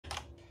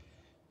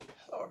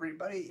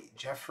everybody,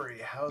 Jeffrey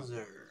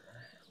Hauser.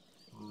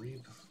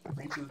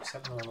 Reboot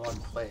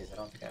 711 plays. I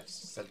don't think I've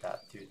said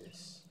that through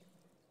this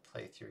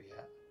playthrough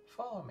yet.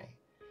 Follow me.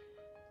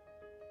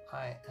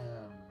 I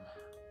am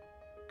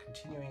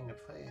continuing to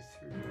play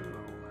through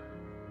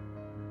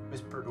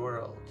Whispered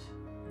World.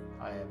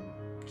 I am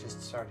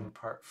just starting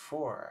part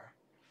 4,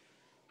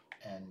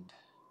 and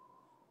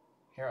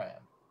here I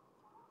am.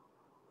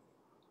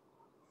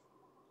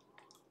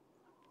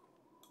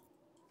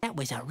 That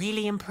was a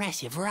really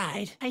impressive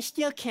ride. I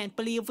still can't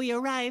believe we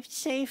arrived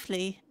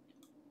safely.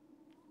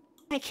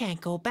 I can't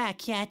go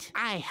back yet.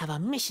 I have a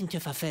mission to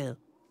fulfill.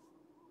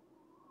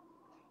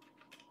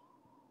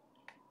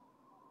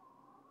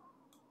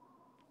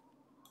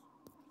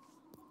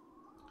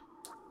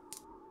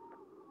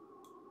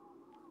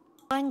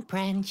 One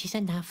branch is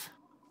enough.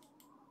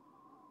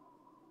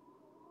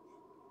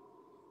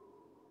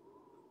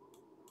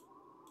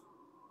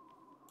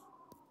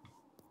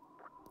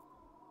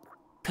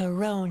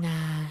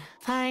 Corona.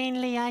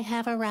 Finally, I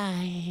have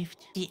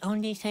arrived. The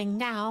only thing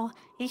now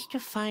is to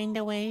find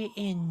a way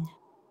in.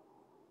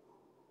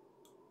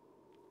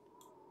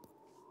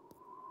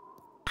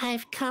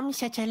 I've come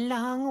such a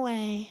long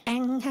way,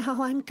 and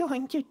now I'm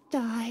going to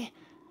die.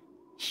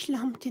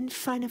 Slumped in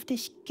front of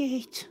this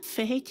gate.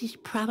 Fate is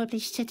probably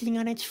sitting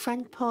on its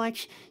front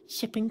porch,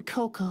 sipping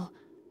cocoa,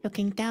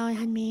 looking down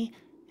on me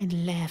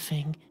and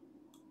laughing.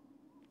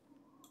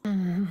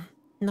 No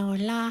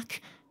lock,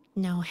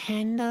 no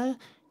handle,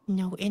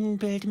 no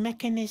inbuilt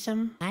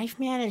mechanism. I've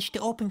managed to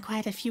open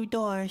quite a few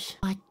doors,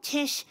 but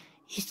this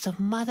is the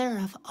mother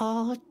of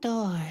all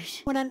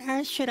doors. What on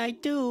earth should I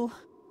do?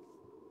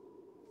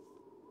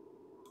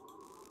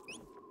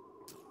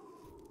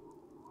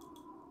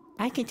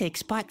 I can take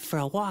Spot for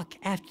a walk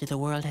after the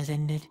world has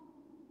ended.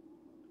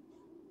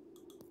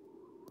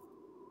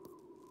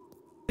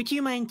 Would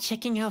you mind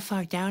checking how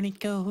far down it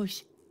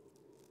goes?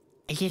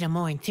 A little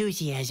more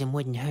enthusiasm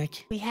wouldn't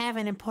hurt. We have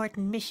an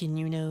important mission,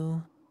 you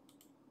know.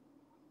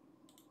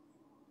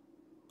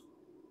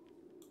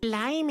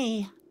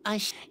 Blimey!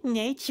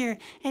 Nature,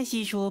 as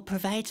usual,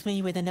 provides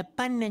me with an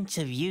abundance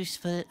of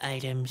useful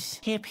items.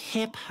 Hip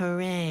hip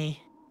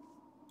hooray.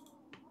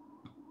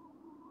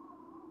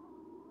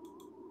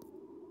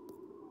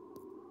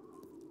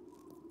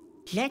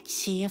 Let's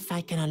see if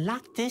I can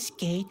unlock this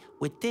gate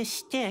with this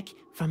stick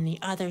from the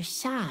other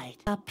side.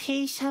 A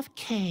piece of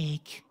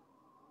cake.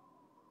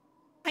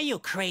 Are you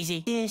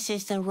crazy? This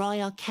is the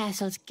royal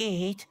castle's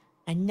gate,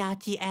 and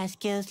not the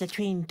Asgill's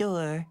latrine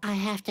door. I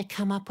have to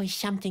come up with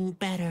something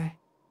better.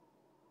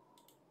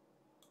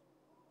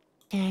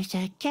 There's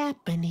a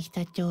gap beneath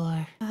the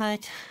door,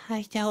 but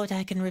I doubt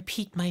I can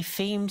repeat my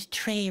famed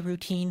tray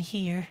routine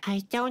here.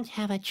 I don't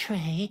have a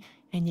tray,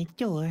 and the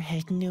door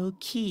has no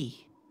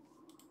key.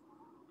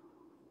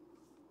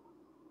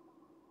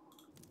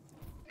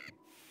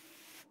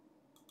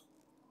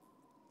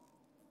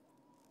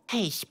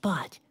 Hey,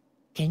 Spot,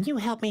 can you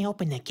help me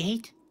open the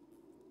gate?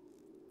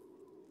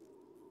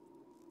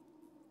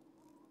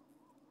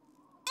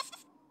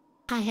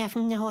 I have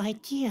no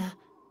idea.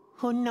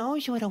 Who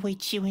knows what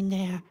awaits you in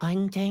there?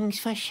 One thing's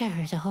for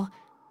sure, though.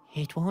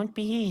 It won't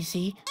be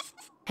easy.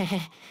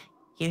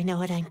 You know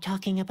what I'm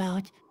talking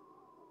about.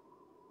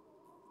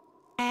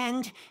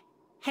 And,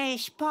 hey,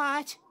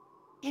 Spot,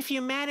 if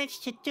you manage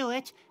to do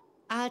it,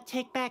 I'll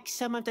take back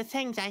some of the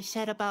things I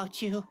said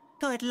about you.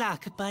 Good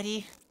luck,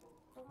 buddy.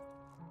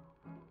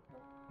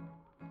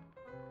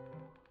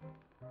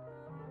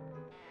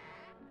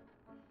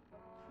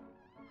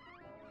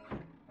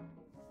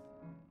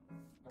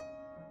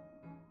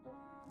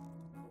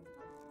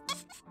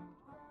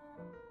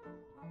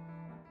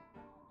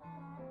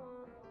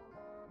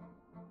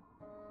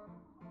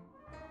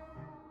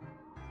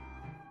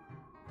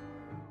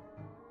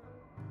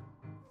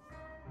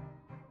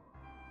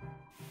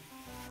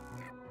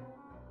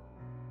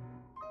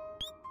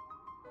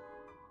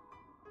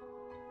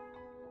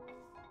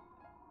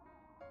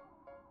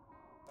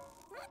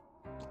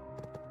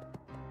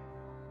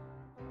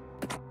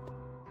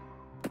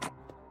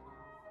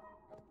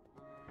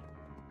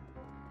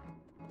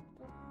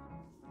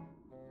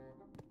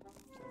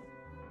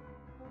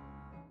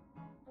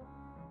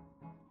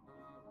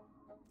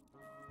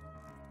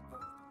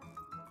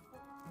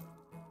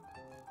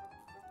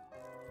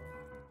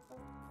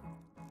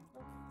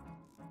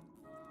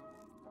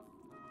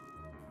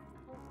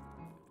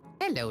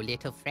 Hello,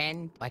 little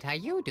friend. What are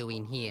you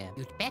doing here?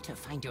 You'd better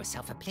find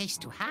yourself a place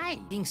to hide.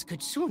 Things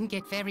could soon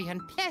get very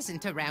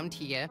unpleasant around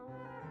here.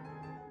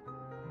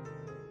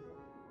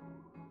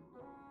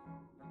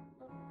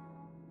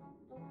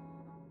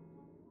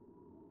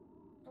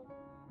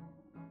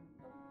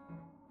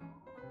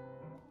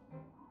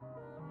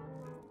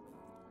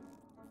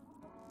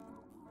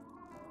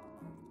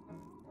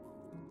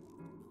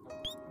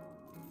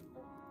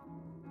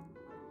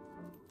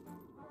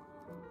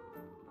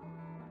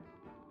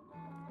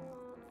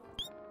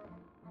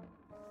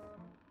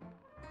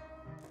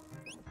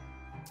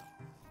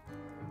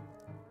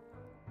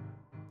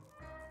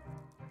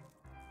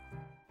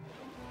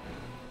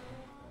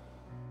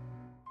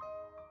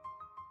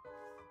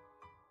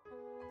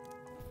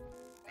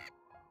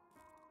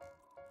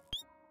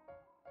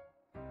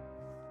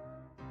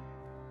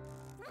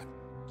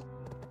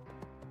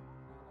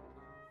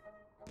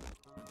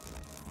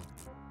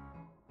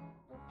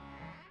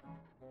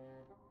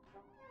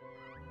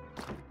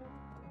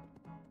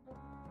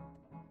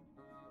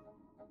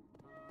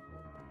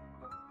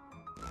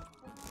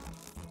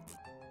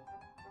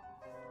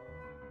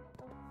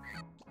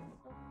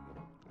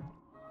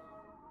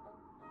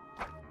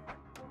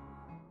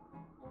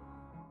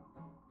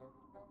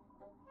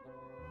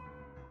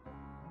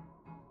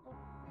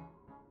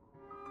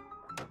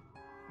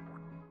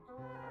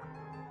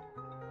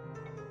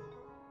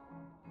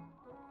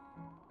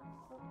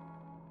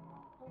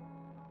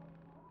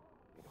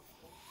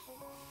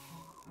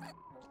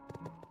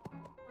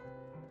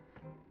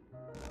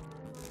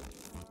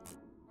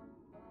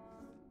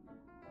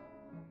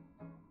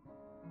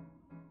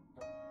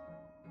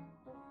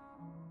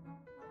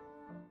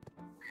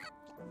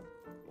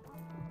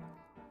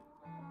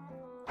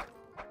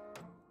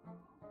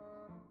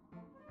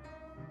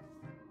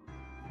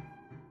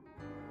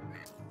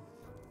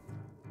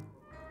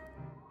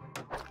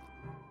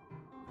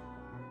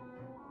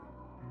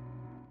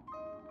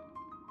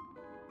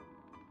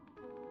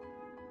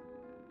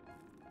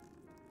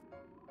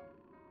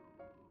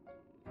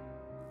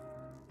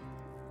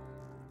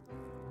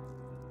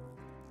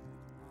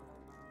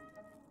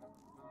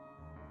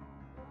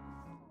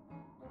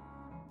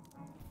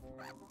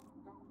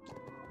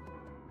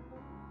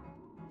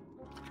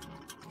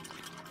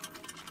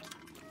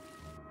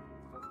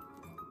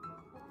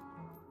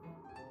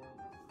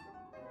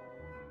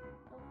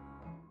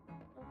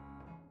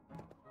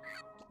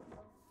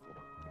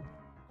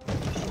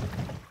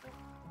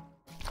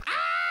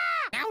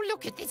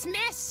 Look at this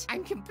mess!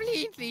 I'm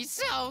completely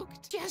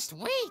soaked! Just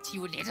wait,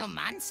 you little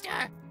monster!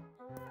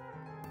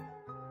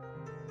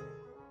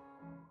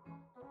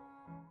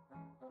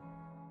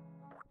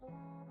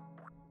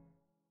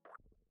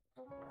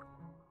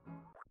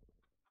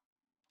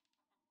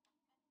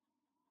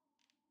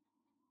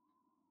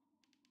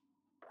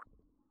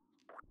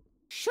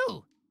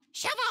 Shoo!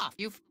 Shove off!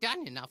 You've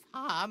done enough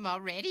harm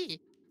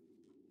already.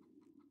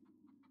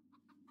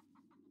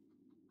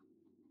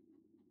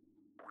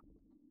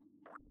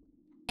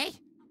 Hey!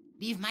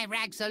 Leave my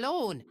rags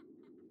alone!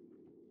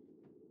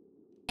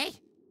 Hey!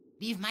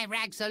 Leave my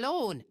rags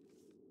alone!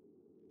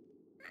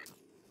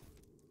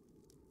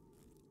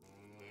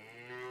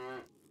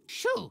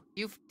 Shoo!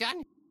 You've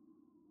done...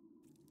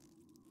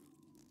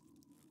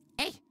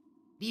 Hey!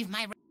 Leave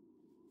my...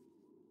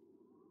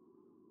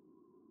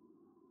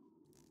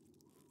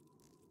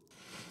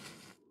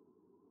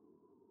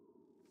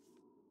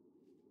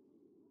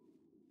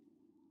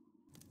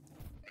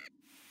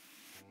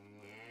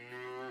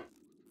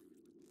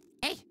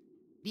 Hey!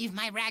 Leave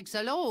my rags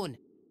alone!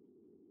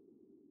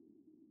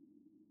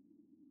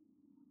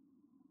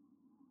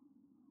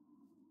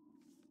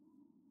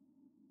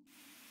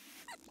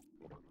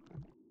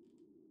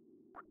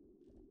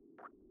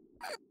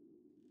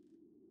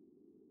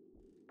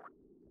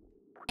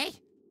 Hey!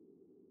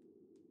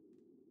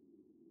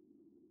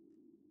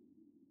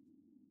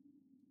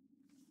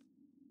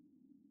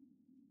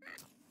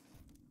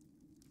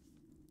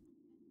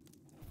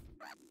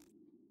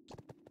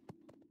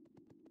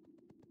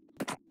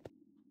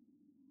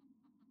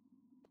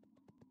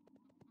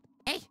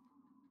 Hey!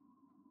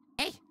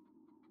 Hey!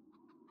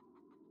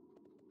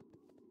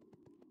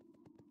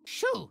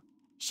 Shoo!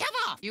 Shove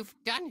off! You've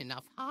done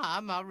enough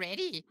harm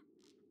already.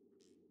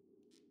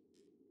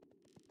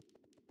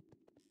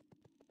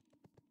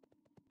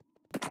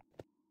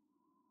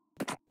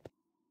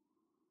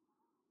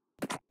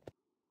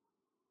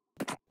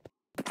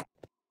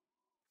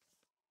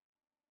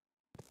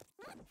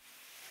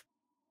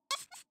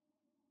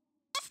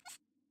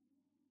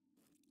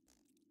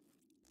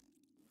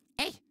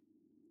 Hey!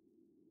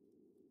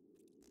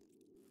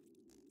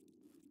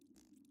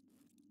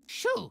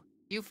 Shoo!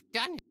 You've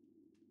done...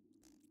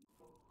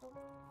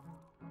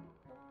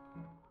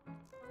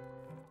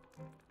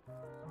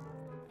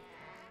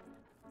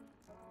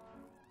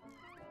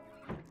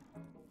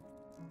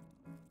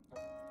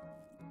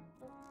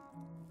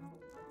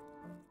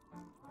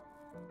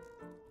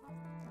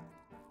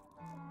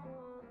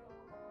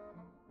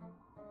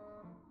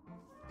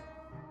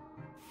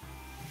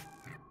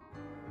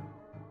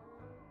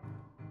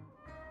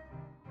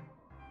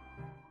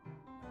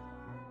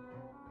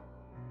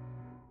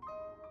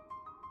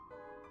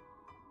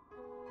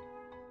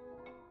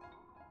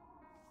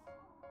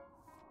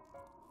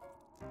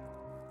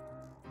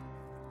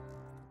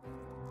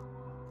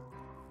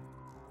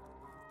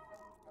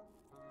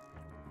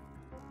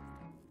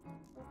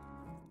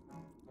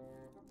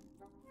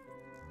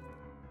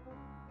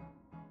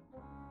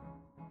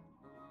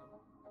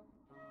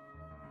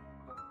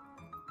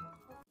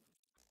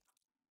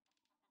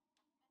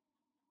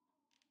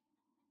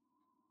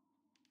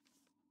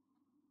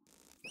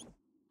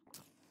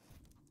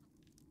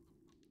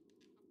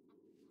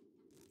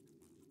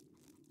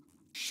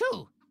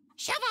 Shoo!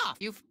 Shove off!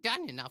 You've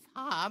done enough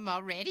harm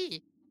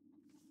already.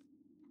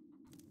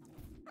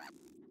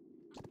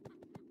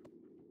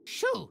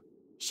 Shoo!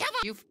 Shove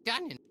off! You've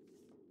done...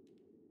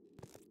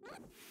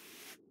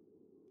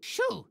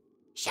 Shoo!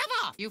 Shove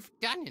off! You've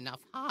done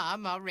enough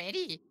harm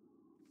already.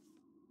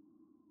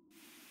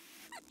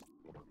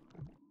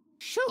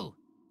 Shoo!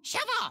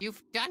 Shove off!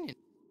 You've done it.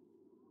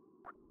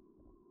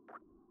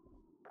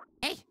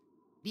 Hey!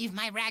 Leave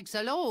my rags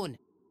alone.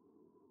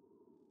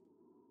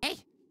 Hey!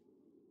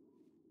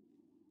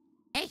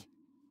 Hey!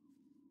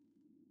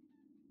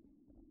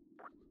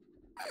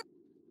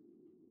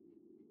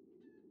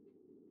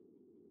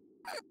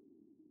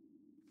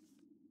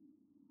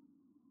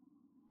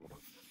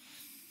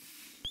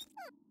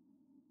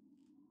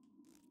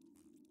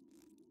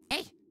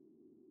 Hey!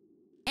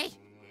 Hey!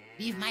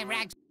 Leave my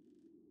rags...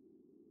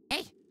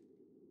 Hey!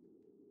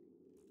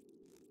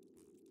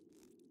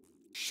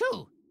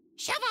 Shoo!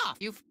 Shove off!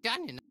 You've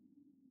done enough.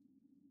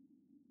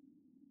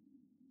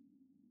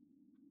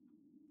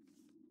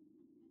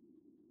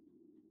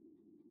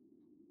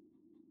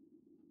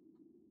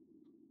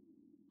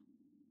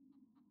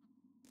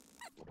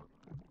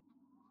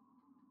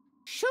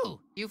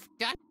 Shoo! You've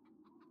done...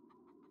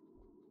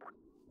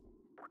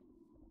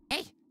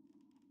 Hey!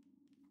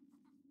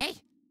 Hey!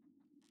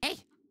 Hey!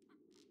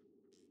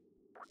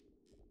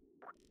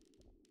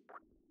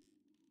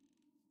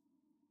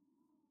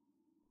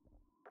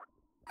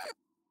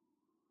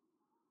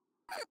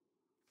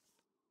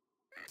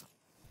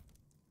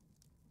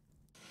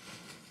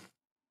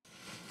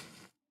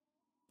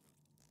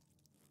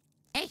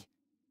 Hey!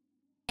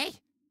 Hey!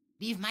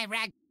 Leave my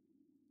rag...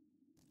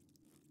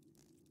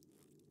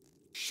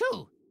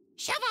 Shoo!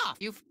 Shove off!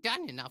 You've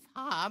done enough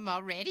harm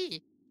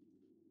already.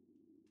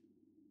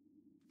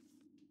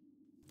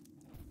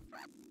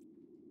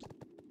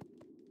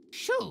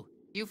 Shoo!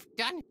 You've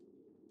done...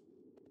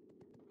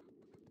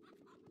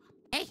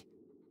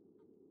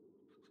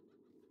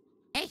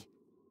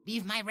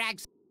 leave my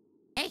rags.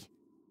 Hey!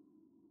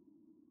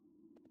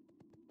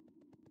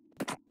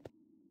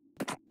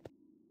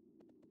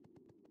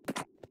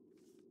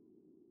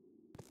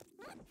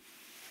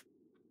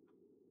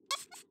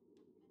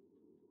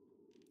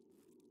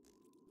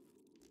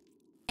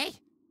 Hey!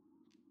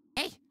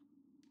 Hey!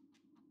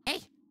 Hey!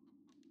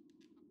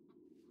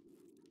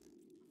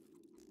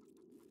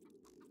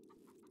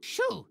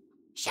 Shoo!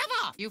 Shove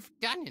off! You've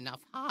done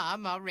enough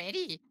harm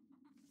already.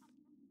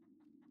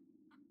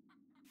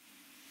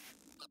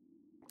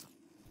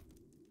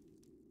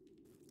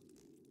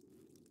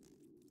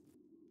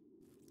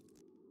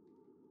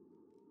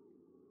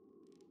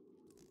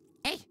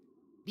 Hey!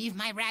 Leave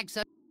my rags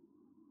alone.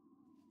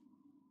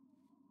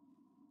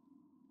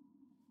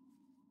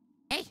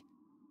 Hey!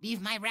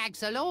 Leave my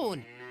rags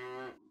alone.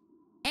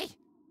 Hey!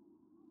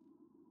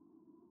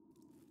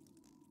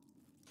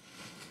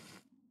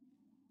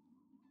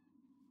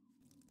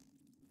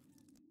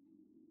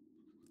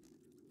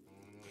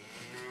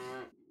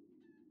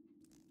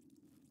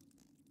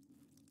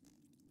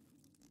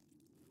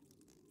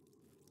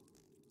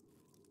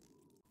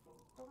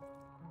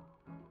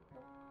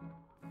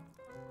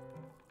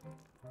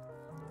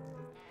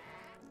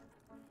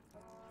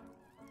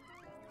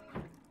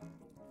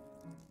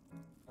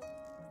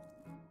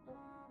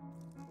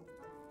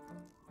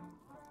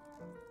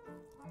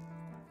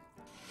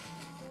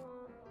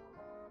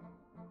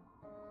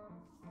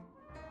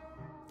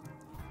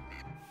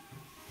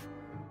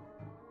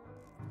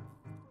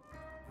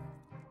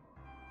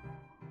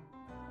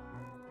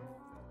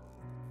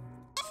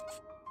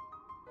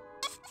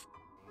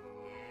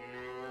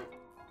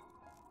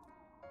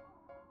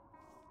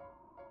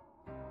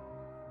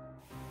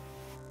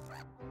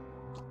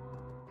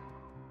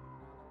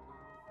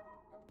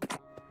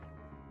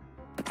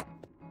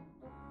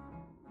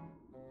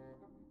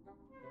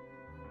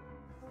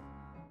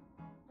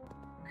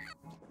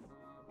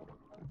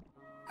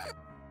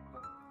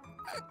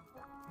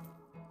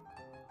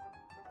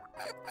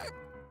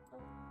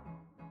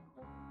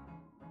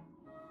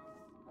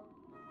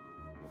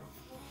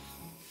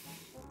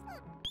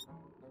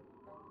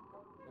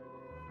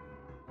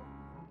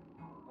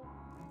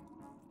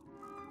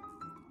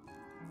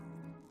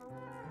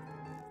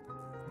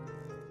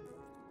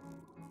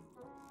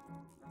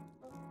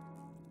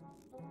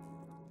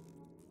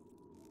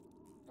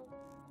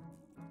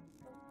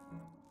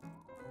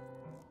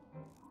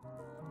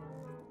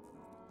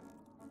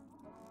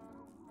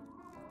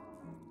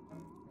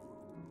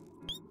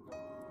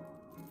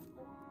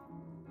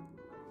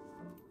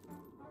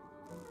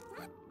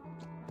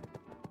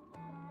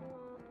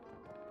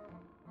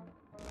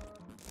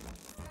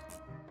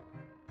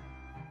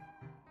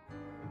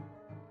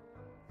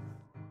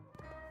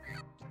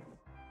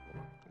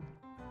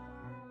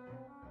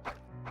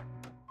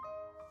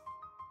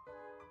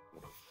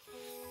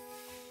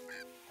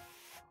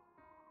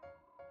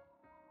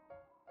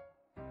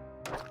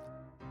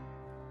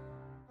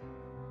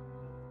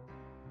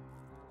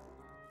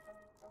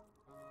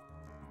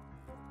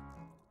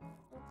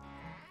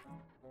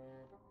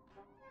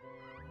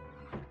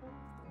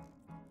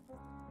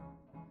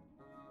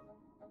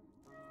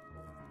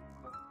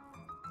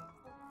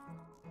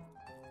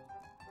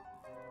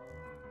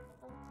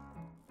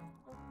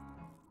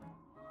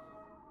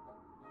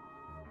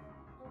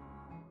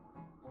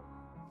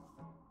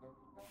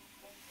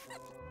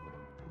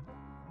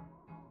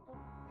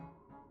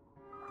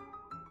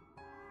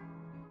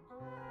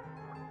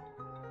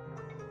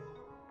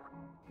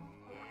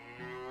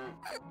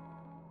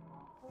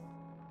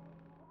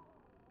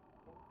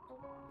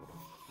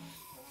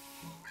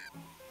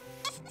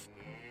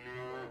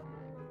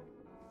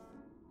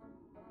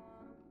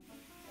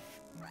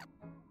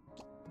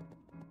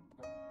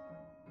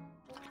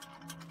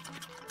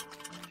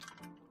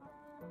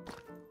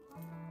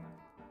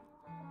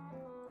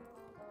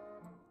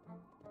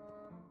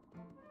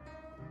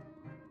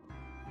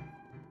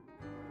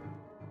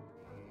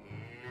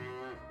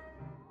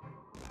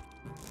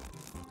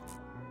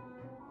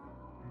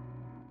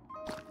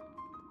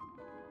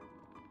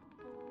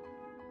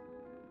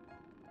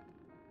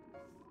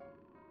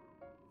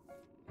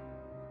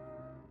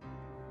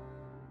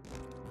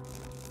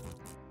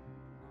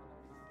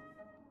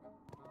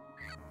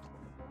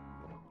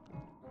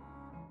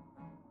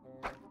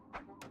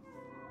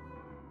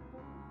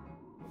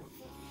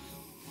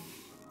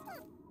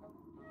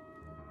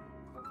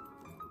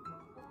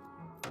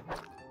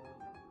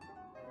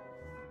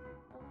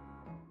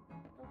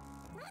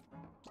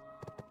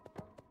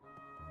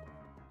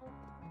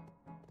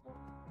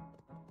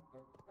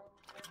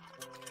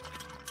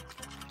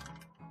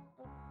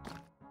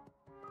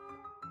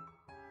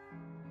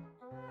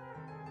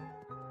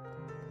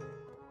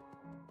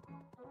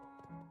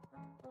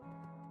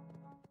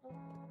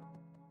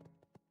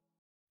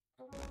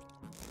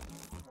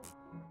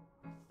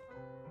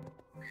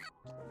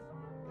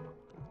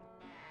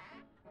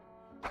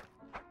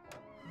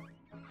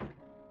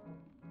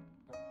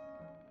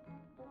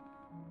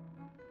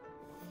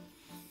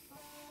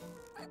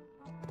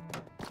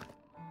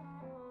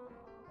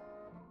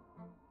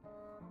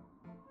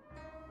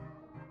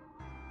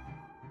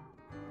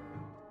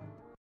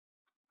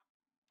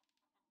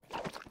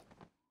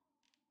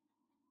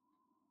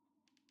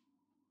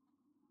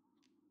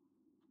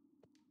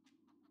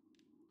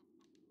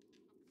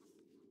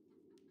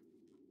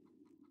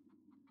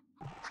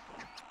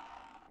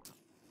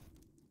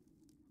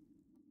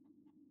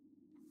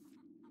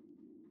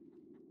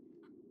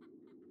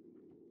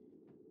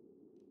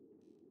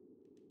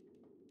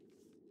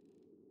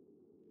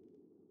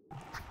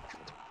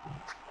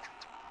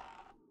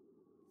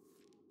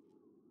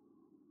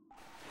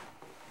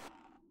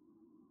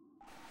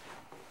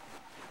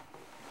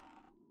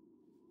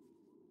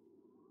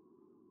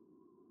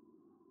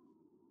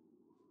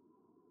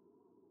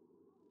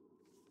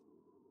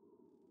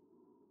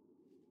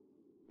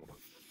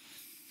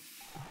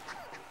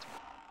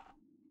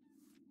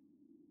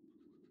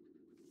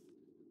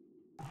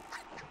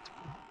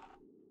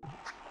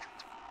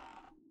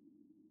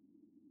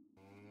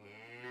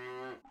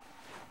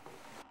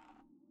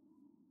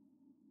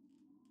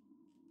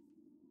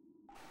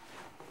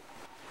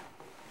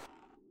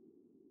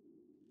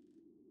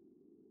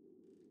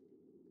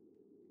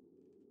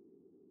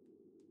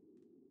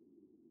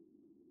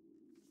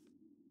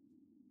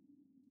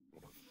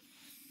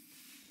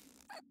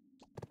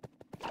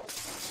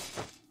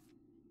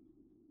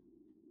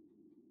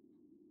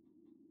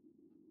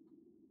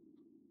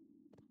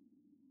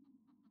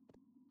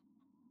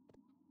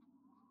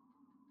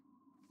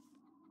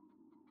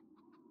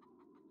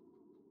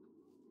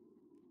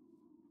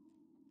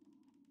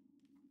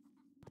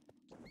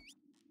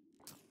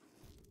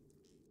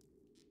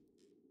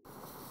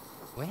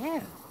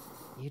 Well,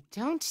 you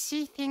don't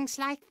see things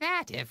like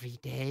that every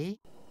day.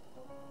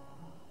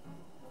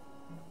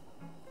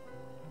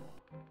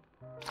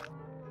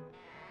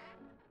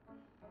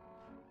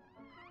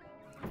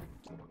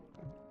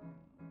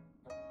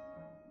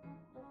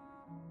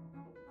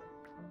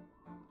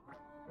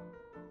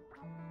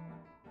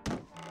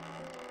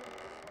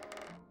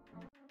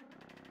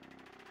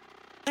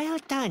 Well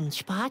done,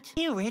 Spot.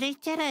 You really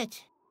did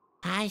it.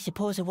 I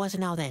suppose it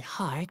wasn't all that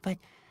hard, but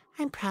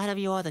I'm proud of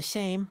you all the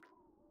same.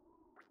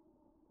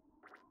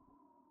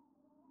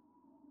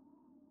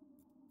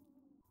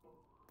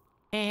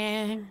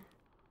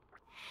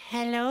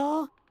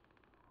 Hello?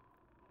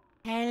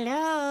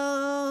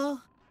 Hello?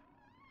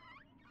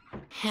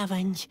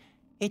 Heavens,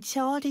 it's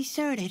all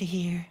deserted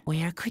here.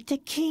 Where could the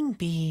king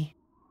be?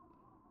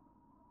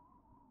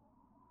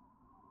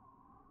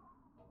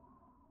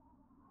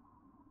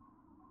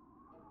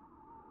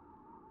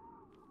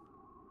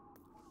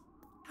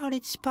 How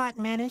did Spot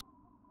manage?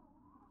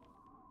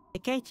 The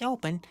gate's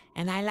open,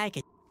 and I like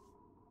it.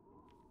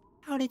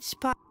 How did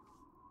Spot...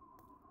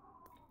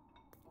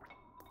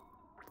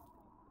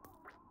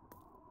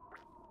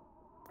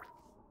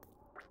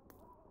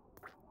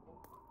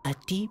 A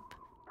deep,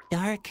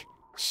 dark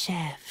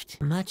shaft,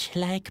 much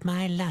like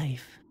my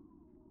life.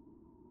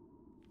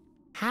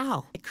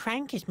 How? The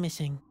crank is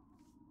missing.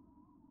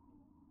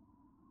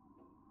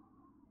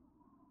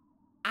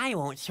 I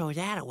won't throw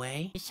that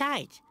away.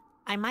 Besides,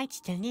 I might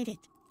still need it.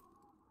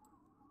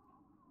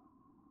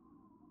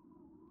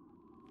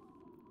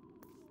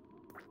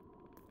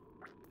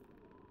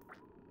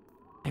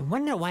 I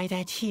wonder why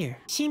that's here.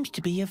 Seems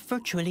to be of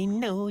virtually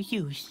no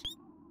use.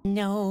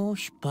 No,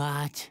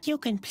 Spot. You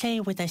can play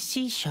with a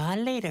seesaw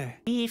later.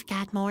 We've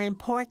got more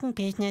important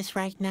business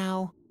right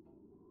now.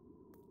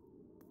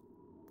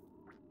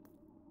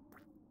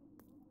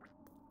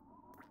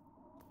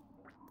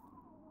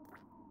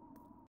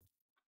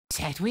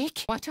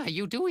 Sedgwick, what are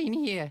you doing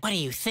here? What do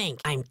you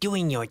think? I'm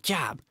doing your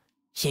job.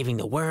 Saving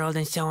the world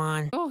and so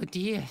on. Oh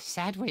dear,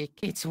 Sedgwick,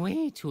 it's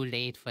way too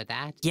late for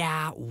that.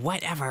 Yeah,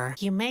 whatever.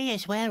 You may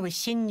as well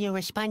rescind your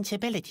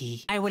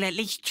responsibility. I will at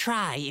least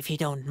try, if you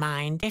don't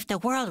mind. If the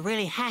world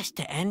really has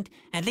to end,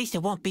 at least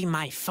it won't be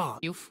my fault.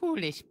 You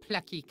foolish,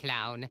 plucky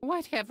clown.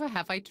 Whatever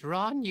have I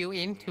drawn you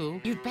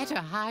into? You'd better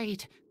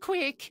hide.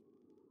 Quick!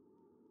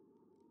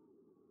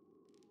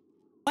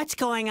 What's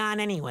going on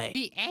anyway?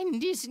 The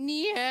end is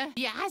near.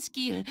 The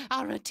Asgil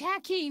are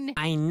attacking.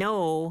 I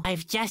know.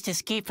 I've just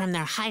escaped from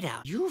their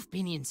hideout. You've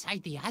been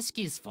inside the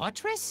Asgil's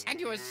fortress? And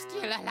you're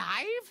still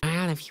alive? I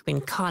don't know if you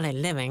can call it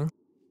living.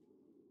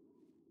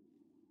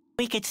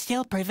 We could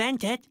still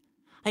prevent it.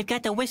 I've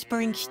got the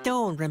Whispering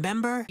Stone,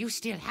 remember? You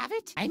still have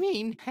it? I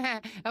mean,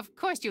 of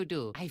course you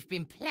do. I've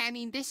been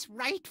planning this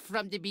right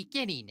from the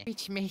beginning,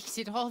 which makes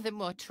it all the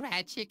more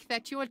tragic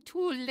that you're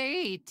too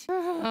late.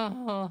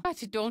 Oh,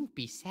 but don't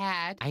be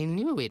sad. I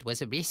knew it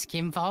was a risk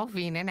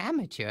involving an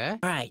amateur.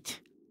 Right.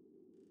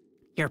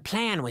 Your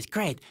plan was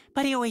great,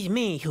 but it was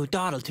me who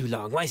dawdled too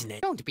long, wasn't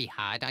it? Don't be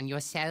hard on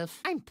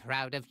yourself. I'm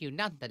proud of you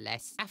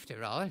nonetheless.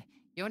 After all,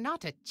 you're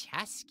not a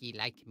chasky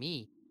like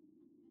me.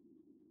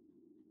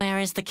 Where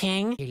is the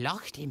king? He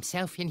locked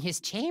himself in his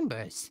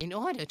chambers. In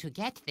order to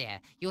get there,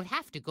 you'll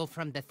have to go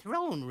from the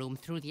throne room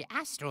through the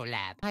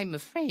astrolab. I'm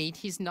afraid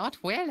he's not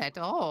well at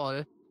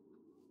all.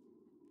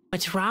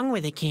 What's wrong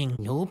with the king?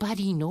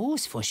 Nobody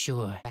knows for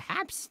sure.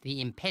 Perhaps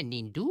the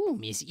impending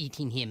doom is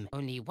eating him.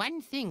 Only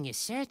one thing is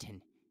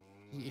certain.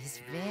 He is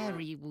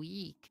very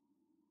weak.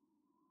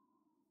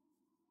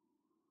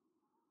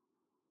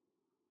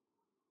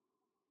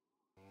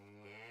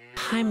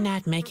 I'm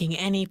not making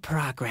any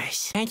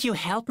progress. Can't you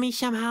help me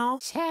somehow?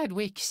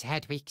 Sedgwick,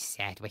 Sedgwick,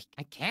 Sedgwick.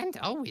 I can't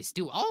always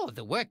do all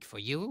the work for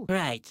you.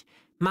 Right.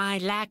 My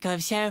lack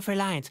of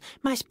self-reliance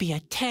must be a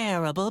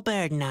terrible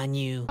burden on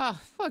you. Oh,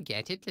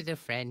 forget it, little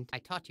friend. I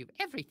taught you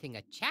everything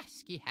a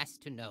chasky has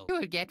to know.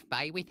 You'll get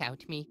by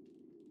without me.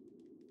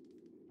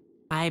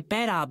 I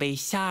bet I'll be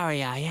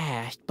sorry I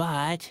asked,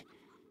 but...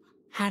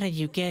 how did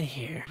you get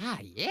here? Ah,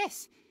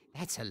 yes.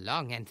 That's a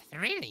long and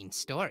thrilling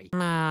story.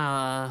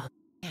 Now,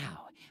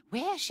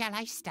 where shall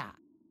I start?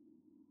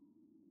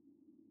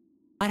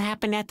 what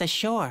happened at the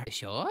shore? The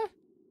shore?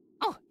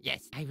 Oh,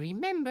 yes, I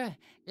remember.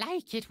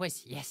 Like it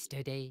was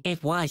yesterday.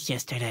 It was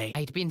yesterday.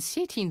 I'd been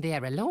sitting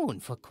there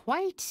alone for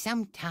quite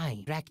some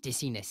time,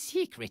 practicing a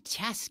secret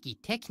chasky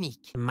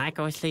technique.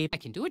 Microsleep? I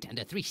can do it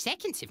under 3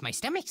 seconds if my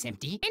stomach's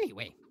empty.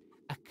 Anyway,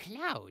 a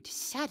cloud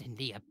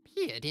suddenly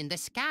appeared in the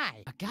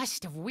sky. A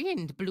gust of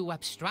wind blew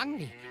up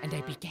strongly, and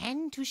I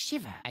began to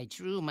shiver. I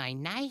drew my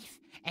knife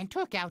and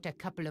took out a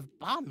couple of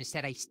bombs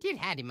that I still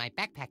had in my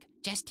backpack,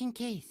 just in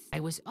case. I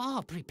was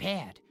all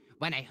prepared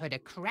when I heard a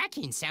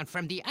cracking sound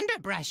from the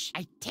underbrush.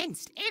 I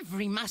tensed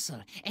every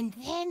muscle, and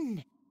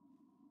then...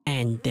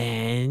 And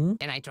then?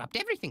 Then I dropped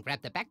everything,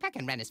 grabbed the backpack,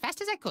 and ran as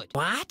fast as I could.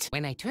 What?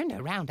 When I turned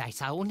around, I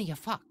saw only a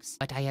fox,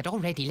 but I had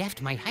already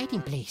left my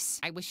hiding place.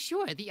 I was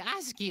sure the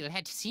Asgil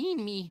had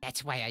seen me.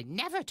 That's why I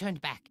never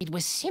turned back. It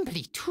was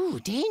simply too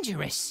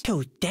dangerous.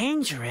 Too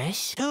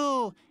dangerous?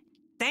 Too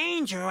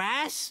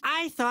dangerous.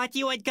 I thought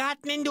you had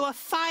gotten into a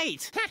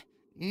fight. Ha!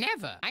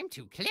 Never. I'm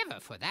too clever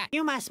for that.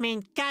 You must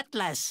mean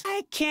gutless.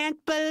 I can't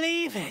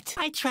believe it.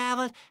 I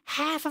traveled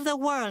half of the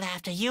world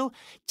after you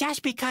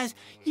just because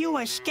you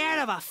were scared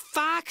of a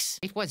fox?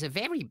 It was a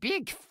very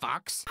big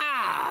fox.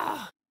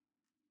 Ah!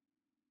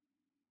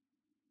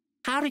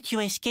 How did you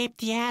escape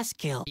the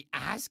Asgill? The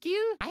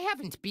Asgill? I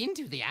haven't been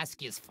to the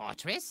Asgill's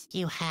fortress.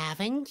 You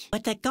haven't?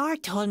 But the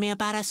guard told me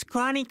about a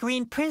scrawny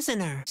green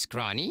prisoner.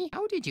 Scrawny?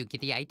 How did you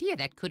get the idea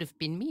that could have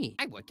been me?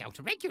 I work out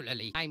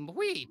regularly. I'm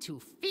way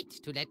too fit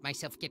to let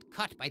myself get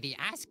caught by the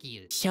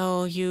Asgill.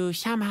 So you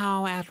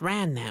somehow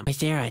outran them. Was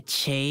there a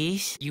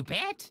chase? You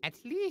bet. At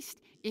least,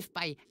 if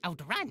by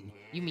outrun,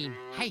 you mean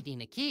hide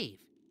in a cave.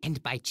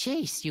 And by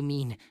chase, you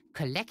mean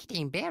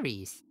collecting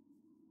berries.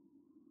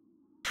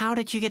 How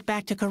did you get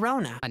back to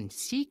Corona? On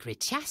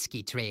secret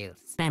Chasky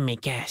trails. Let me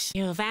guess.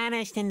 You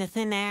vanished into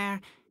thin air,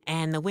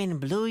 and the wind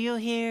blew you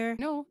here?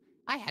 No,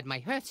 I had my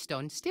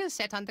hearthstone still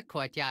set on the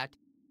courtyard.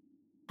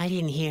 I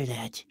didn't hear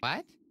that.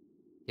 What?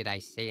 Did I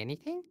say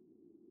anything?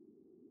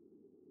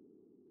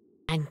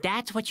 And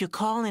that's what you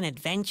call an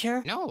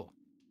adventure? No,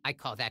 I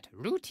call that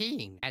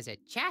routine. As a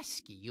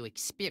Chasky, you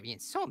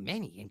experience so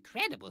many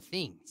incredible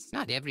things.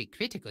 Not every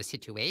critical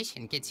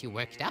situation gets you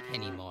worked up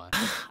anymore.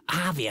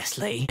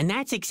 Obviously. And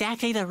that's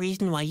exactly the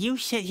reason why you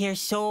sit here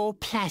so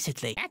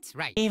placidly. That's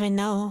right. Even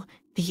though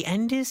the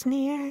end is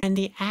near and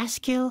the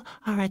Asgill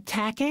are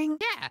attacking?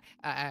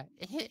 Yeah,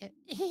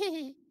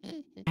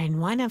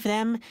 And one of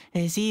them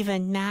is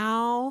even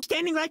now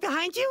standing right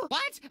behind you?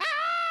 What?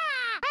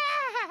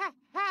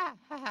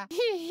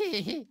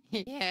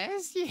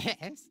 Yes,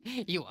 yes.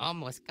 You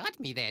almost got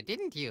me there,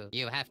 didn't you?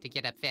 You have to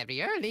get up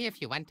very early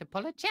if you want to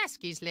pull a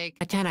Chasky's leg.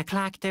 At 10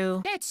 o'clock,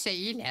 do? Let's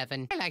say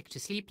 11. I like to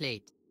sleep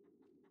late.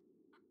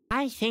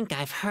 I think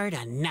I've heard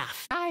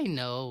enough. I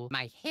know.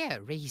 My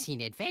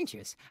hair-raising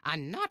adventures are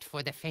not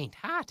for the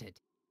faint-hearted.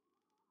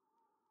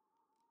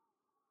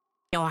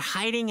 You're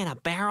hiding in a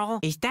barrel?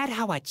 Is that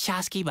how a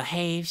Chasky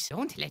behaves?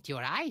 Don't let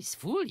your eyes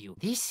fool you.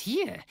 This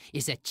here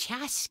is a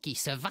Chasky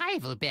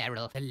survival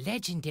barrel. The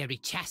legendary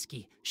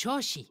Chasky,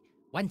 Shoshi,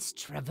 once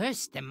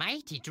traversed the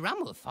mighty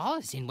Drummel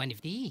Falls in one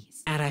of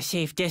these. At a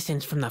safe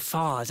distance from the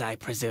falls, I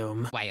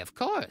presume. Why, of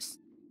course.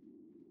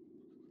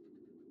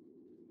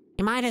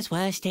 You might as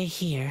well stay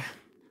here.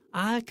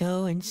 I'll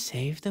go and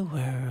save the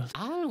world.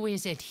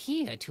 Always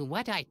adhere to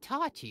what I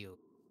taught you.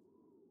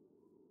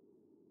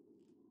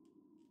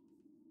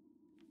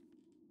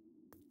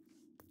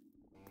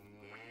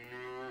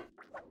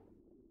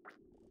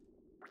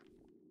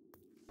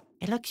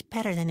 It looks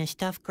better than the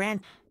stuffed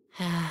Yuck.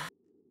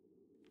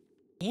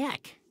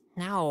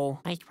 No,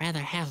 I'd rather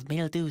have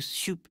mildew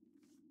soup.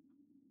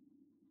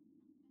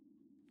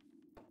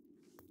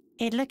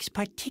 It looks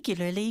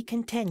particularly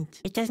content.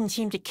 It doesn't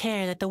seem to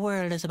care that the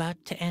world is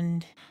about to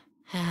end.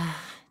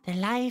 The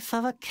life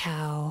of a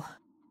cow.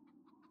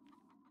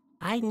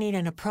 I'd need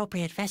an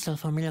appropriate vessel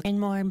for milk, and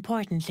more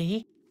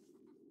importantly,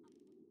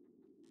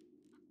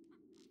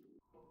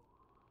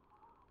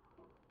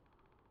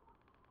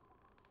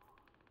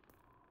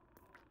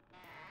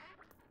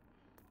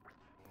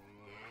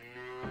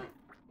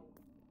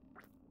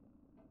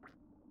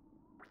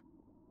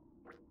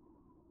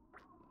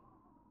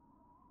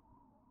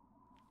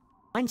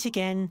 once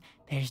again,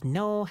 there's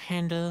no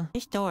handle.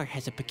 This door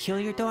has a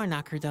peculiar door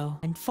knocker, though.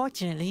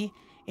 Unfortunately,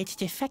 it's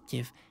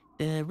defective.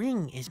 The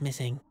ring is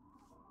missing.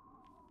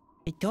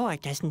 The door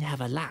doesn't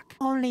have a lock.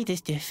 Only this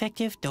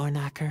defective door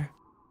knocker.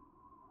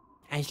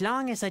 As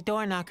long as the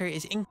door knocker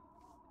is in...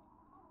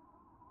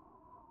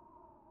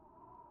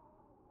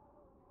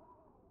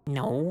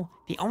 No,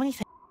 the only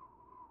thing...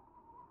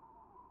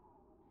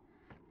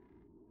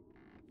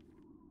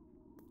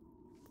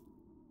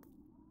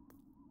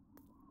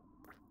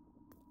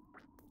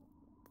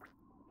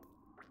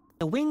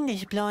 The wind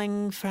is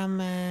blowing from,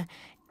 the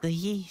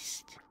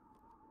east.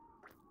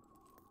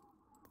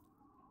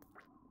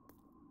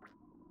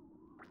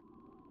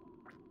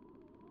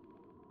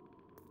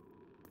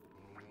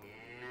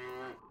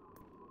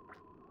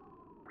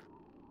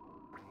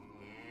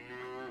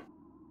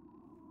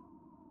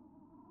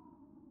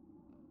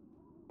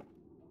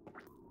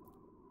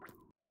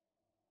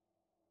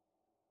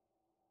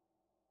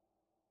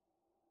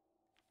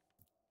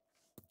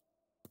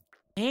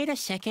 Wait a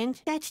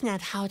second. That's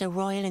not how the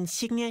royal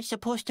insignia is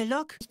supposed to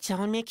look. It's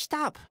all mixed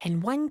up,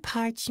 and one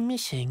part's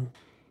missing.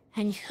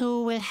 And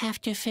who will have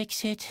to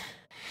fix it?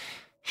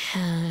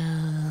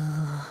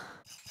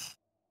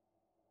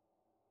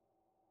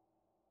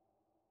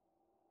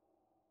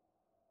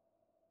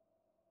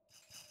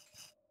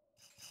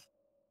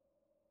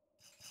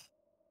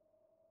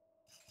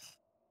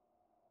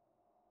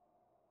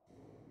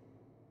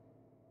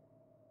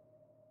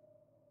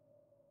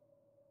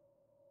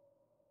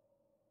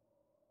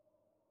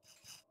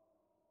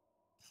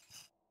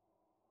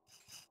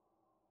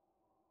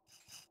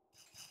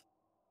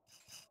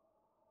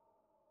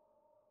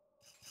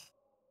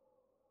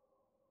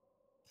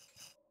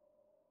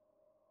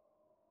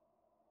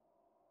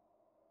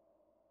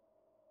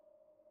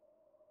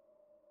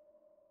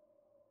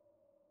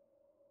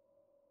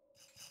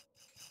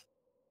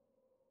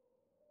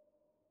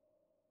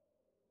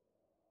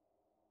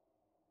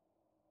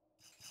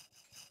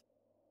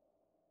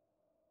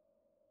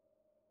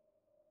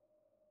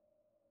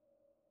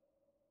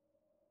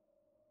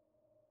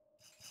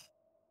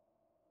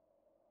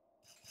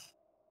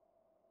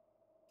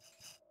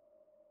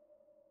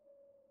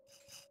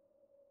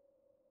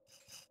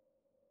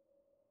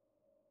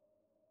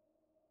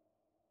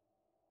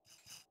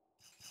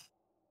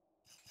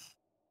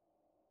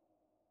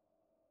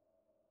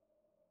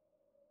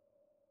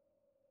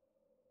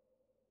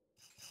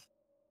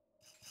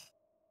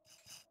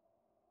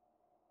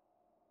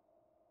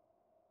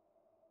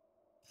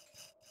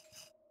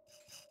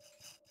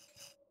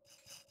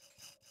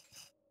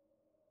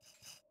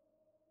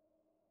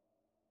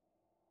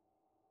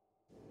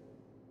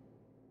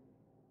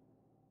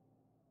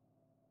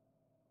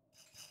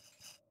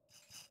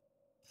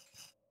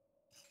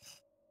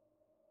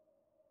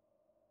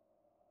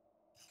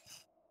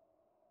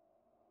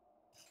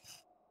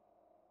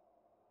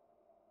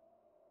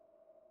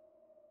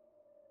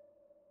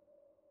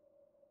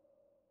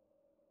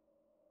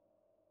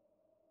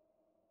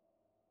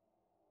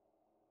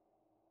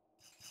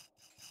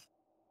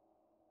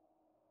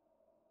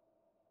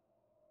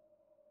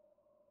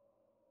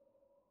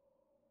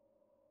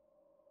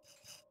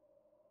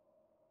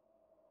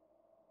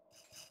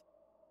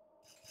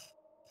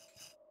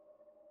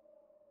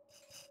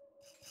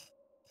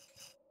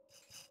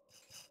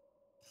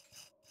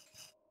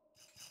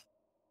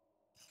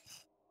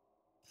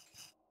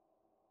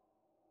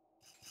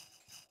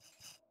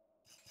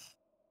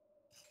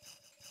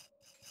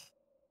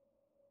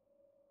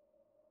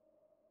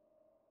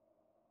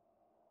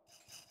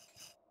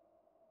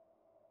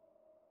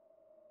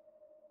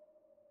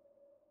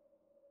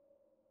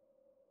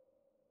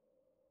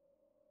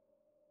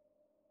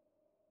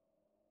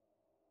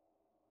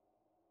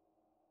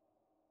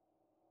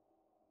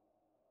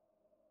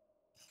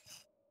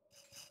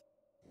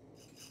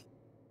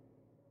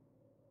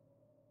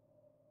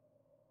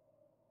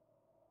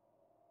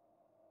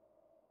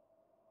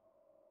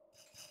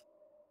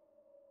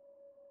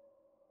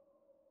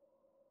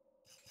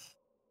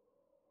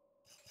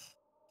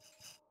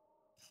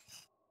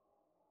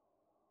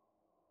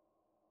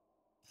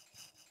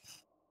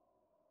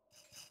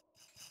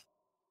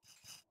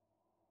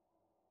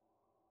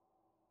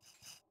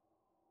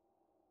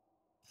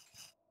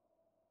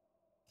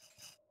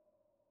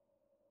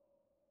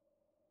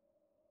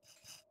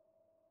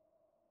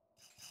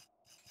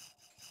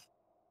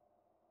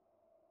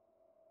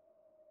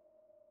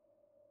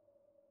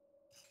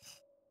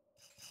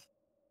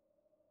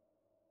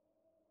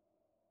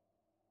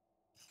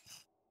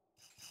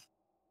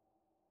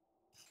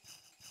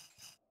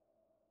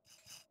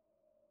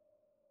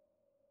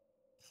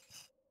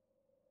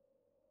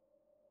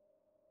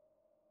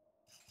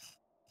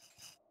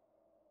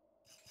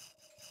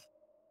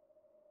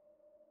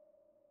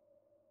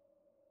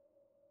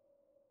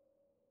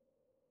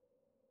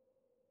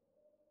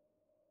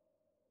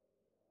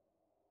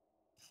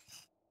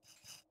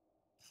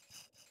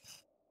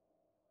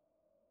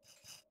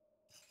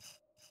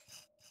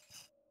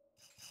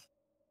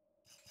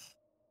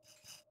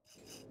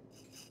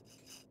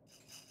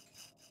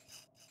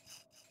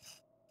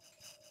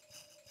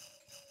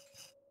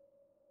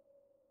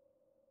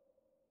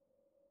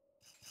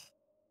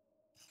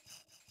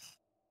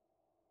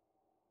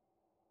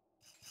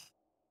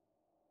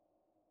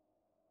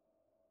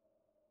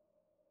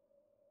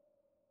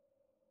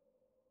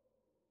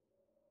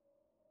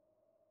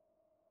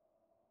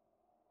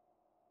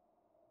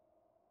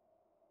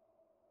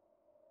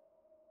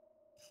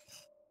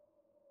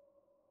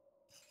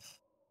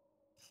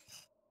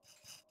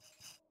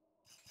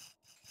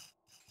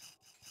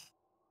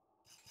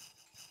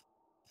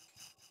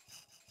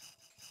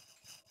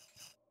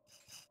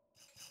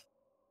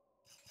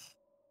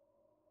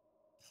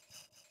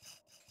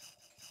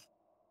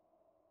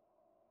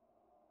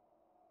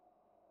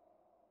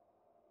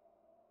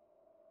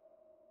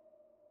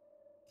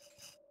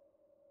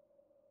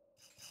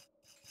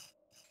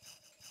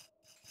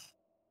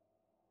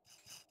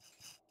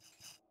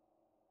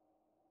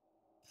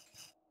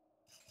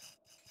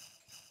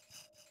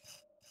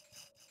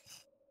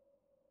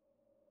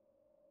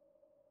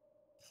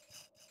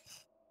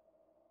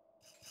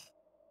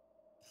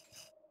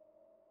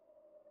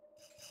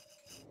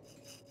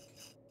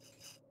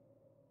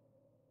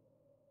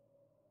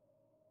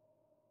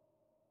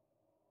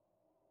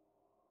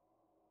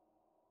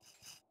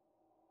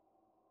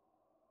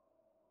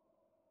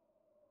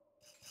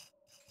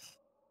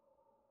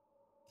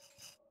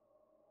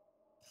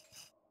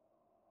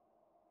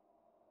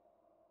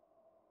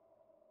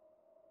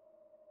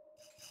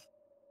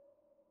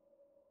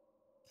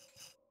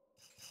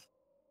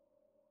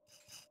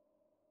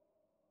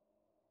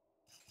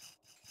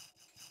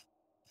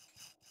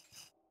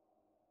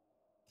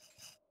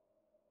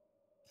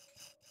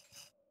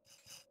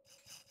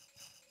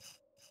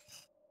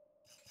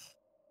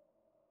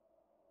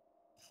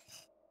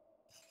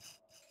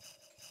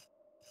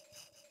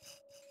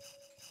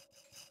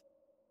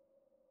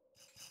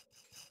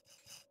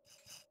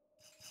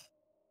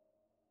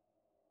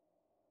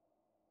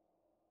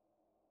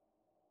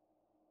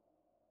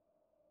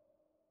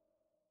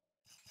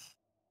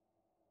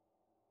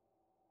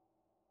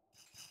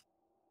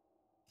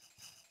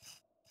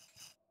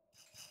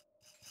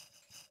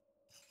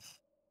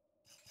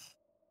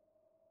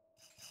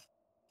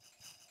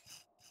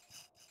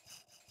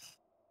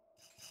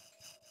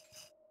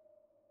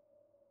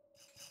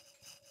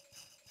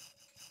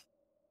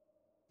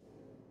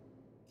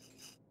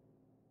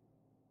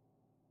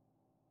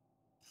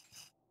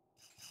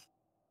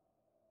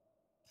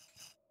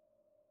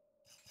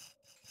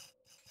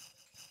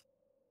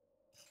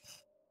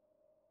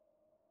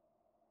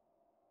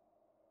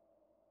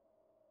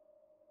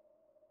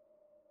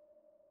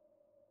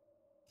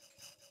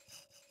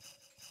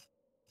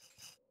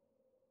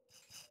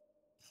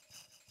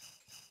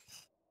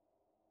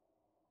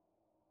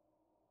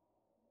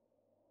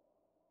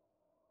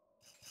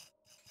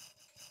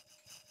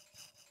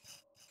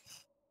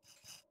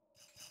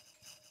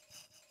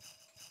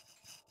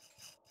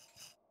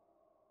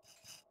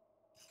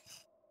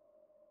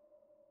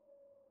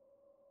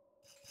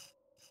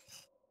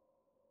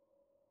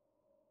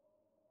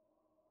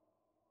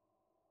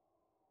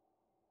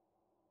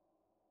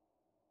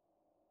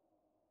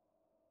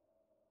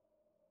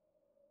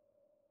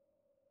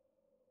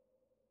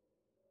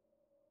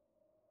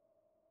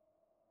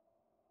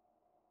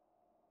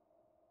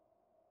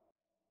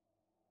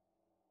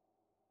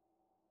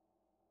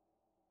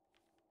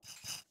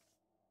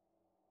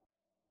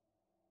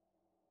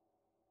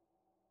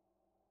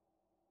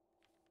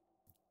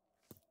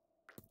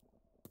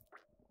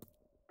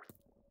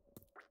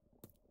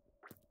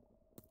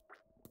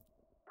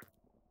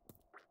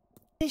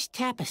 This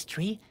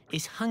tapestry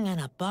is hung on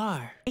a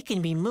bar. It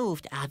can be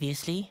moved,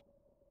 obviously.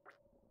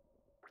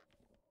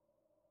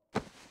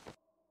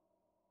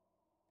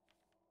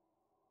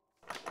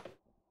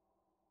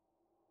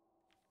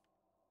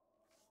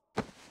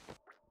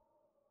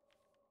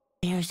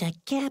 There's a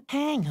gap.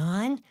 Hang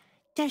on.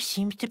 There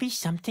seems to be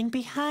something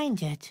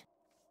behind it.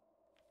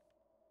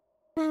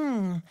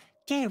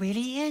 There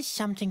really is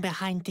something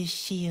behind this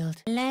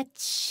shield.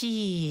 Let's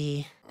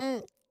see.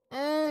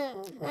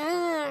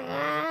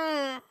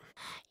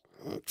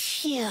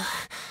 Phew.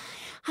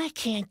 I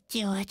can't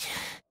do it.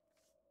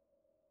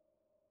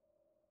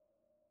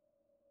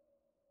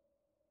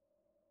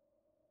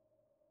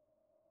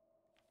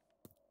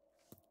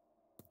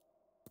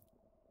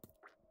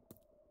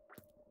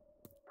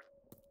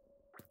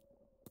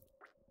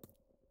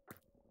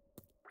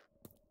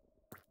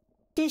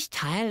 This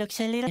tile looks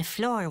a little... The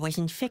floor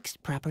wasn't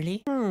fixed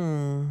properly.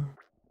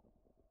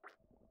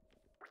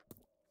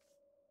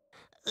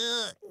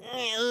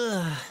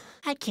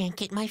 I can't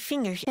get my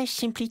fingers. They're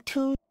simply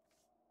too...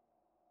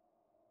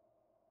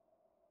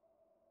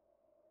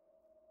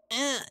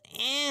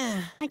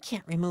 I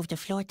can't remove the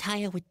floor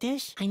tile with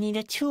this. I need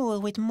a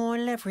tool with more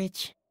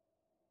leverage.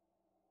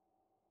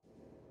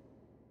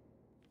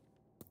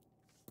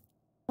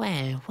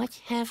 Well, what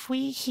have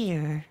we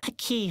here? A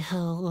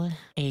keyhole.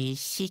 A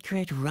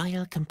secret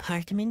royal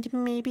compartment,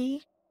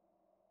 maybe?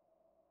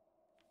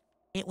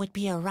 It would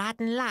be a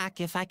rotten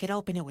lock if I could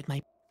open it with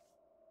my...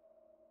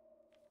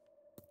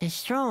 The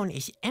throne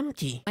is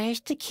empty. Where's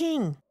the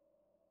king?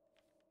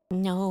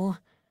 No,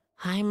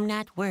 I'm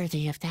not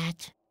worthy of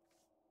that.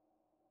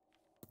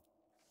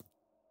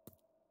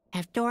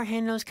 Have door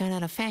handles gone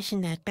out of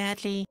fashion that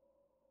badly?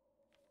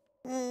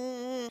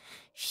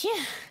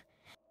 Phew.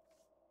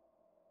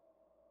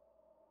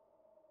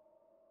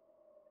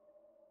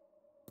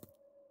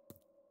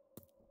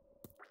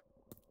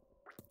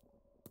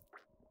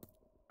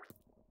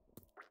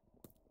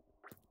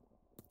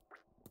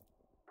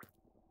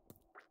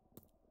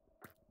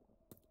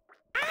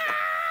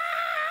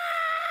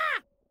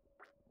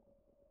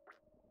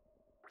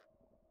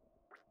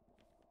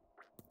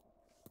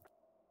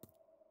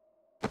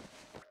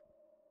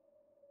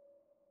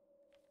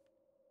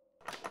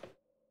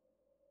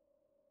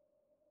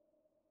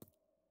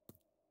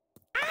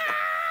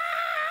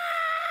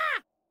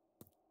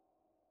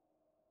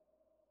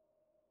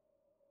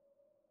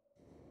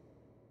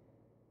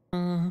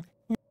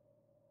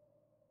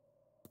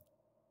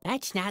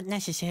 That's not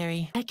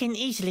necessary. I can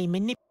easily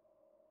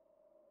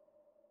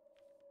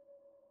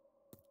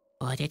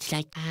But it's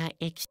like,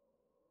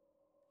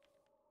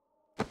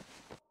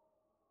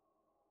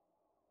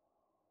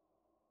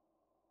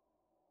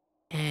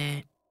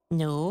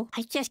 no.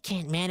 I just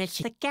can't manage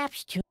the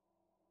gaps too.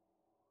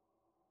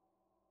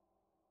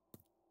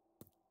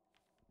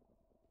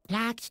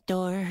 Locked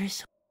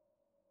doors.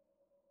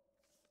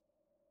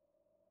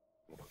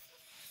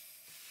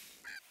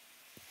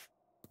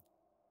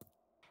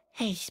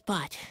 Hey,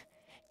 Spot.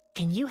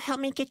 Can you help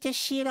me get this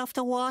sheet off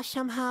the wall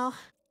somehow?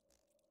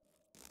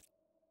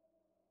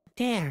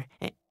 There.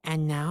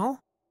 And now?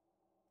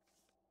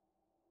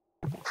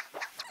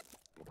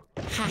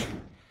 Ha!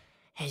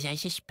 As I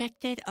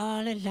suspected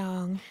all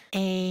along.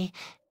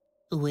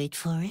 Wait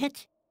for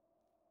it.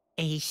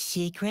 A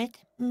secret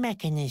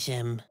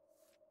mechanism.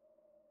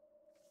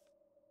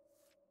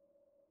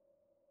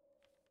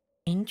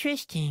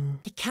 Interesting.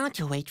 The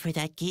counterweight for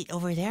that gate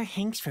over there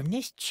hangs from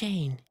this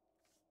chain.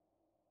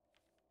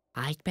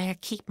 I'd better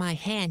keep my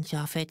hands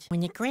off it. When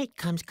the grate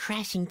comes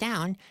crashing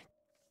down...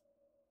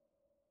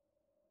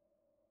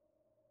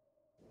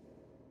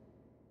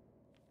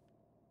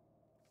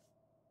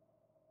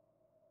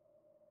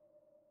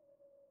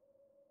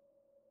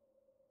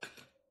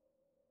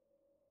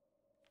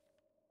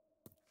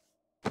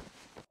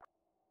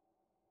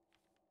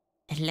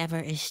 The lever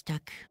is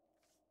stuck.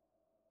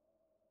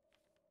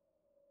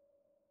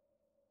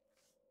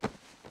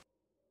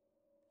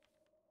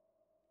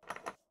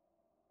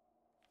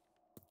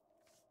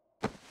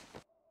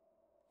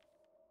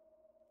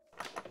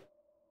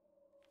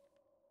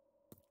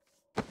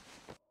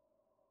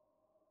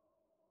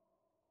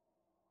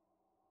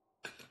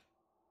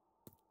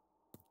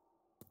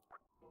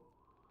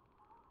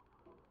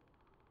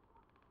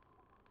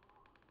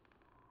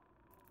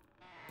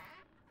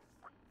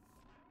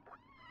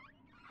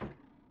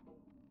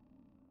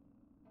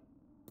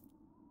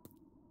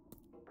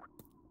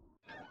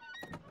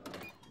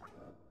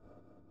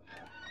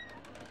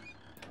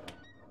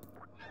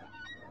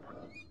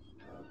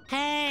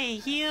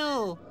 Hey,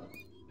 you!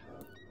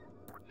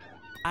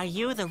 Are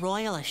you the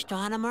royal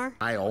astronomer?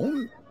 I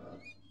own?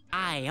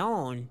 I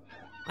own?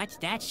 What's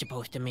that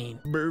supposed to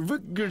mean?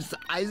 Bervikers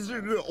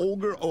Eiser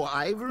Ogre O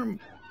Iver?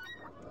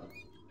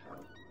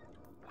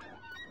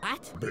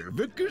 What?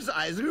 Bervikers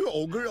Eiser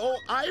Ogre O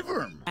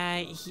Iver?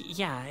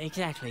 Yeah,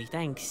 exactly.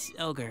 Thanks,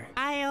 Ogre.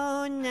 I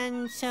own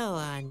and so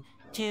on.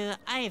 To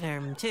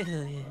Iverm,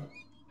 too.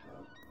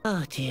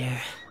 Oh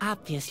dear.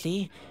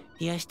 Obviously,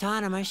 the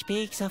astronomer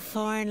speaks a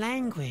foreign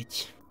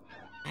language.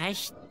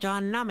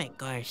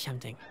 Astronomic or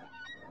something.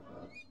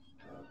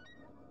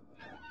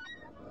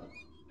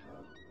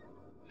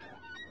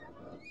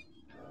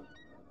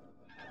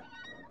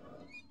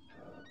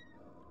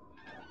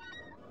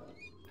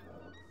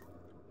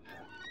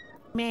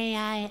 May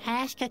I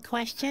ask a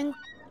question?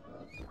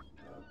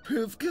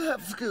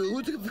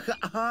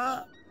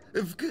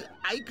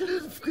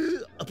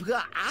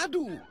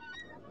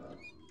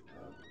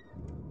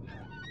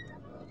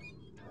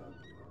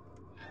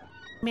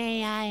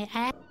 May I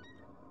ask?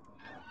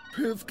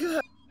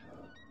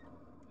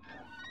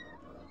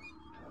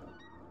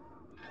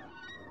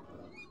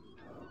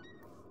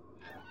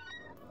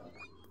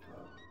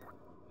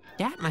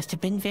 That must have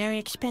been very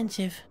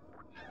expensive.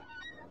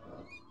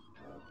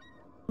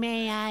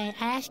 May I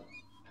ask?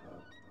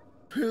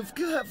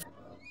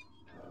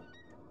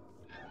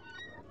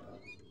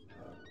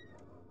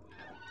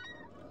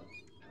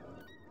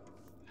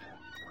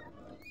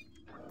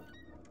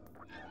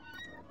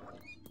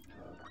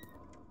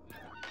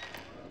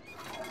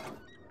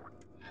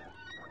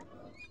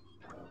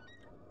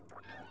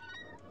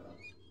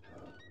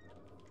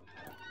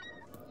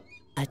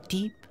 A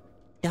deep,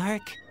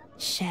 dark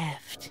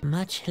shaft,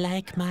 much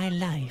like my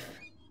life.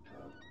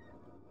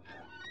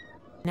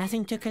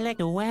 Nothing to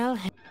collect. Well,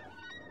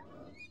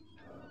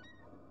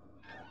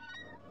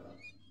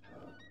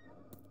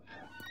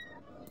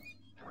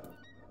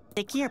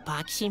 the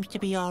gearbox seems to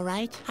be all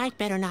right. I'd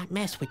better not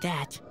mess with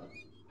that.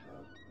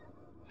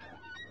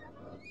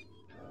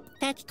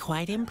 That's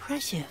quite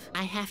impressive.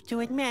 I have to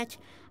admit,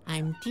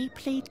 I'm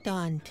deeply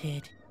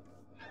daunted.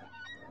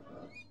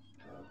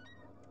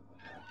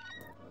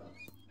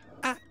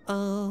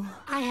 Uh-oh.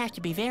 I have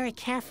to be very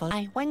careful.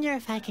 I wonder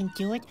if I can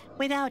do it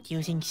without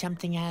using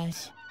something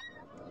else.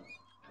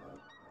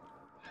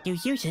 You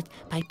use it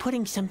by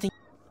putting something...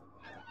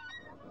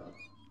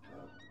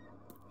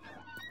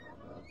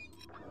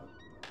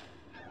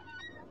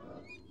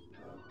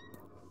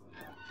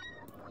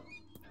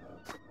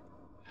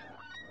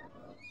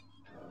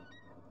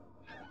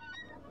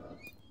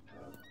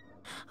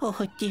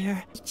 Oh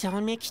dear, it's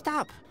all mixed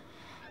up.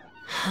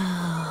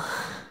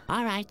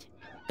 All right,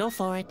 go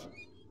for it.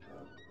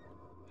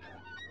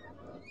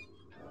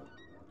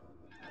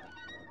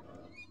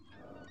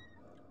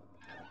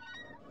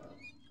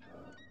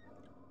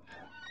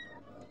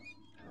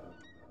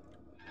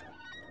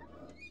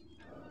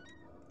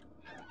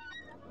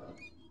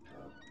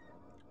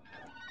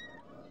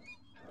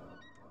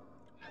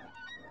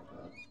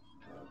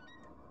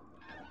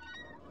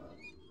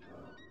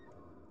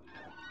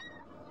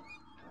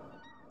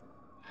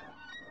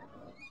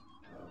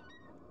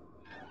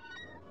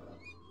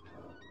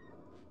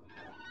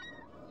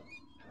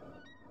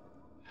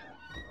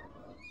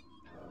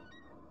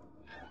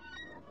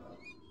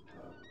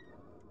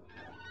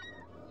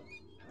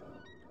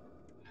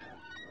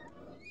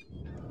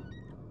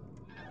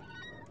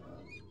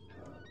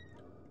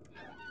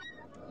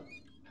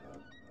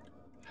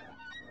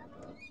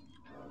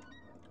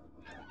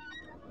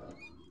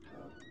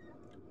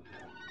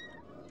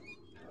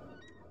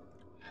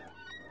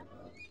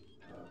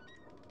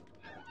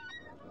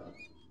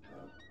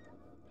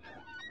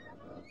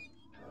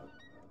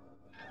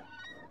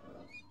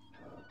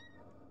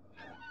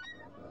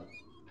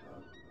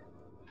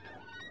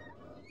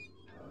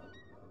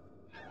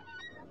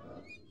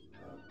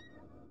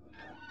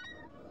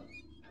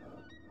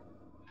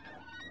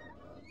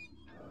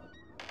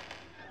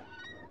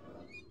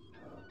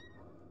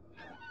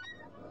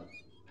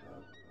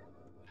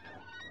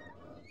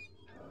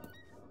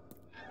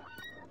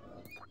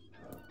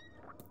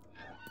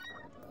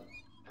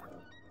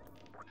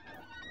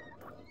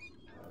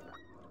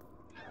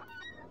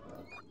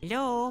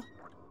 Hello?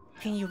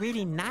 Can you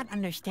really not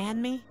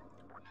understand me?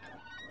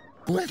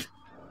 What?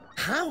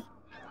 How?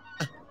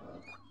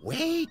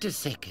 Wait a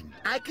second.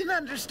 I can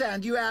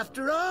understand you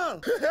after all.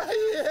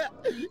 Yeah,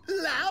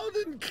 loud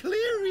and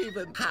clear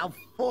even. How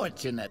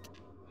fortunate.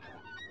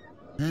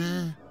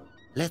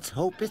 Let's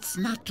hope it's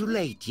not too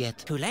late yet.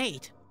 Too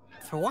late?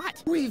 For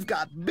what? We've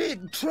got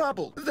big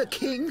trouble. The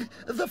king,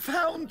 the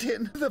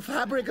fountain, the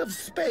fabric of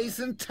space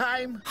and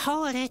time.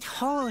 Hold it,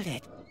 hold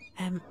it.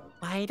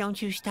 Why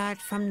don't you start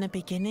from the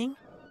beginning?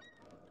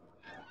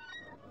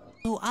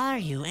 Who are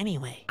you,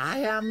 anyway? I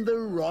am the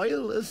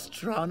royal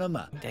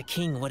astronomer. The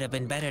king would have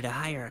been better to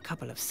hire a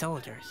couple of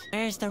soldiers.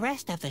 Where's the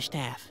rest of the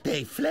staff?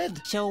 They fled.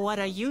 So what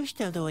are you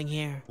still doing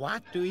here?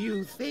 What do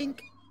you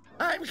think?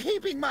 I'm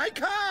keeping my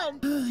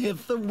calm.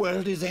 If the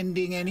world is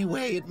ending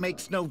anyway, it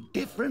makes no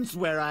difference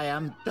where I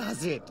am,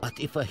 does it? But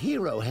if a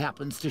hero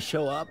happens to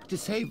show up to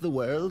save the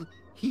world,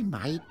 he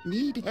might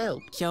need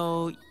help.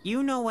 So,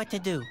 you know what to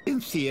do? In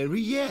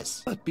theory,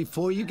 yes. But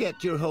before you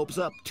get your hopes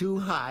up too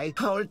high,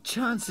 our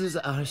chances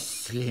are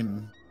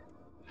slim.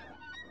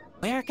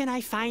 Where can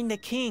I find the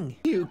king?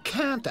 You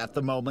can't at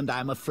the moment,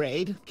 I'm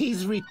afraid.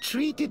 He's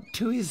retreated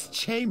to his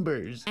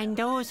chambers. And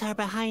those are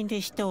behind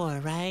this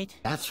door, right?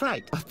 That's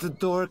right. But the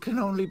door can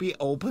only be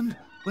opened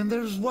when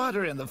there's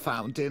water in the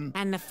fountain.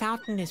 And the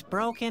fountain is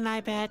broken,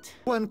 I bet?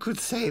 One could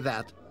say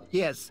that,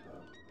 yes.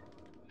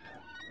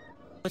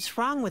 What's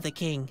wrong with the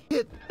king?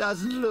 It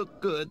doesn't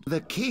look good.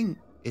 The king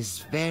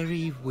is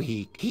very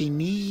weak. He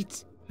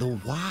needs The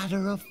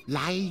water of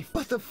life.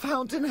 But the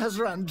fountain has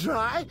run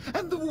dry,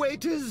 and the way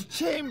to his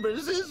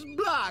chambers is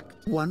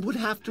blocked. One would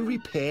have to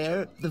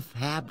repair the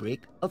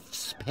fabric of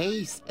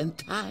space and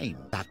time.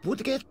 That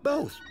would get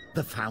both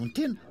the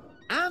fountain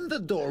and the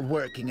door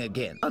working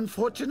again.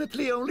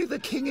 Unfortunately, only the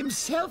king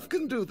himself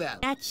can do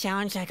that. That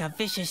sounds like a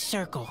vicious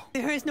circle.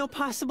 There is no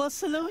possible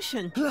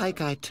solution. Like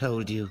I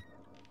told you,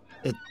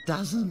 it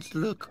doesn't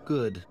look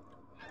good.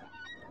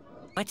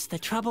 What's the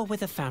trouble with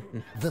the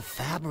fountain? The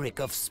fabric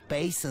of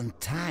space and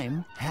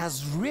time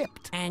has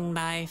ripped. And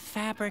by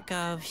fabric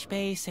of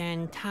space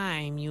and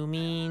time, you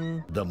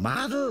mean? The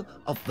model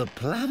of the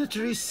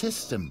planetary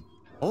system.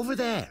 Over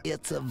there.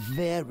 It's a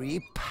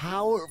very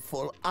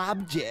powerful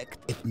object.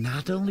 It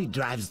not only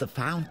drives the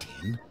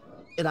fountain,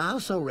 it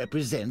also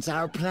represents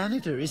our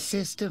planetary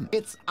system.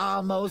 It's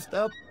almost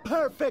a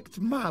perfect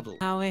model.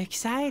 How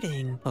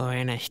exciting for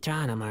an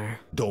astronomer.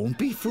 Don't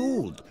be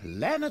fooled.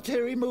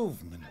 Planetary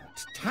movement,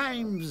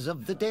 times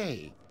of the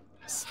day,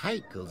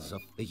 cycles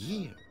of the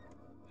year.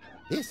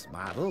 This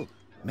model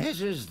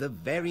measures the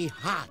very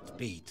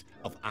heartbeat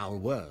of our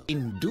world.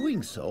 In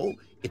doing so,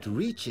 it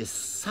reaches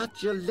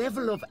such a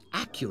level of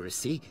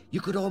accuracy,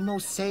 you could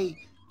almost say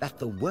that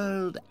the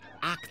world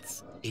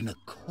acts in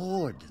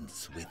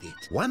accordance with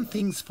it. One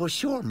thing's for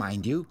sure,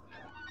 mind you,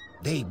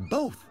 they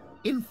both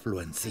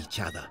influence each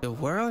other. The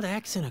world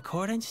acts in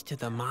accordance to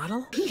the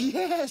model?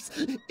 Yes,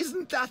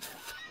 isn't that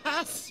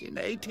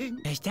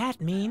fascinating? Does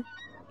that mean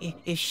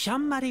if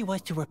somebody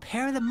was to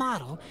repair the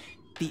model,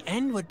 the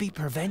end would be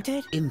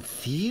prevented? In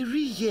theory,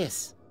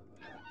 yes.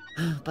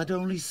 But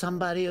only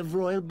somebody of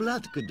royal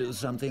blood could do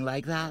something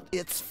like that.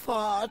 It's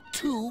far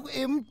too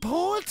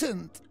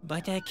important.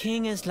 But the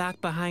king is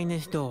locked behind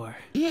this door.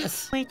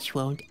 Yes, Which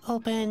won't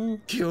open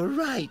you're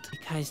right.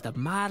 because the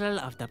model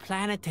of the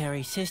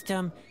planetary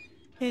system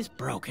is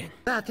broken.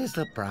 That is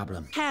the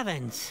problem.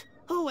 Heavens!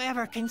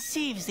 Whoever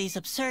conceives these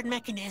absurd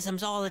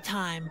mechanisms all the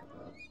time?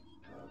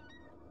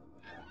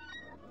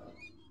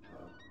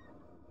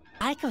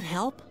 I could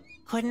help,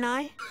 couldn't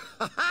I?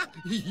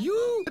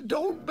 You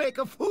don't make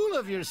a fool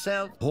of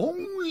yourself.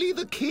 Only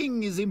the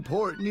king is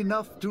important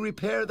enough to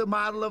repair the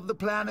model of the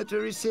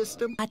planetary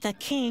system. But the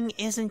king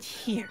isn't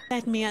here.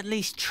 Let me at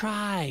least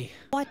try.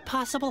 What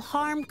possible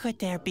harm could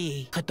there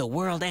be? Could the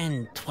world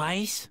end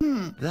twice?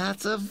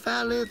 That's a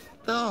valid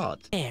thought.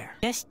 There.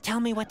 Just tell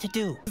me what to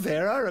do.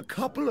 There are a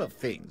couple of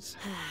things.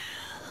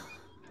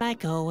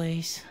 Like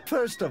always.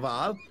 First of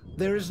all,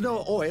 there is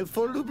no oil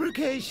for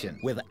lubrication.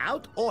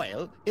 Without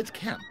oil, it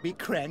can't be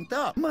cranked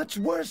up. Much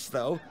worse,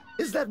 though,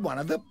 is that one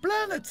of the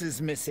planets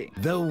is missing.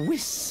 The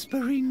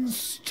Whispering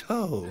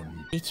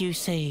Stone. Did you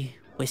say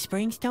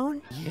Whispering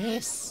Stone?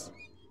 Yes.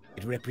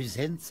 It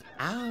represents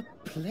our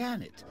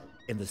planet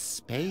in the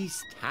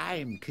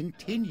space-time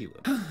continuum.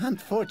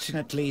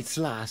 Unfortunately, it's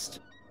lost.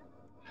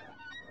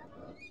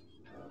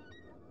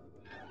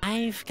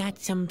 I've got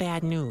some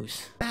bad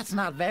news. That's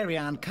not very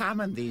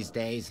uncommon these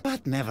days,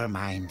 but never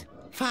mind.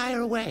 Fire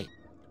away.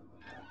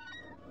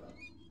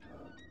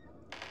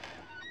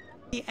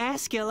 The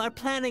Asgil are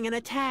planning an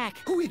attack.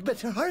 We'd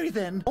better hurry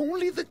then.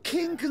 Only the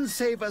king can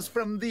save us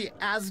from the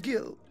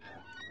Asgil.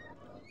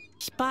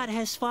 Spot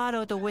has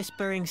swallowed the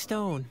Whispering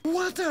Stone.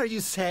 What are you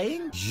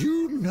saying?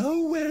 You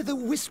know where the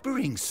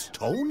Whispering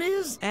Stone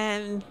is?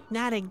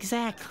 Not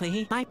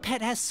exactly. My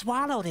pet has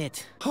swallowed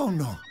it. Oh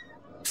no.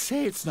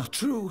 Say it's not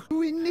true.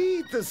 We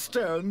need the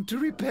stone to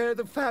repair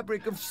the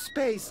fabric of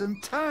space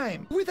and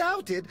time.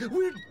 Without it,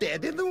 we're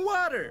dead in the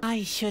water.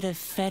 I should have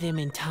fed him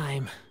in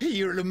time.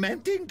 Your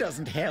lamenting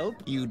doesn't help.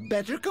 You'd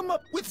better come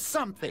up with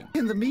something.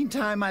 In the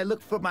meantime, I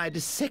look for my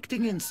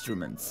dissecting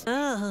instruments.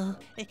 Oh,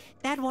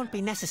 that won't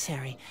be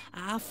necessary.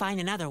 I'll find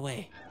another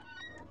way.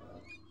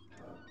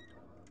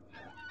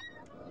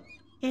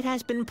 It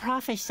has been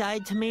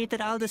prophesied to me that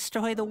I'll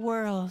destroy the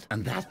world.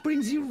 And that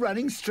brings you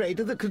running straight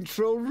to the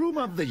control room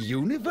of the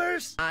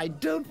universe? I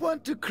don't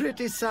want to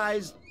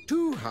criticize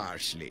too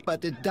harshly,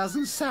 but it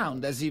doesn't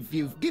sound as if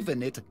you've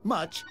given it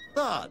much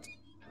thought.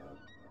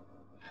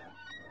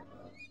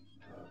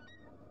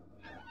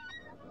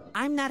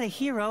 I'm not a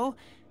hero,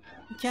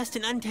 just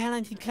an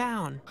untalented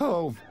clown.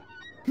 Oh,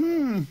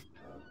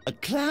 a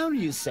clown,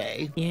 you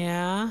say?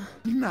 Yeah?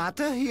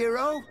 Not a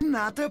hero?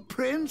 Not a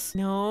prince?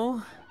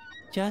 No,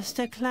 just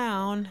a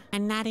clown,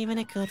 and not even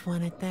a good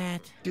one at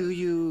that. Do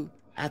you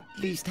at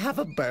least have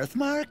a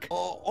birthmark?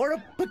 Or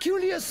a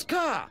peculiar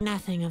scar?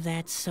 Nothing of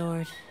that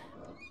sort.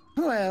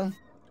 Well,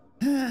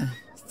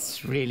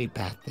 it's really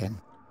bad then.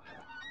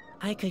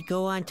 I could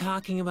go on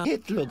talking about...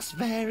 It looks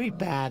very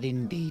bad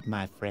indeed,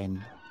 my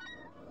friend.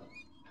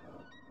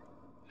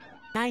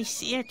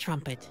 Nice ear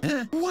trumpet.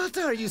 What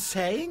are you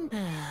saying?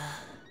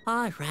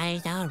 All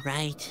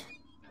right.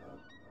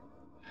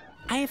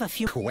 I have a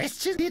few...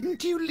 Question?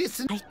 Didn't you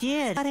listen? I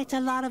did, but it's a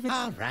lot of...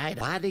 All right,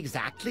 what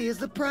exactly is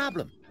the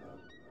problem?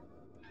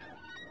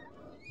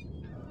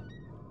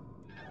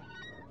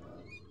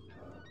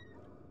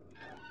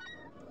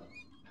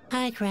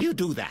 Hi, Greg. You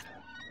do that.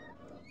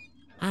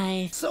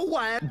 So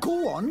why?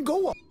 Go on.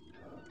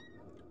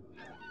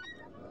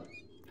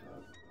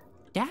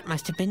 That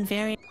must have been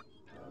very...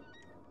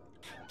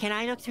 Can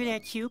I look through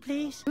there too,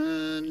 please?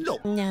 No.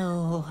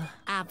 No,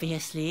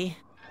 obviously.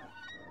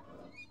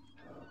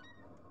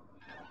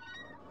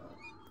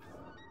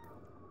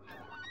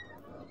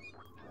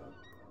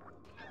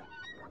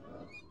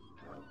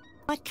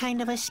 What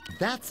kind of a...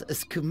 That's a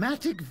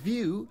schematic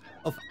view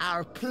of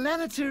our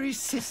planetary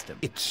system.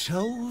 It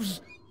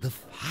shows the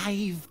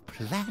 5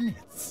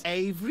 planets.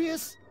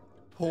 Avrius,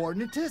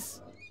 Pornitus,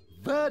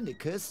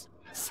 Vernicus,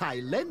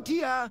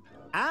 Silentia,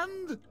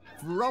 and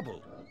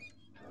Frubble.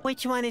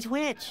 Which one is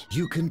which?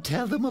 You can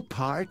tell them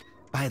apart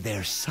by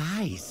their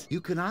size. You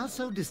can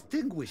also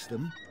distinguish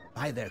them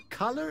by their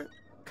color,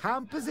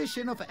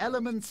 composition of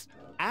elements,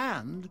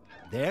 and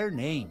their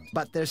names.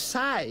 But their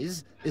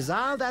size is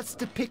all that's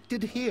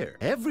depicted here.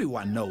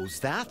 Everyone knows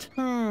that.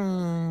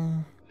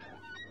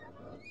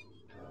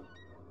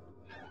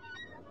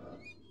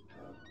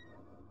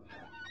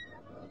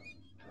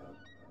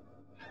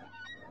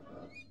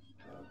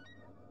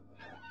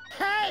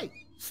 Hey!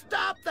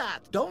 Stop that!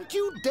 Don't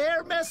you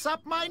dare mess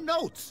up my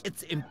notes!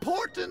 It's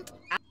important.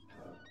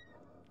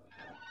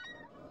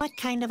 What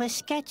kind of a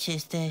sketch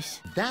is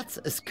this? That's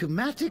a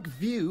schematic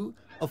view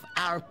of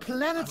our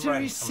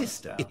planetary Right,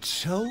 system. down. It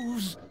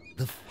shows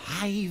the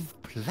 5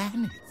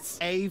 planets.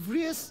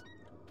 Avrius,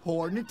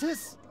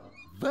 Pornitus,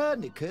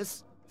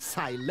 Vernicus,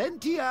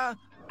 Silentia,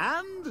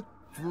 and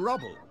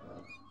Frubble.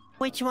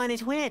 Which one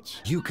is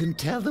which? You can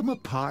tell them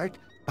apart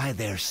by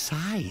their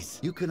size.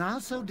 You can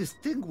also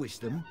distinguish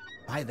them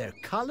by their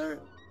color,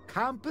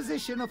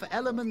 composition of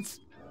elements,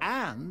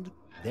 and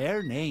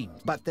their names.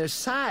 But their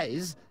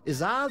size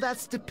is all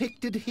that's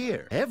depicted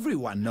here.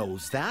 Everyone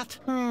knows that.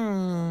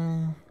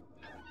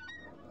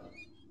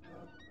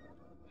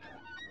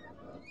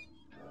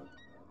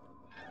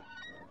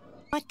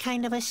 What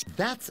kind of a...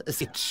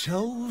 It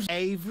shows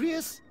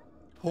Avrius,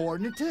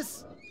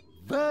 Pornitus,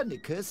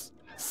 Vernicus,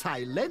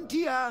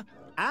 Silentia,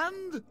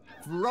 and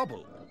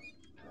Frubble.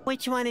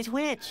 Which one is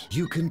which?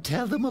 You can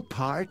tell them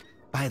apart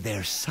by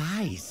their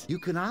size. You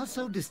can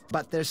also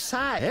but their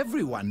size.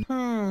 Everyone.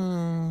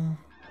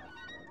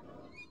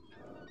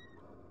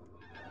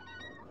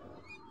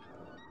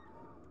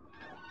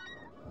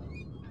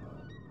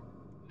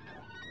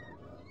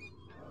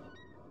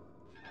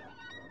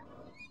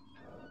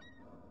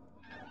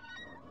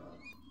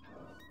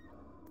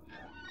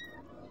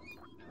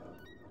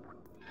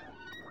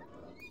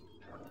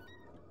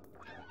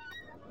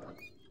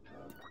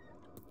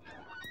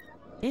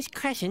 This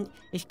crescent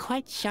is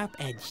quite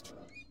sharp-edged.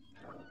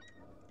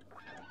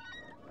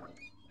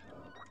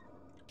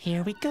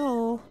 Here we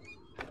go.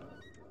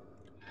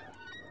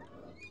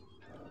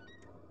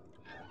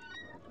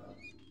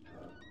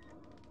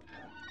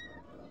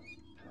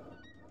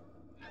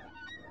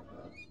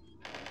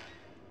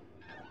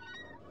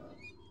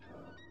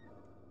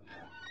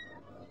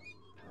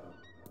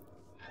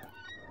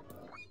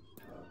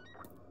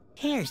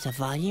 Here's a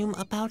volume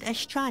about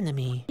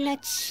astronomy.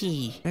 Let's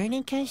see.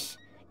 Vernicus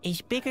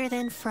is bigger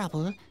than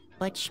Frubble,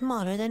 but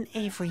smaller than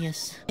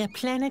Avrius. The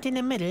planet in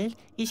the middle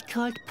is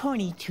called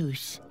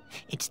Pornitus.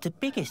 It's the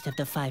biggest of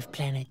the 5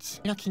 planets.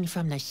 Looking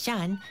from the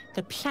sun,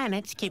 the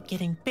planets keep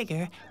getting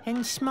bigger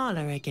and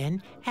smaller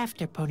again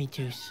after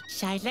Pornitus.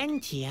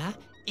 Silentia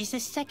is the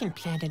second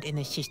planet in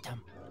the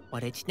system,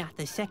 but it's not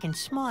the second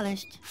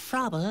smallest.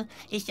 Frubble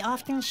is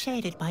often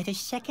shaded by the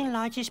second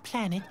largest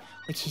planet,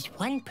 which is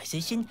one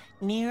position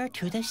nearer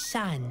to the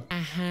sun.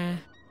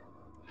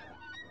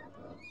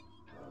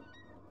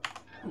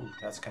 Ooh,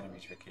 that's gonna be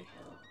tricky.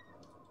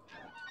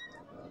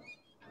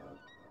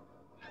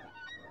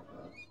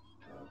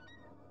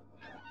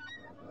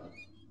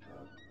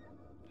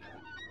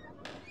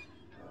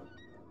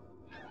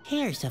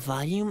 Here's a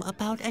volume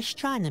about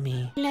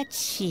astronomy. Let's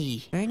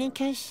see.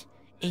 Vernicus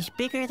is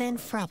bigger than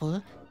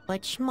Frubble,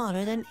 but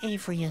smaller than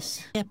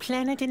Avrius. The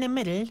planet in the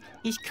middle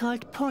is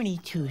called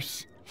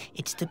Pornitus.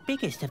 It's the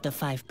biggest of the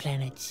 5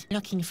 planets.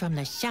 Looking from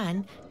the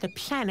sun, the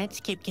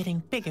planets keep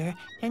getting bigger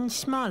and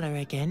smaller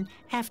again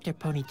after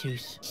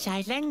Pornitus.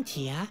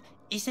 Silentia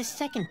is the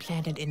second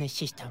planet in the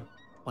system,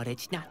 but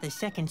it's not the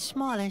second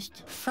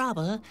smallest.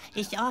 Frubble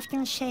is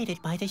often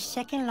shaded by the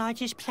second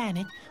largest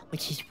planet,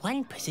 which is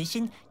one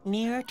position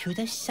nearer to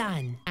the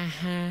sun.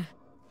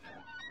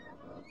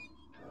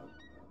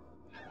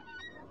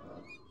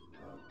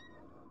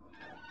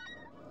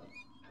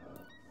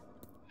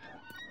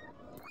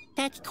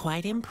 That's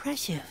quite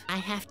impressive, I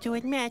have to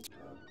admit.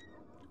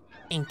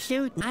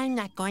 I'm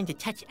not going to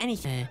touch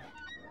anything.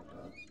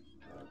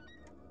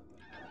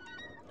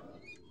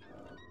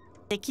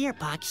 The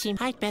gearbox seems...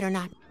 I'd better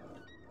not...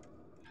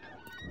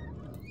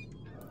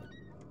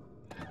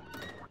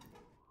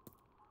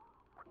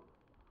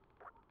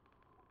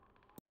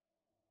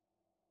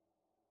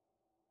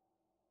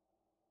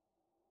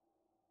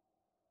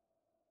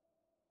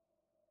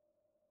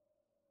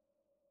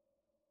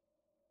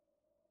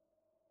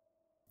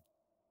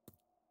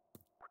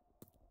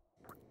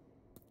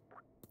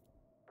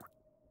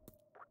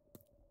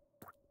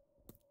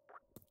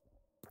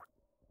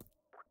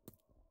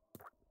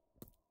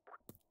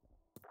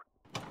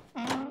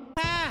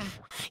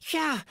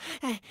 Yeah,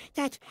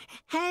 that...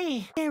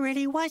 Hey, there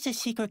really was a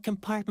secret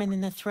compartment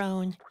in the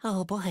throne.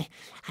 Oh boy,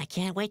 I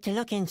can't wait to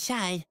look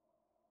inside.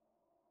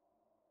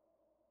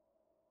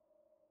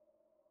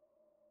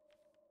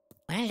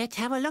 Well, let's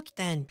have a look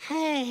then.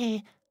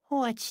 Hey,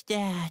 what's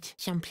that?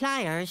 Some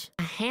pliers,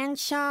 a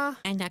handsaw,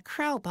 and a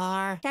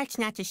crowbar. That's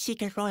not the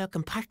secret royal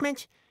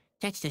compartment.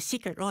 That's the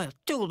secret royal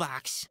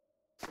toolbox.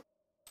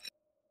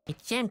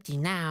 It's empty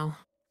now.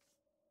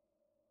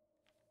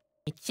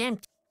 It's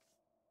empty.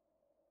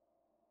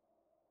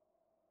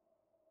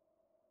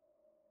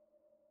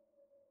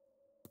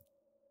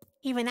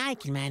 Even I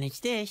can manage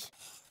this.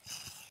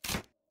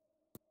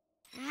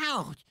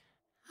 Ouch!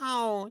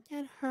 Oh,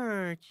 that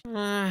hurts.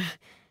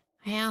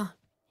 Well,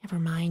 never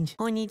mind.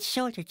 Who needs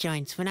shoulder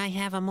joints when I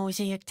have a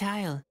mosaic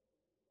tile?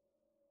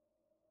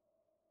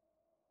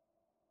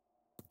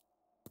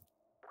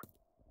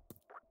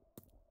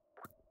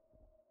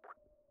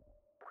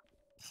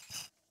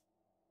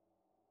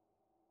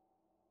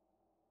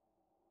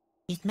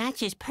 It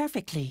matches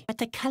perfectly, but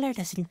the color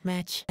doesn't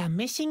match. The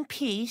missing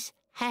piece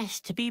has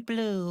to be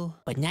blue.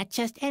 But not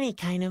just any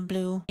kind of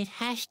blue. It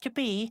has to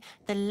be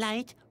the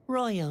light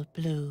royal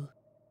blue.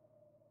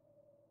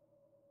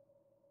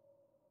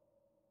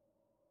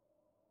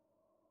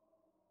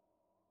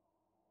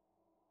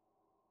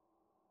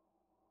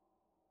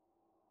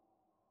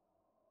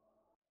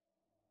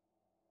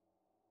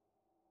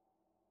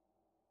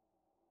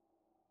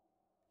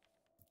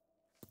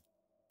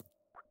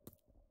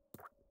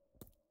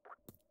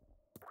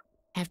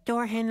 Have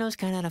door handles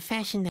gone out of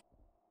fashion?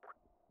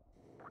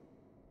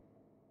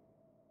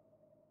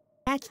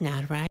 That's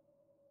not right.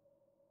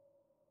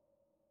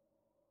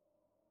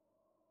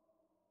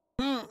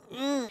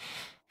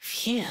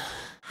 Phew,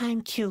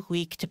 I'm too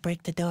weak to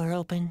break the door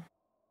open.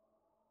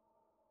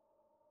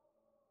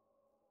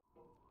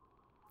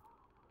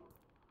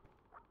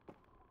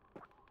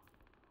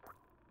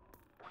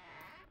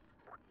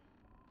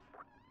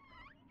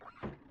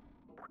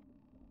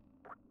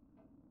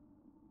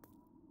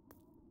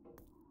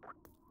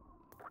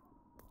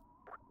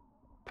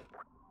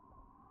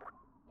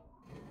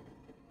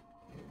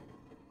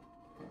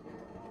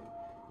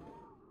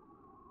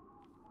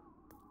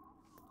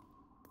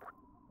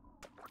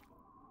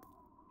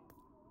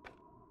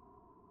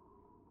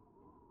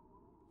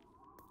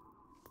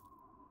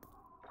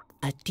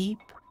 A deep,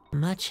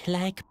 much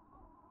like...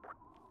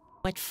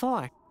 What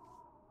for?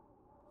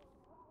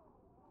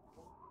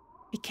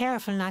 Be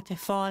careful not to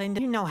fall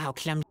into... You know how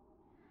clumsy...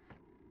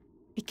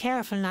 Be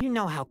careful not... You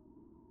know how...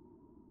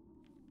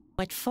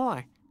 What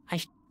for?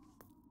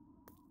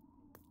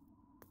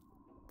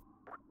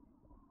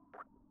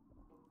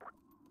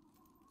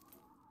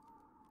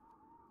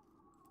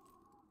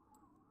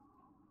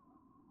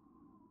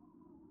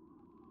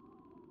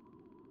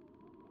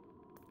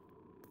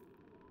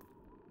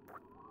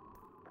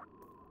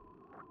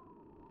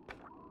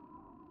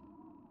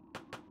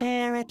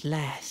 There at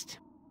last.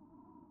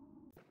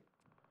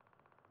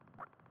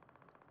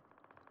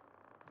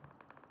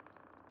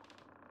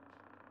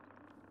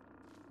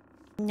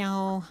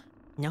 No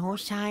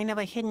sign of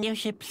a hidden... You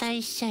should play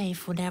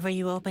safe whenever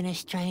you open a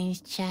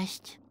strange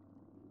chest.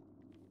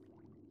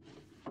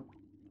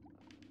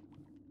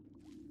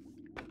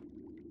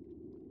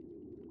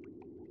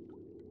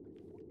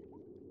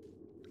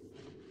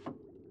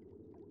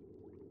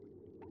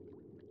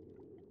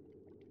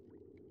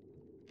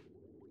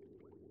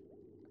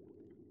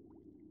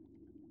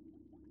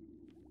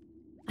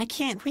 I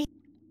can't read.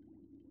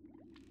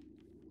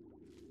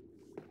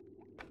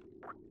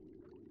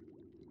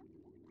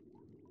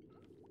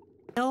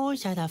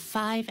 Those are the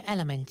 5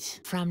 elements,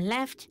 from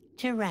left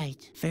to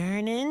right.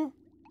 Vernon,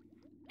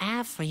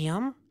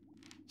 Aphrium,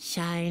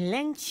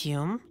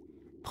 Silentium,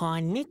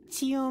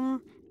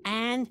 Pornitium,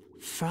 and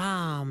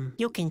From.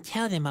 You can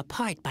tell them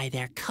apart by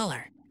their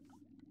color.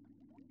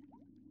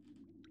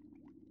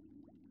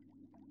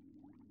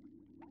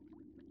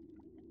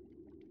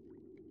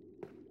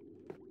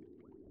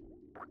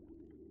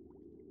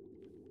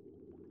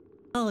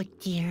 Oh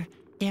dear,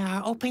 there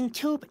are open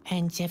tube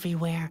ends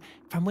everywhere,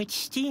 from which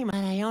steam,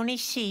 but I only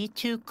see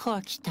 2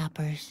 cork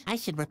stoppers. I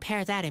should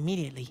repair that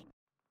immediately.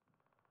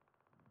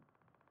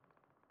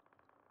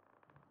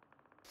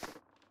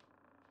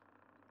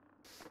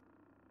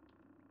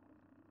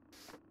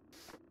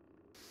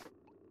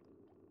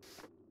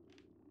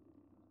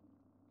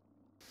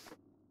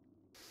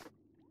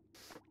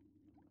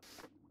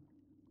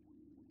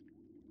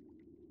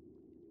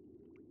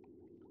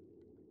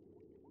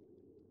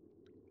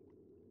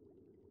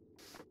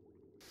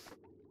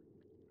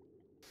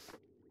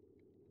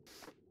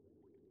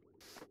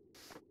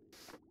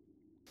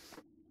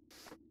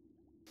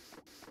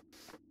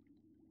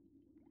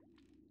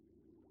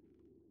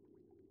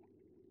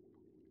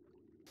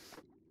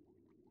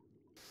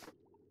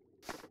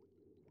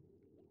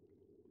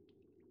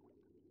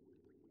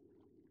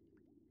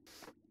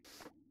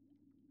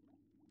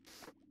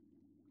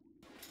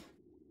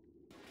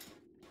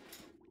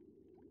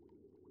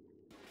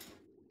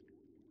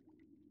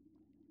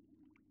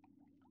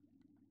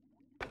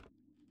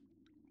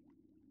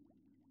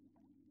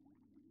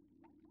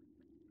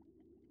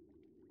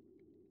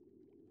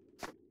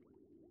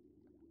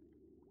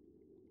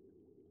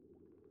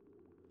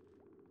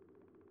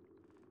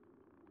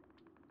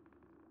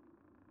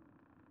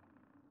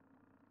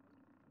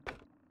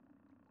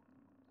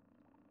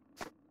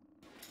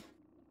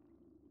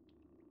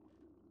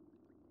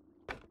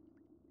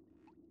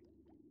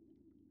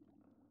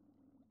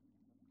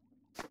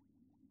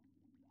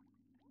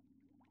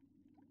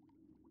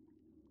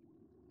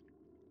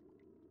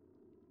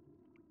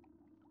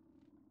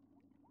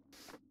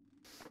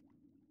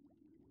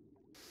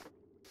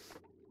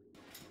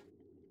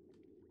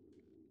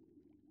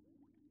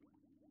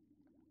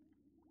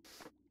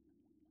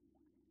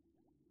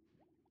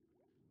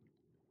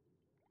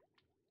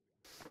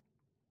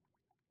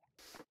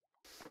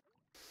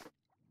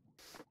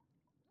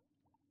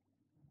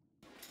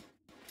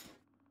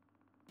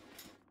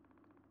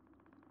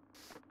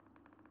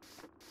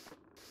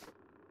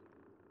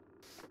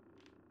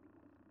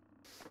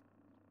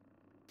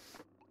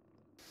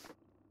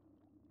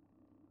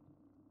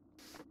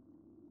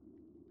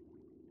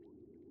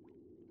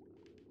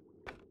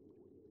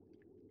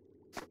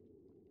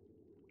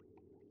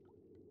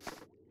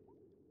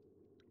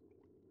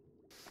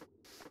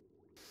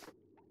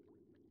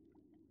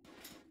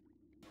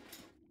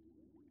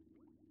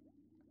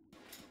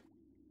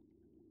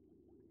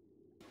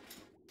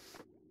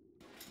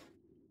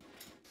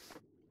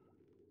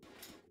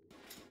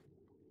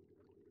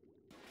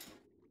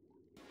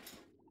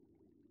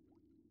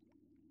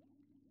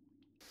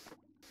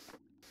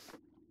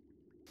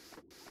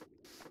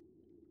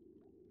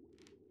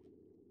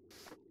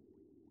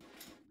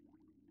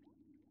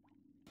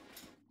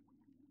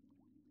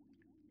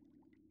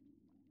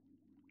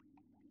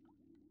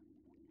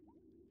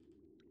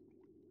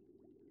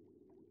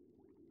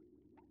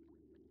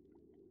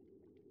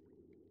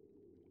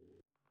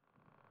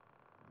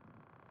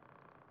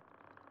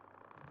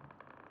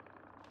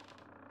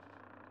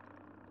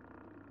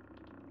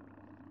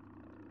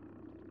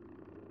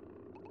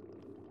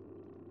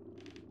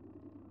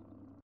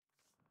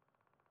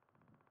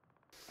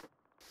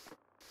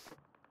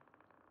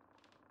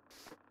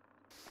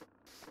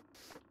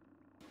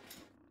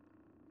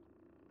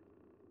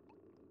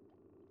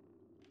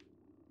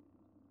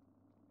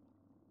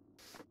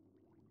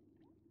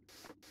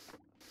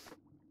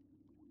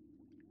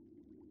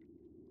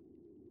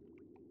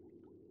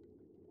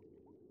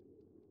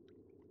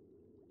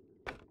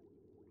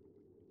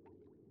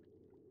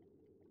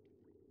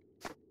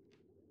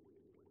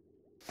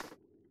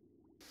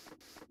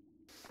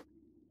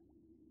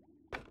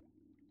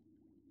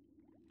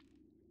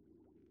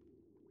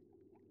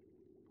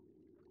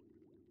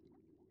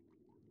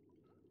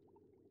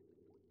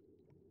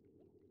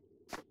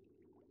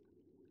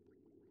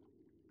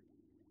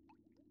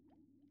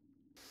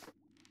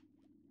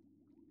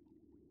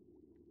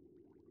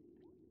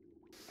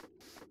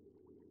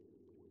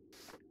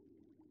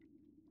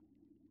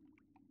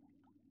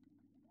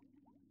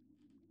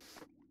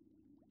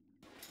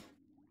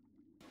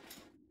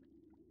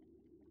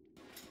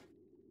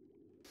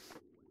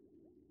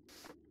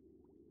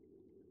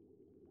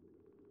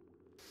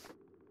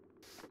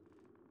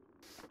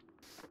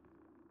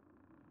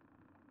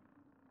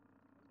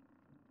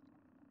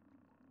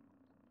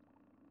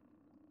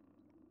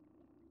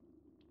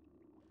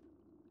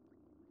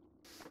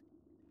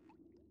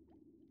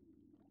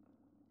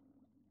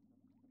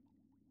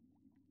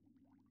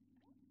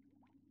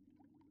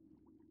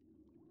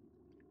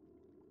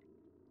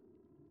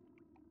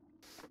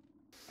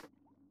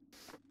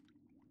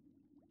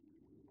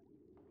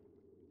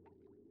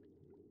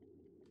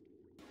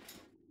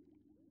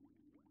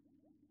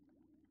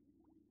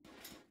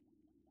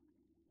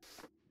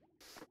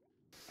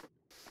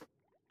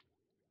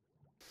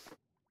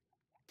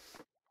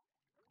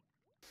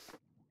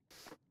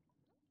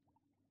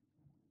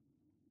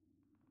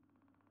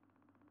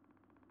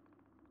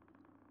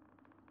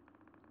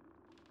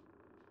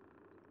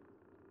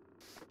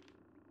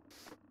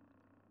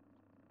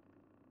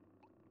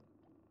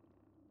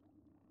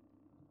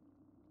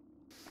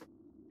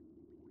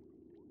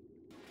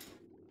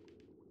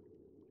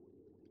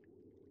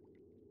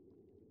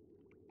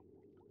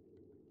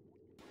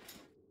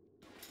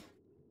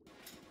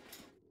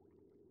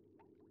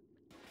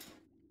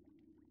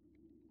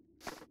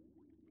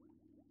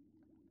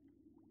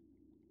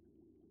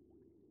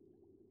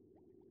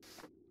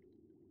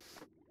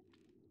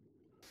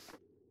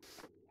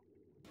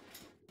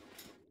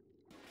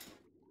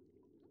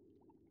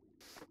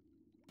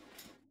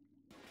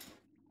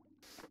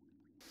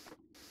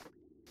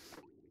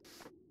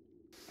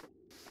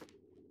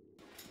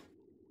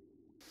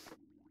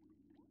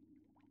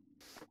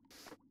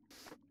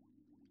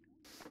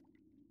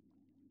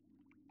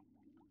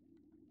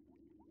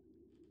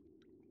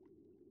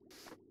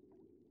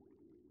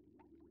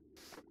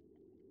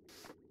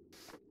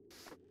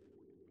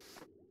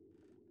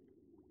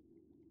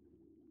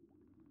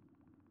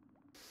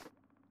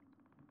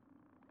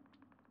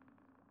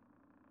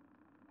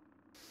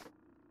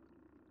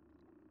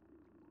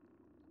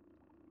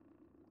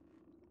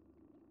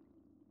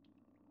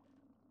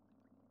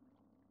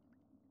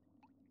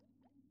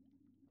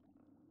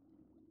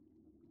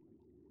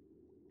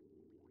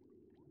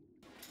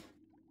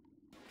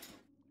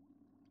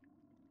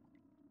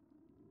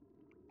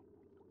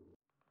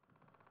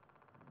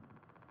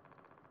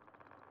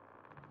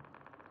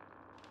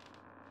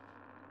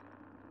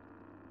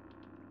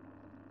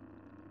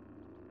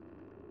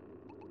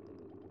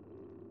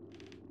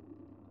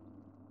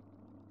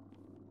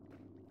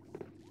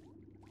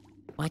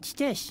 What's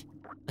this?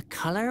 A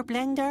color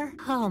blender?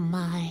 Oh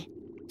my,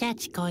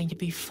 that's going to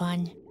be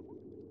fun.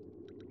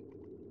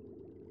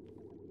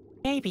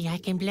 Maybe I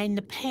can blend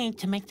the paint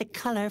to make the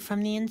color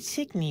from the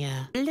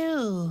insignia.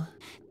 Blue.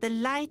 The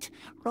light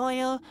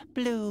royal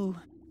blue.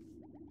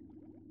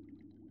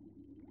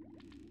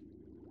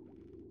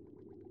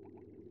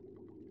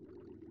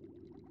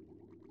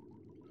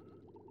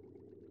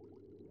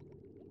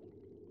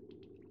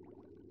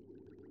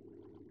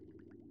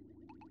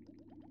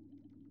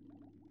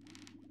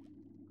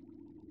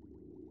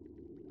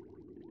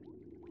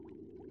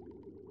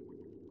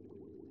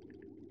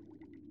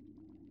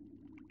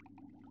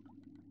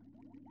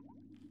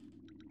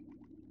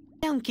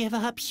 Don't give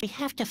up. We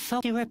have to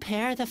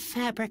repair the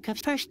fabric of...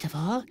 First of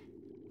all,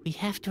 we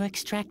have to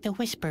extract the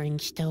Whispering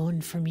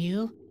Stone from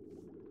you.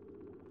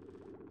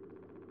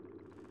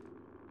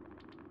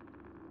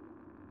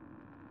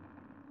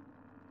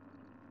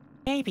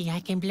 Maybe I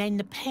can blend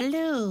the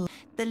blue.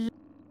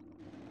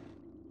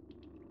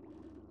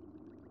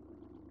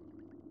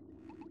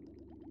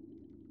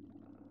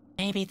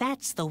 Maybe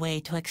that's the way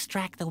to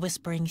extract the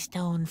Whispering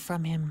Stone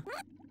from him.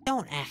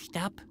 Don't act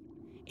up.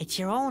 It's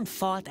your own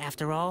fault,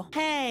 after all.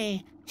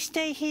 Hey,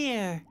 stay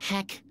here.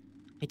 Heck,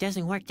 it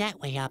doesn't work that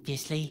way,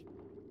 obviously.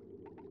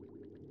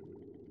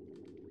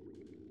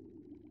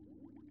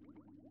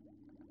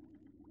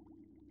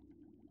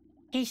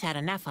 He's had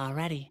enough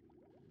already.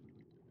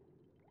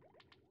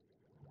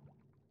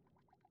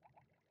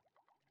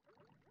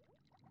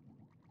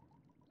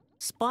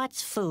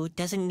 Spot's food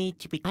doesn't need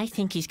to be... I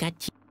think he's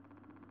got...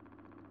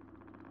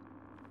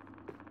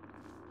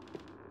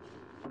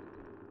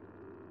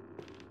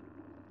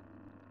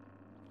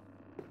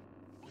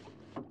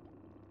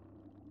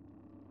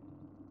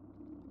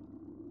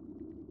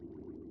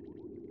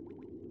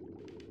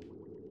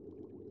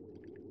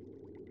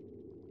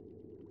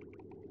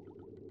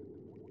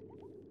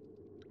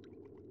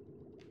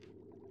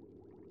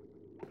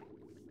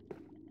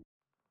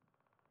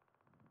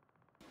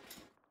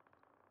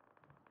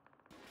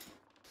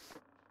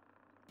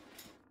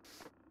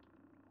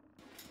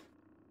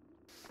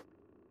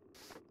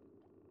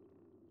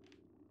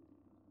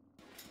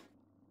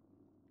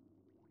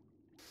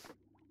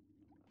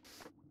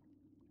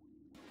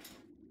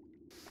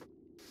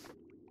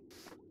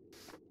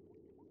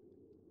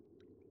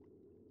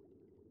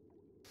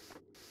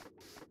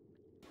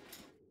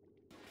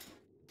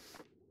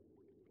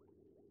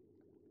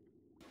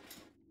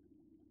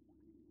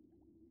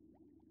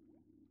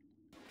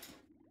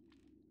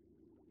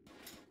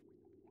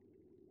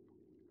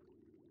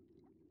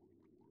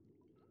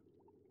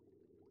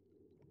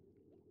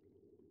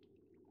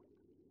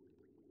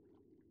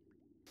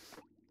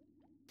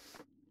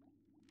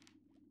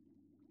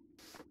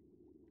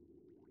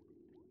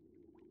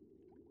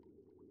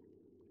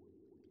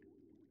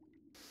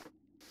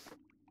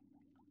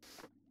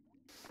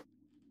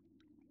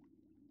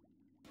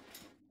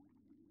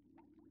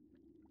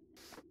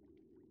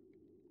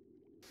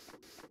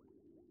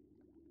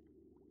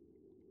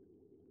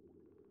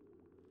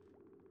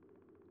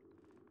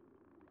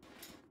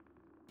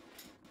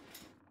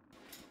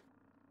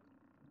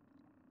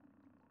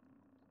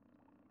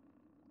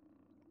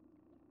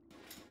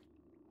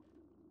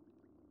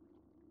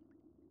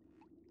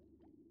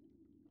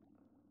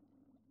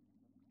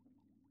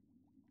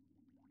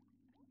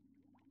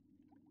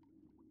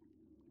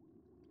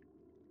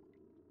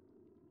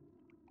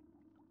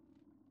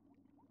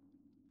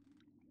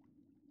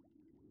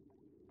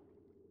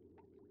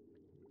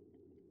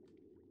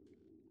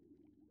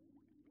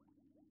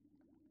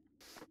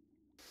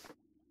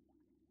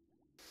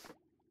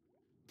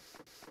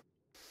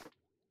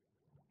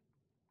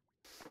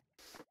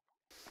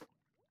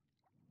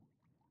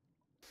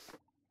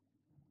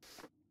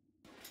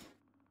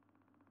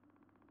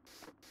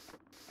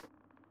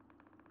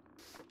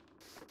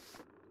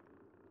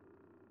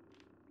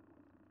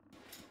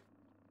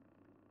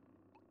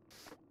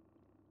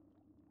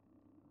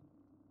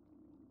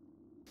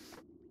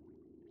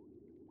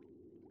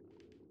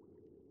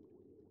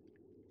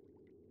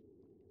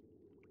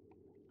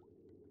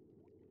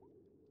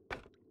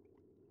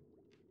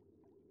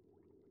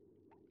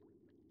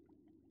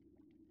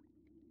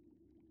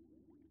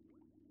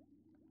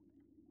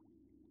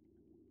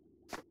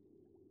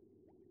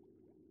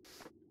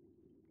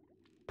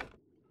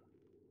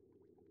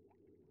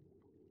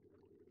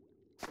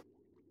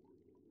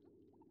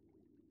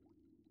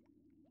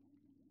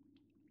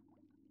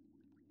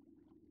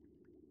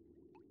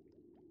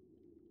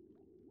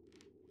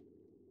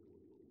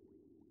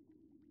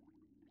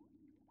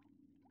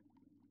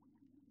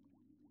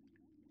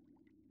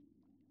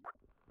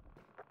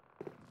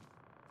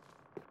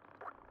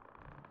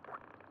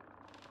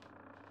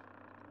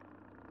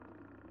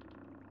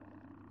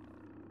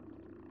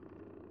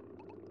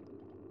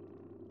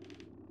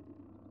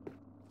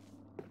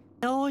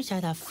 Those are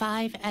the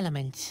 5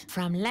 elements,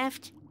 from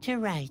left to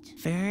right.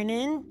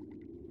 Vernon,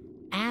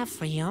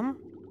 Aphrium,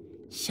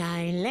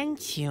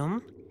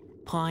 Silentium,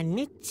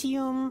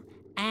 Pornitium,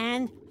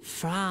 and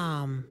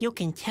From. You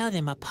can tell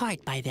them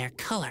apart by their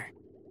color.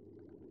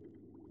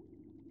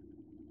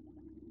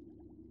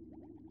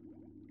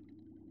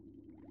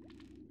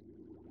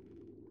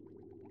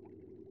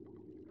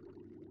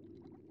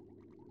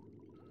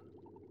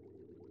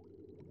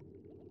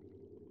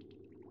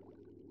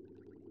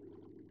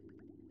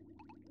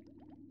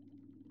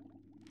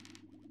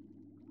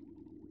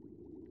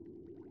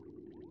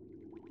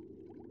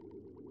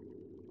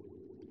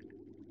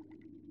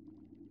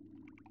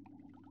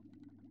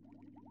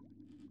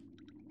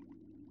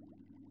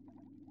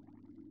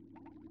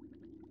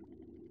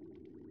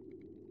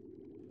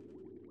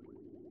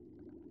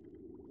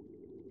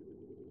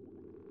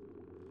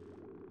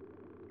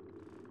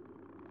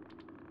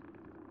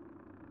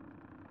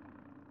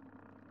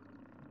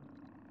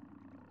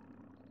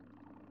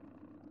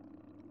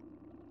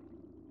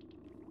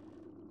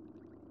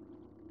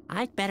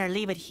 I'd better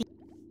leave it here.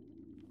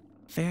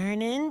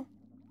 Vernon,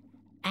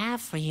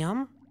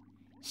 Aphrium,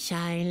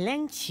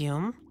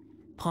 Silentium,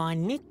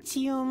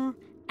 Pornitium,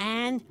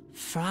 and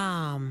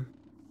From.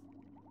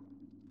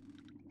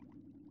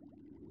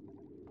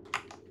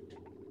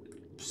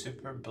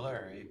 Super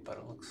blurry, but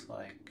it looks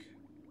like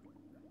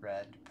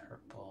red,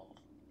 purple,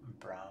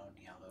 brown,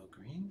 yellow,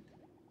 green.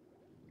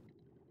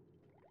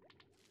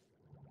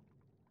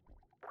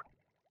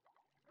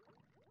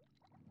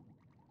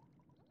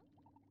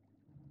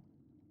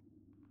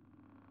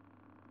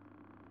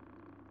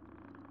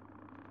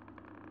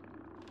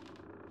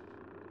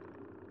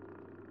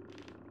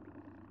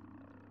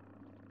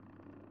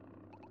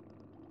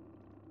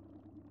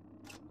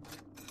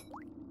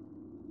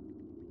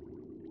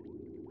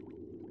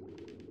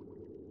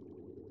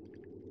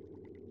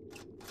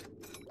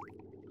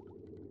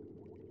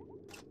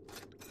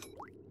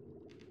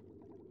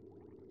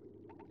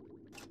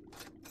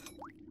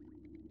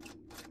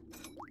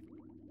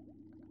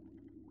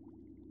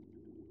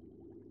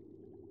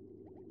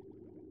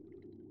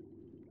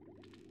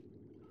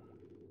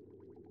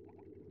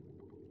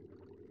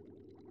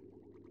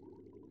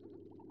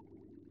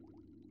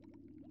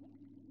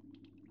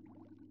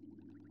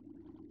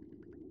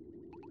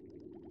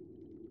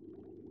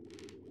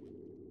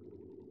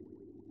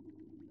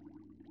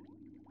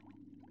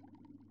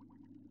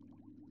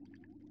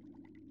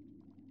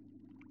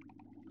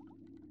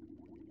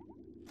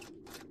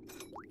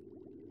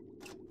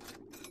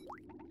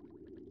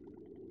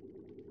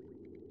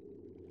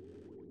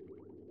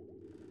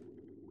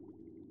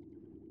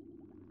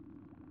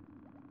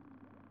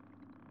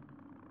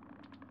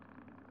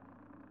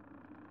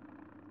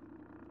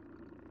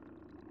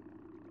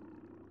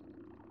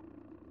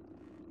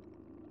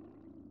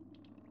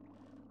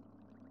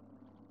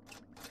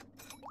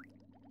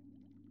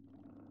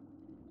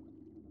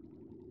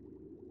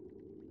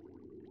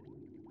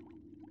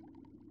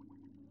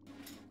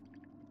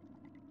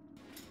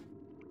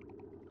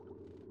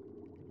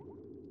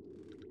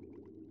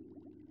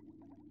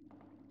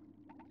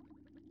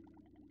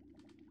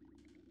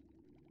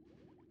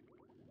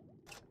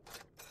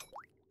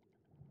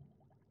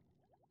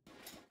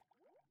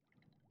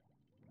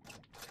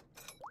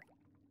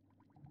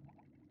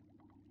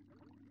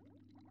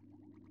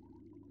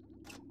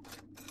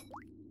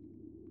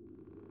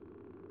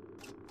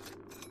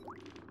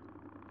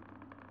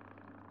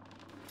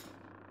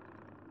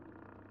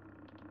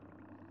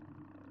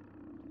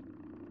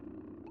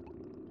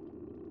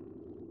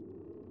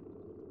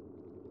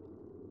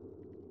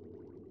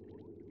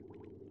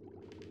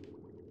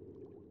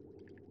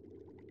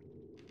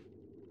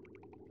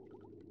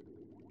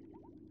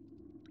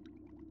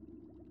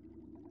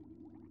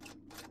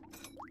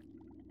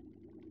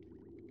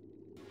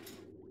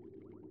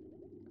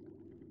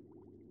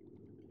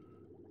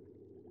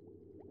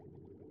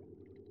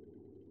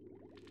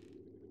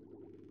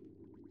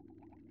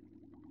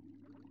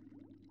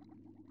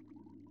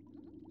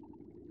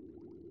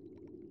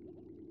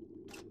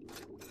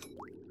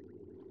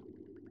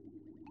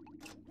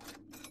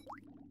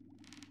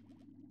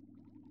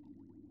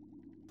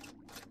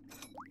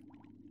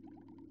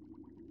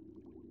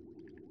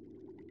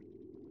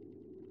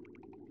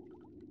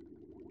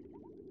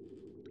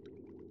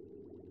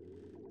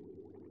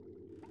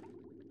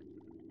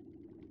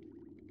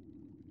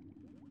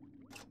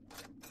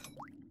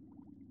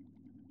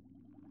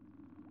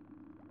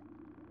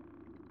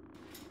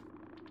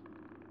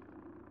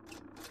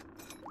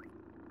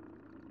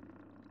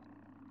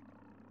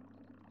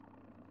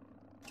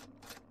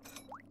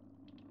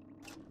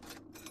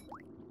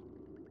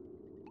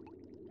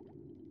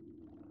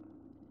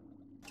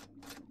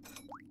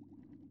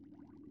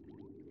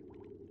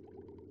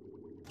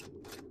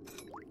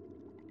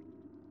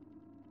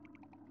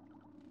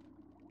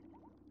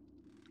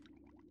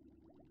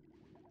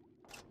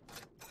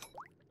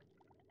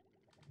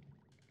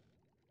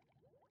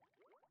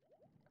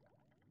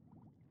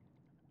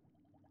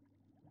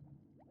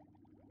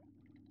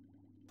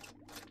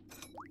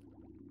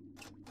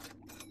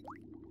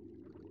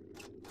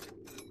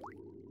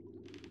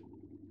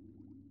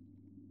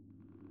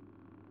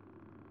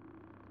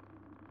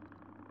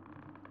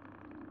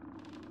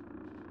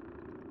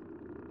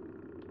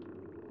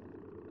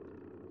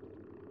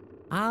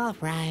 All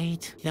right.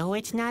 Though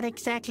it's not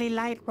exactly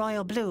light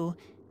royal blue,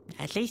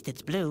 at least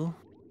it's blue.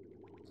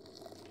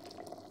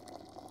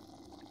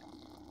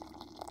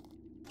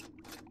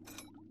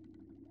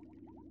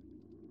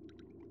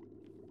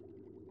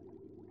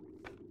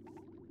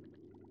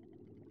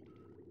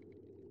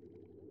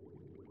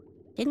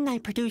 Didn't I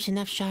produce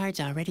enough shards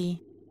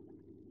already?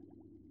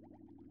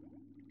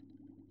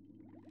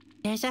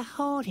 There's a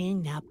hole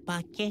in the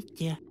bucket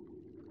there.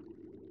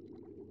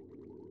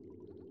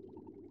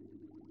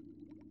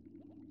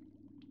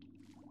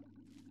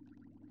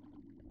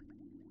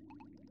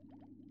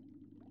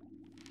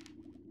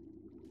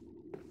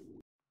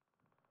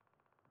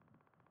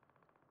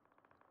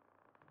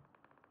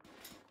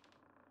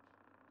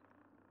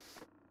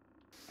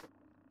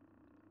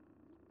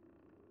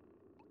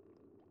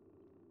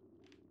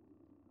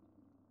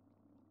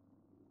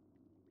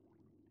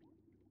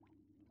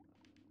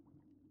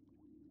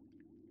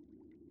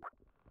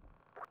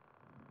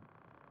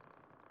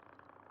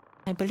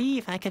 I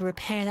believe I could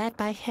repair that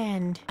by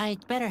hand.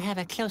 I'd better have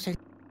a closer...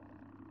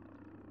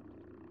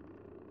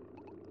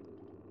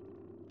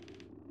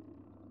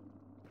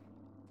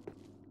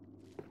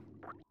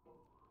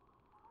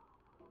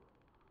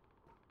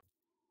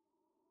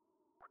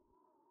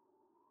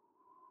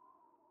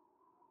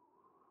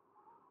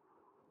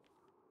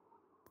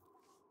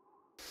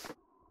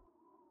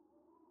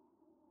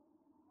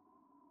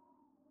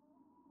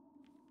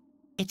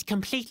 It's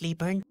completely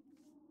burned.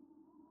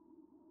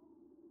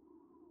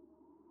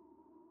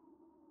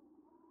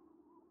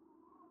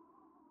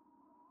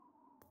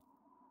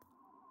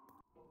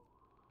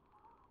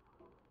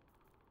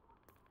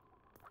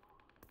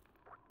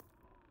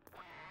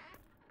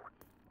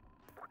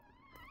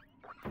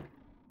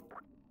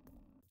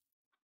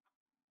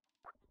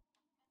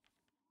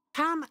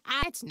 Come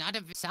on. It's not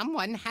a...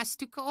 Someone has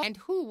to go. And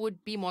who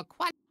would be more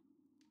qualified?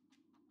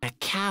 A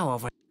cow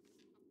over...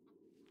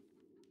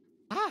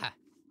 Ah,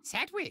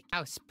 Sadwick.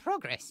 How's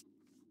progress?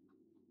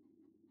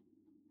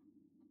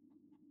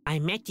 I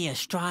met the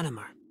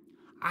astronomer.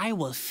 I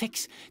will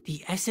fix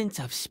the essence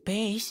of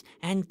space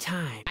and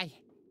time.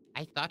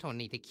 I thought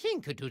only the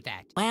king could do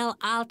that. Well,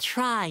 I'll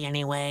try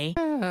anyway.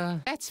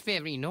 That's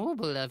very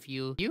noble of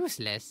you.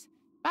 Useless,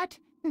 but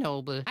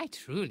noble. I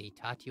truly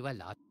taught you a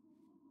lot.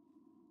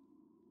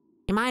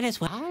 You might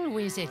as well...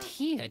 Always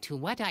adhere to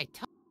what I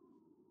taught.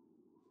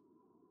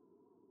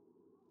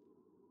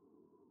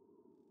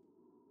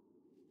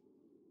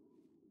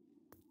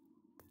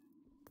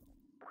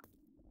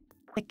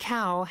 The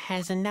cow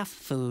has enough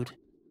food.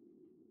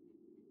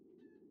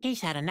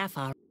 He's had enough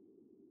already.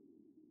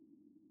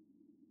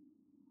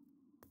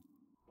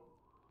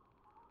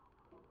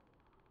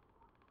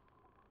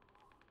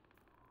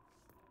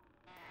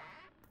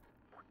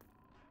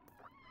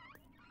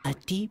 A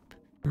deep,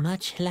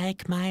 much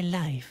like my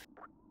life.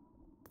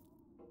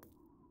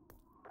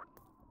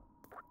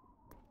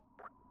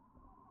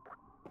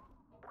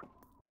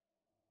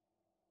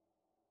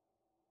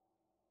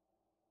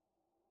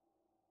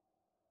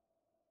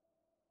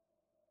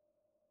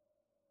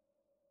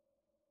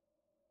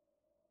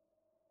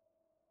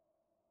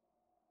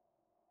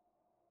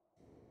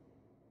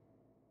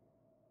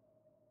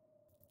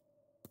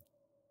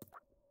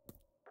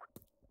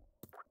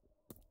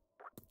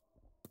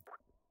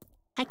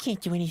 I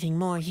can't do anything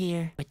more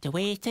here, but the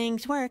way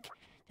things work,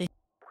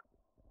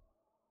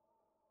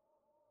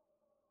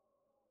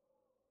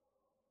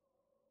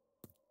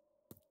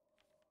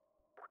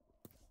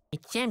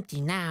 it's empty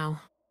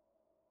now.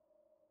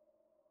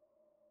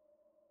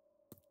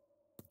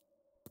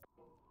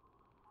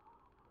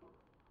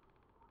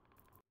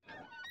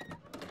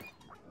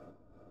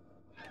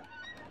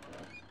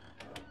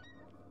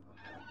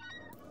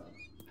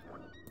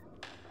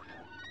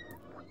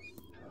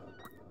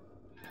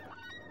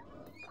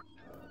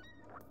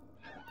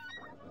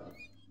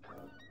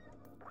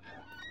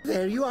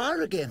 There you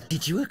are again.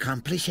 Did you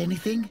accomplish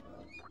anything?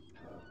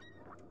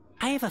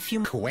 I have a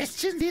few...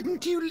 Questions,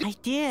 didn't you? I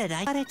did.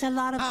 I thought it's a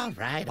lot of... All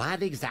right,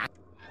 what exactly?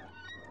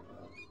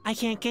 I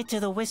can't get to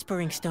the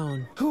Whispering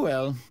Stone.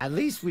 Well, at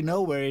least we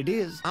know where it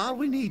is. All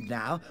we need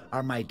now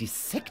are my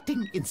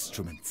dissecting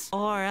instruments.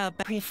 Or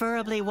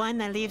preferably one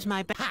that leaves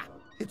my... Ha!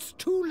 It's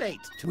too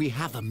late. We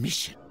have a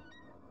mission.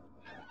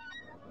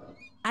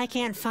 I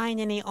can't find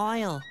any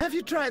oil. Have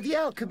you tried the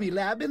alchemy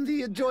lab in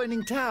the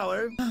adjoining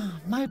tower?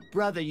 My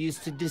brother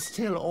used to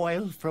distill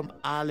oil from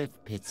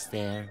olive pits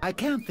there. I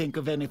can't think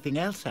of anything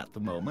else at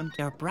the moment.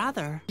 Your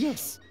brother?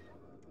 Yes.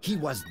 He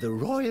was the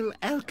royal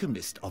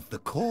alchemist of the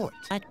court.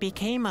 What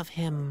became of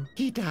him?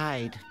 He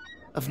died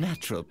of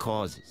natural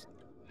causes.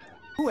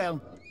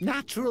 Well,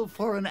 natural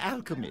for an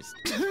alchemist.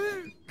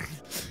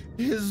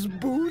 His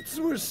boots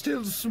were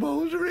still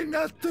smoldering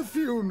at the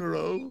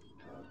funeral.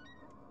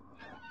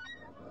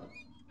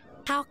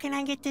 How can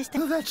I get this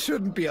Well, that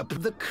shouldn't be up.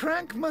 The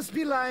crank must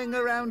be lying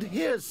around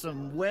here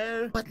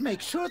somewhere. But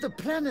make sure the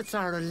planets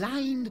are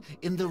aligned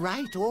in the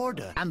right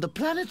order. And the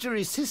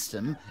planetary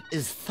system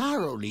is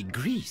thoroughly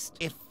greased.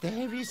 If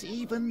there is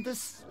even the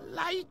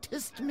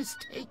slightest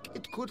mistake,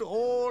 it could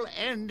all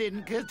end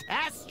in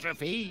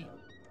catastrophe.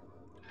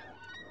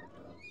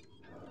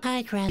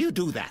 I'd rather... You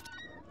do that.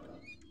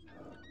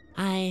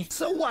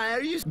 So why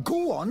are you...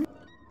 Go on.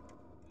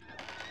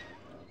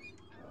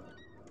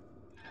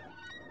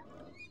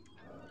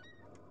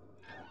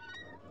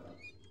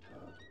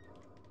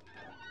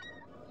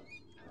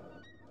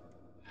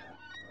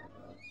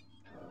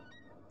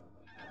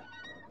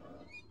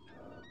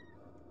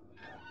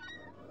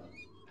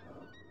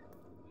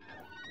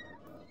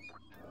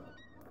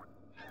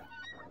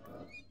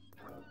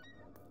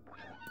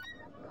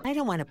 I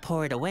don't want to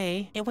pour it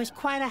away. It was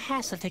quite a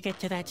hassle to get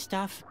to that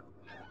stuff.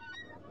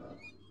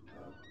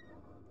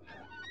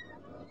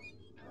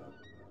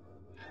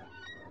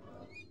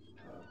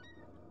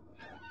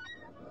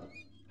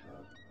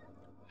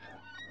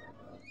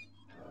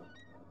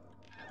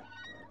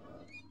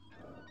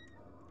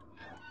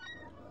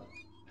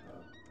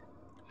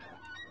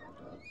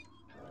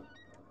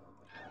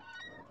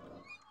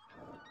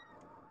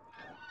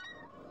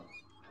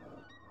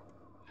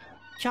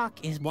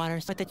 chalk is water,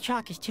 but the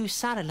chalk is too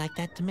solid like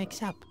that to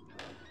mix up.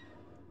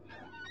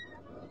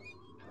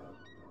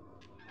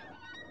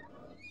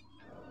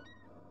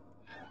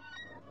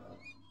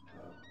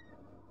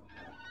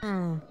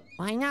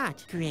 Why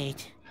not?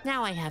 Great.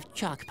 Now I have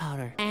chalk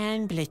powder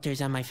and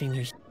blisters on my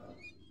fingers.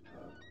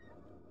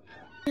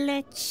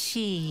 Let's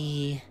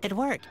see. It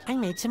worked. I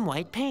made some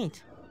white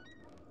paint.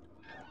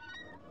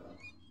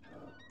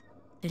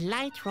 The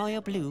light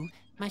royal blue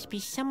must be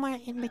somewhere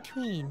in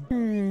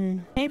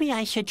between. Maybe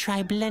I should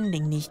try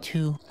blending these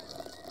two.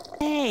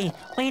 Hey,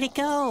 way to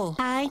go!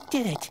 I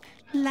did it!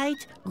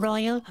 Light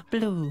royal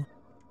blue.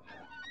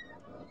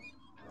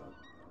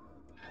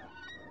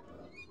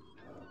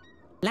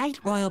 Light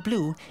royal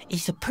blue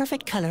is the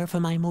perfect color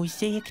for my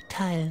mosaic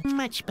tile.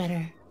 Much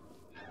better.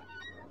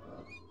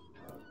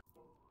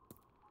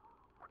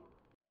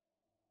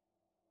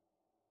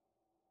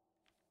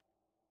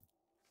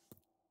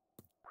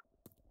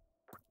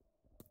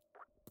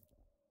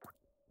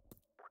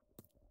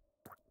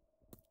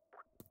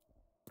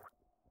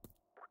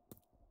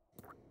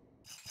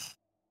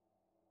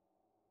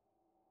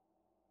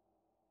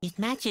 It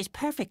matches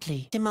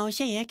perfectly. The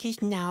mosaic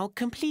is now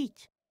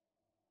complete.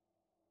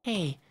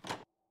 Hey,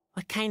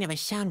 what kind of a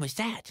sound was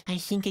that? I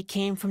think it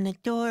came from the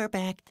door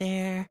back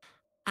there.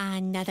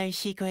 Another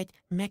secret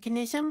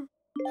mechanism?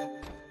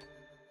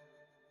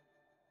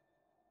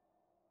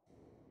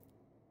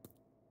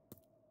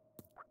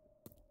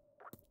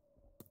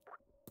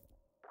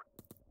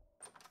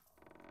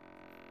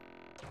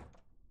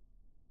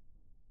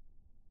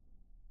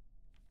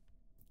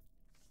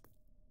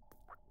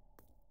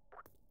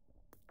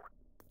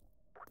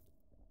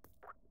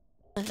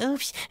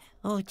 Oops.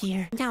 Oh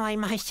dear. Now I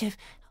must have...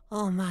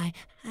 Oh my.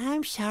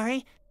 I'm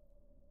sorry.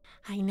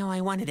 I know I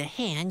wanted a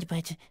hand,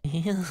 but...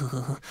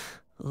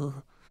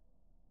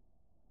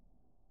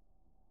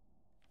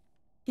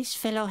 This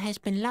fellow has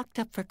been locked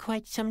up for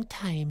quite some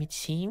time, it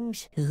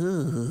seems.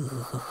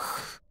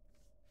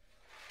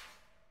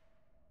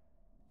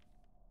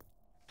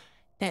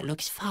 That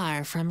looks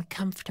far from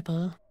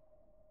comfortable.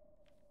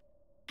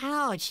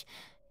 Ouch!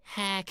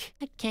 Heck,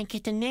 I can't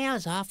get the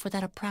nails off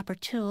without a proper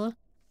tool.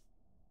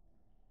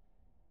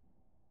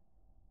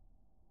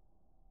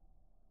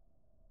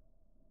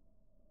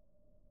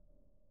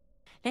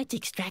 Let's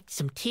extract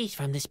some teeth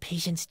from this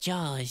patient's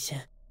jaws.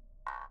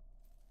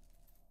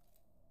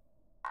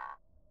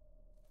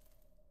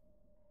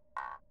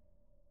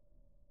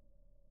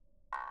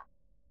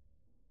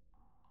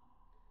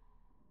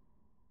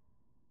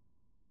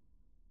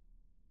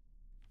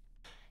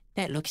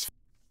 That looks...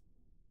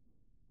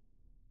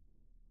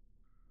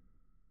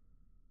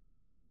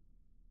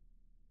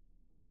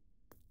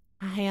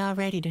 I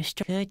already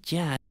destroyed... Good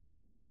job.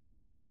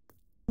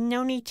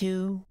 No need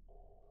to.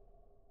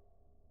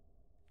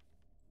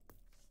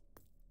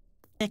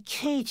 The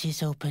cage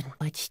is open,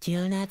 but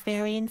still not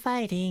very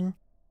inviting.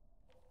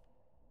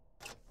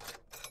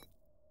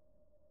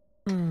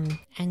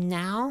 And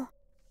now?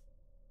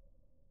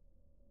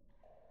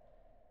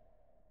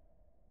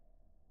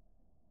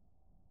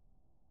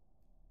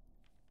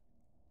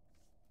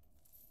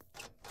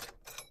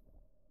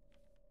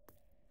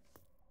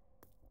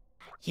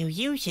 You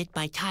use it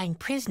by tying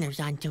prisoners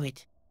onto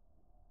it.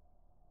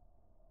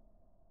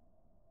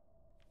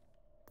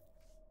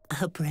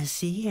 A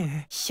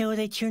brassiere, so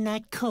that you're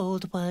not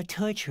cold while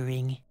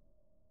torturing.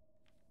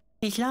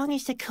 As long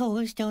as the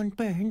coals don't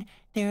burn,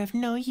 they're of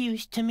no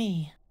use to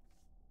me.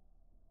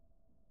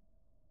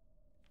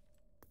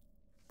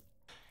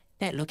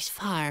 That looks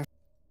far.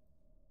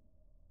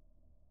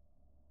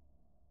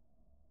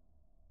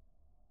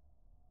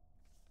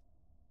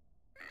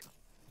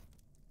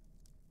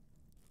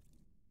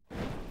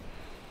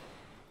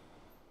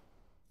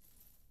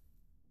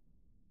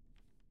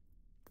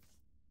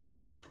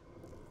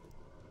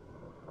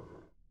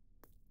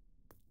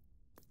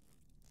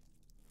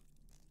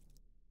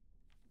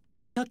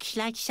 Looks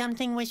like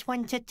something was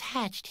once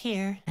attached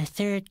here. A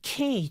third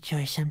cage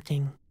or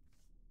something.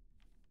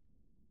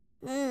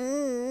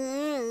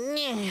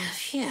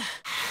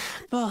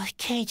 Both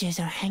cages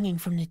are hanging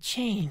from the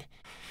chain.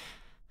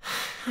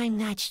 I'm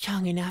not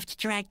strong enough to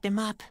drag them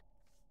up.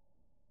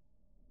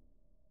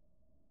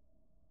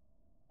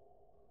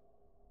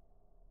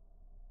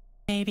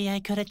 Maybe I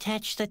could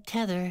attach the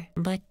tether,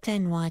 but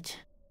then what?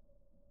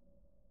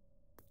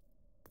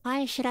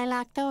 Why should I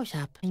lock those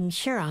up? I'm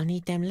sure I'll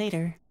need them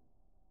later.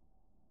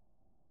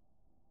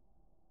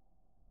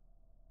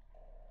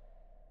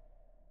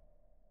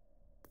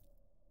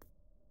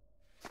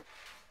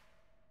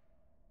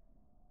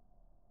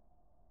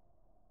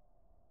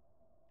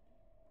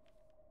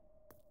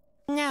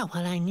 Now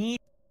what I need...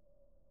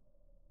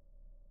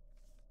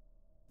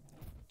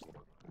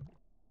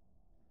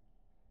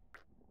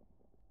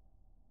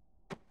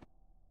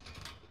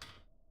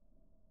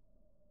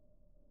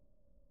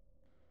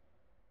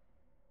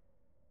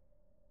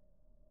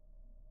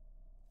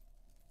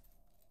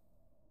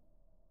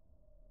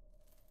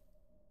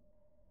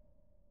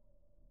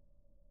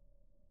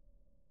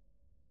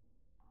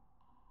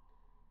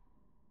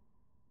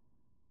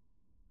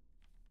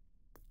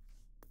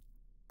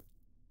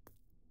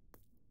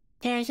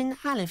 There's an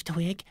olive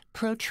twig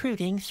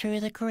protruding through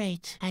the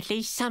grate. At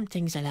least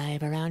something's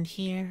alive around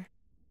here.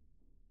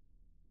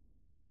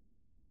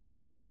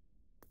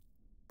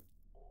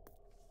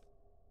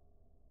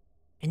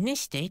 In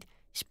this state,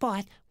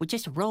 Spot would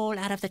just roll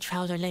out of the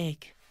trouser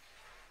leg.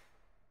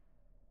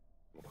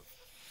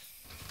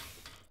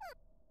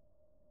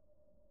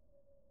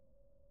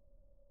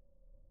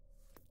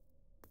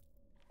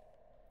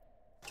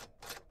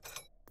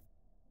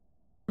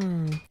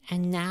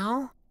 And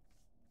now?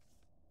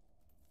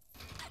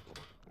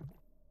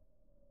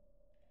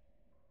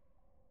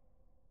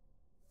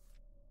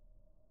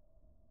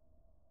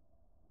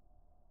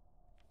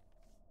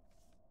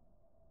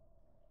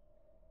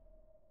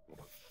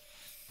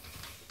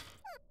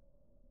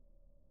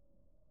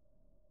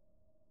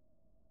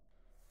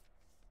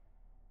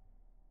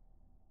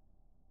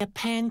 The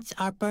pants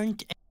are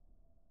burnt.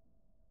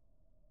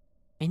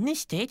 In this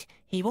state,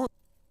 he won't.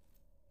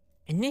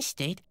 In this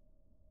state,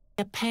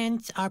 the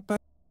pants are burnt.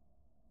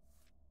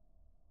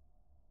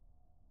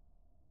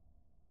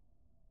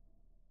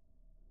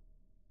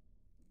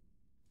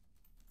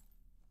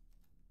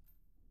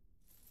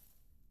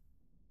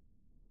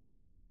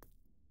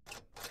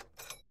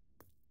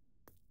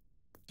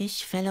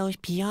 This fellow's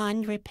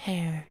beyond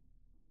repair.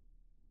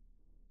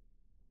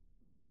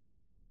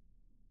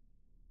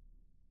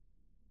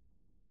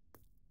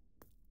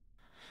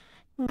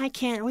 I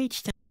can't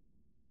reach them.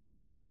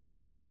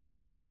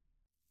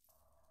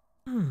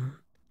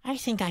 I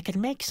think I could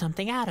make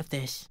something out of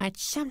this, but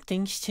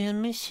something's still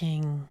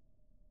missing.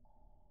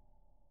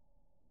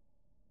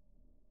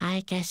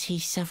 I guess he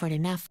suffered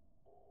enough.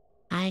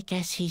 I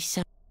guess he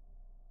suffered.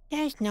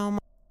 There's no more.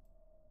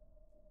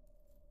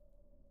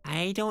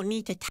 I don't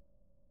need to.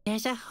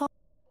 There's a hole.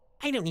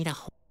 I don't need a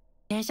hole.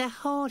 There's a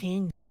hole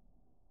in.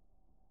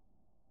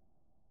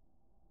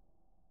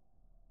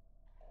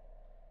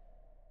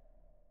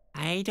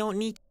 I don't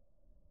need.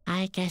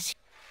 I guess.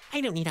 I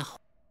don't need a hole.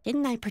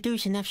 Didn't I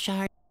produce enough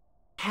shards?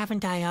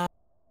 Haven't I?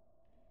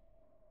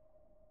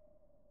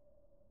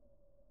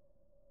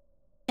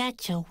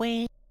 That's a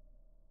way.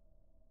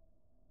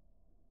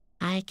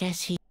 I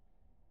guess he.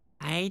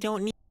 I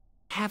don't need.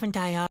 Haven't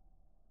I?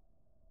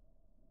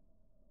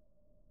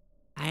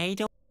 I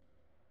don't.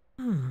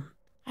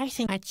 I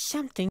think that's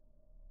something.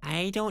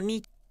 I don't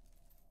need.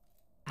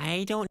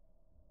 I don't.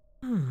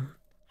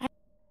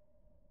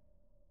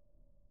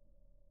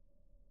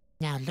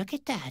 Now look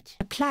at that.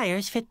 The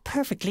pliers fit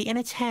perfectly in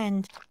its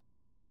hand.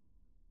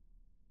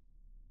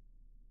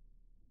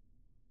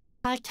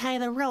 I'll tie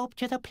the rope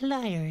to the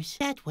pliers.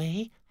 That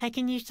way, I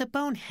can use the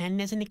bone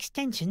hand as an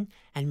extension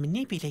and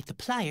manipulate the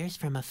pliers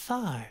from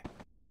afar.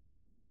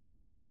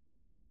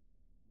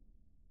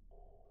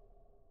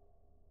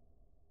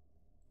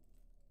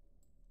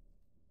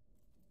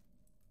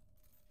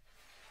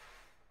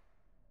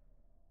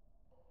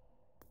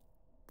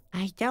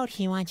 I doubt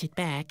he wants it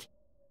back.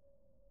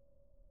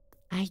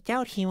 I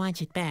doubt he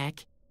wants it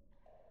back.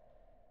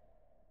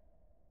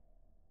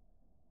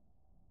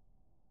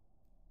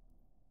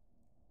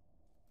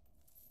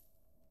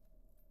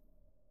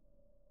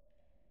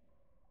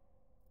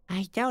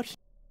 I doubt he...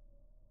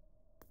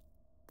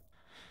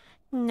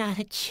 Not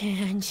a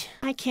chance.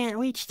 I can't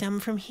reach them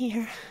from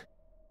here.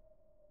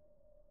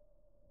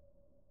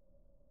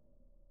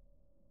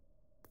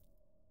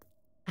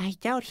 I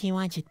doubt he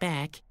wants it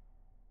back.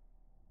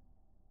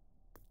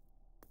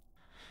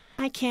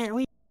 I can't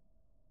reach...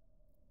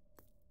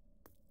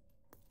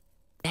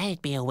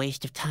 That'd be a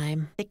waste of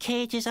time. The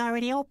cage is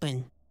already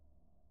open.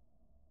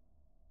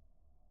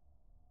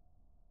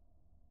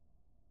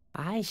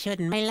 I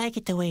shouldn't... I like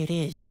it the way it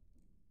is.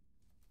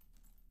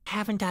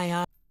 Haven't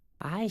I?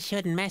 I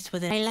shouldn't mess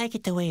with it. I like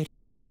it the way it...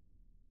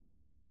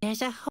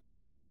 There's a hole.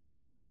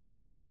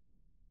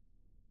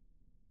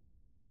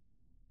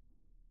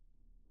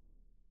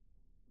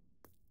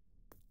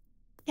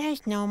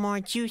 There's no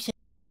more juice in...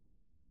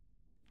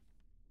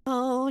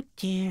 Oh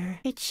dear.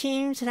 It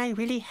seems that I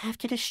really have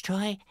to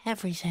destroy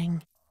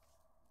everything.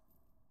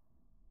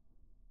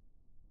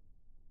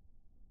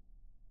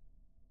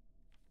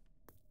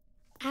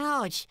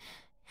 Ouch!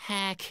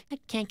 Heck, I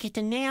can't get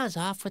the nails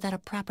off without a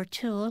proper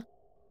tool.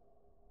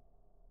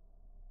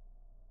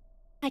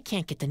 I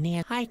can't get the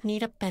nail. I'd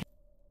need a better...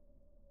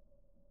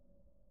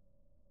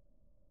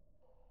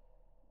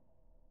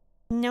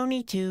 No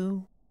need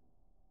to.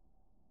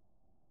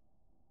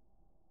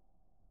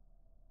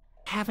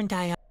 Haven't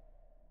I...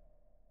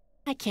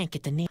 I can't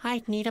get the nail.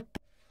 I'd need a...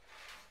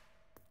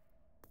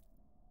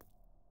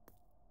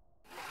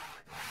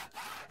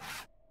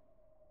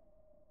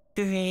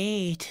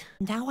 Great.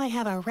 Now I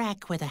have a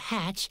rack with a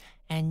hatch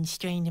and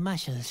strained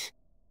muscles.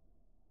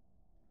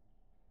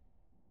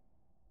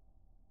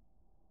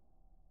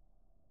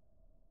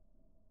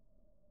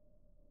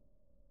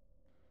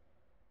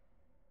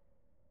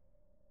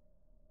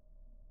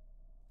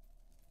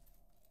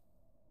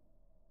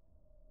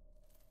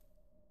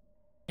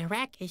 The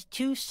rack is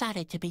too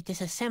solid to be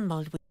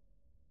disassembled with...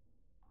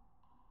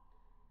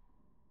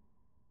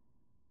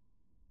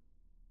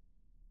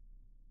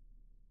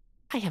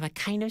 I have a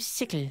kind of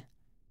sickle.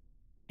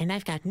 And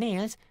I've got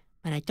nails,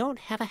 but I don't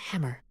have a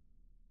hammer.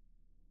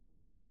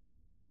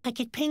 I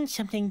could pin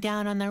something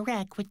down on the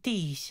rack with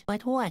these,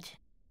 but what?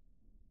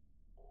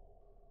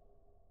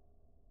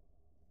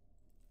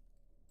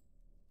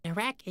 The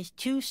rack is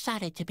too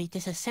solid to be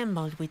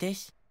disassembled with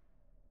this.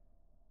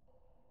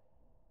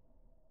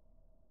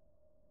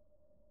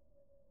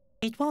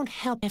 It won't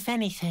help if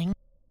anything.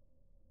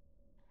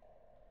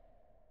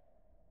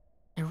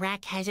 The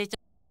rack has its...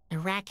 The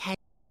rack has...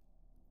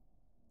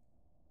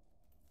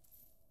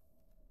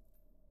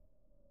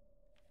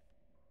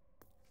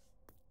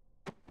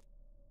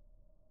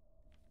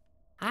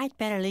 I'd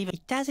better leave it.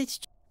 It does its...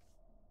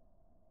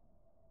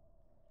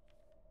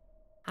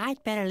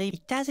 I'd better leave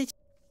it. Does its...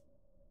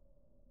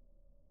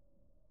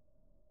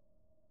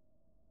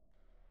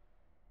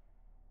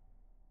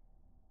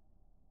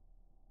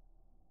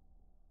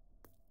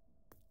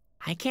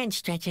 I can't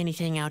stretch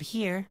anything out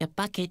here. The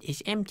bucket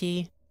is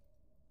empty.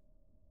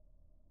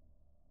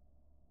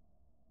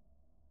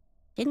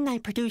 Didn't I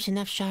produce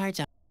enough shards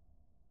of...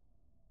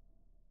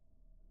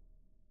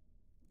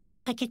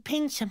 I could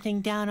pin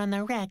something down on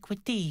the rack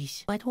with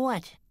these. But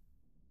what?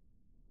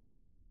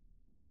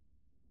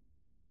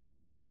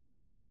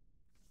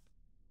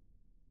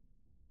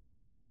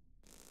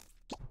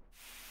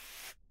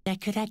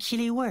 That could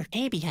actually work.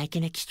 Maybe I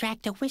can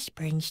extract a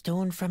whispering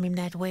stone from him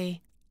that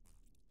way.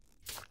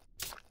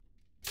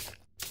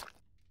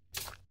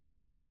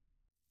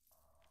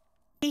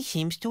 He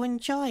seems to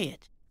enjoy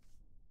it.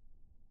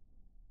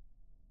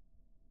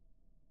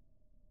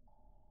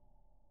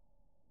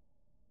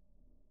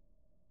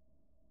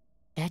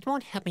 That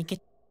won't help me get...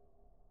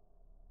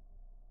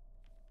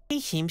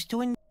 He seems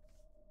to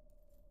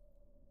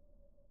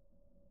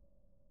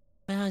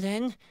Well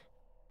then,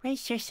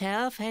 brace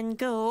yourself and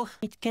go.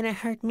 It's gonna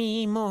hurt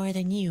me more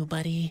than you,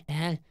 buddy.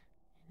 Well,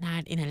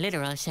 not in a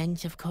literal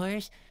sense, of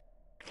course.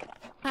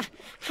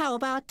 How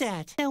about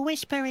that? The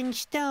Whispering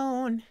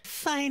Stone.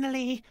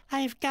 Finally,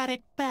 I've got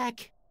it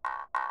back.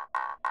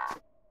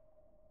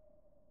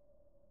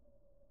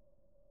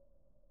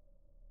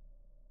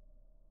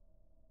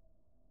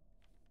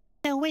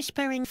 The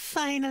Whispering...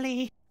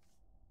 Finally.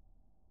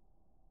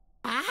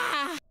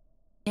 Ah!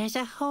 There's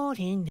a hole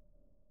in...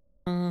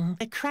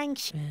 the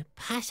cranks...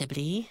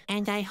 possibly.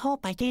 And I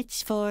hope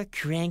it's for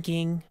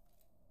cranking.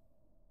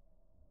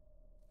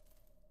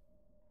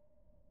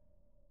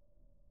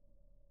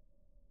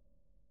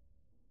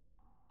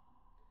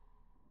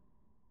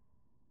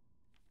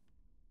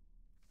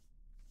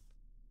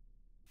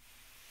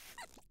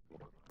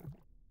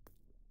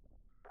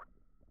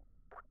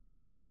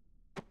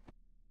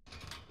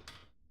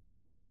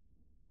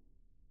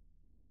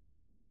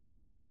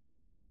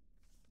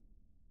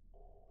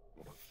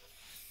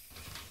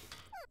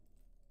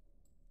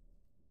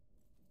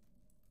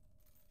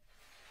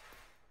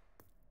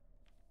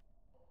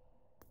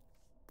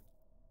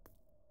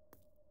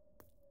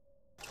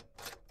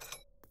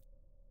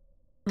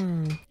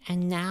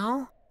 And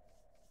now?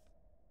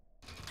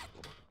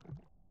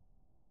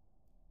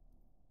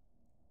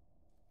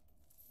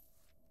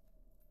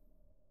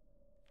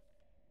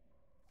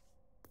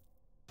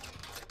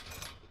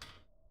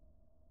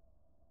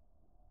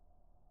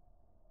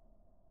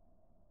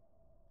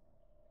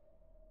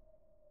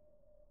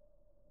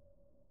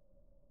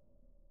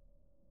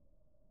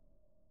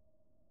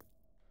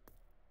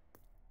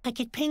 I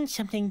could pin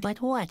something,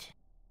 but what?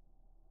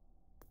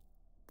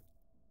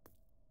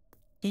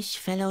 This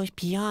fellow's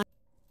beyond...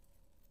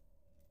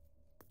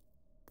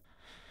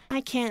 I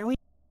can't read.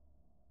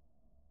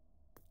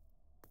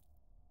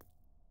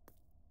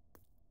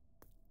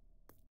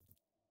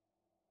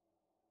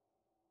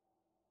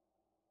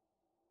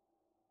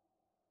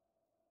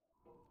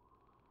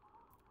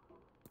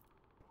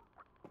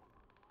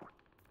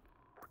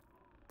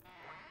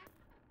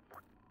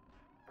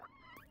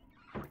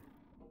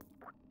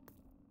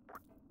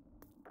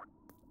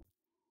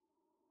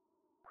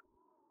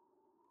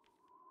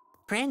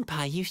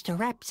 Grandpa used to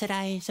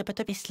rhapsodize about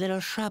this little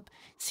shrub.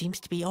 Seems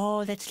to be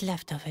all that's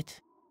left of it.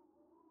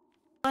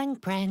 One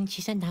branch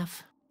is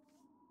enough.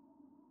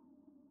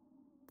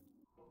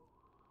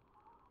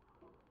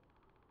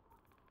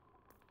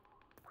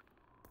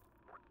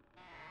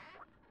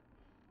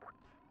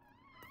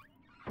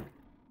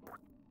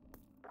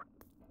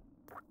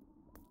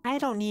 I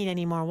don't need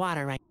any more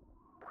water right now.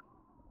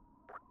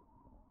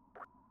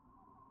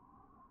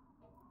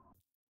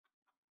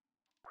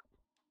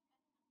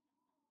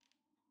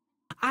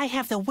 I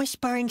have the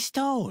Whispering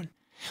Stone.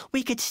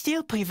 We could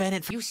still prevent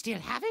it from... You still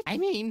have it? I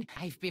mean,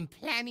 I've been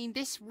planning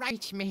this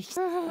right, makes...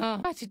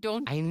 But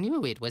don't... I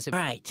knew it was a...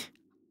 Right.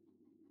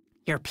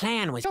 Your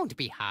plan was... Don't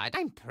be hard.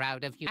 I'm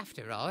proud of you,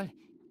 after all.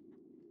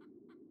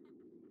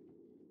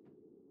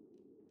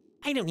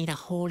 I don't need a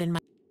hole in my...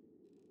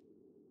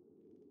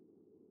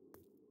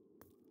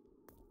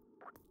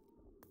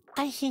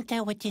 I think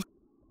that would just...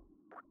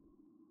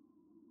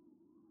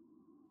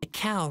 The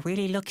cow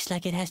really looks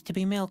like it has to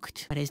be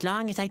milked. But as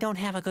long as I don't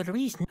have a good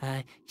reason...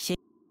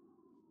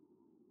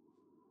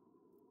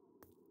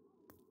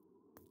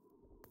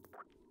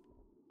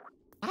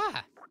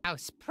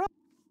 House pro...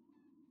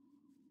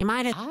 You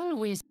might have...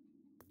 Always...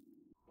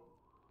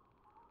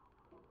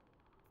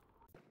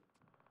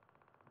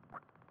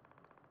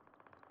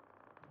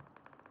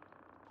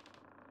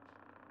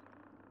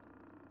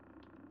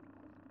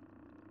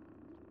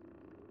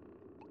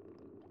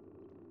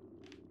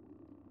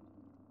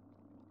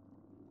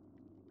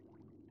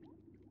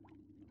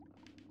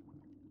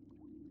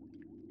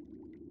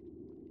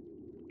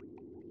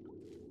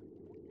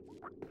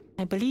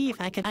 I believe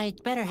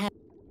I'd better have...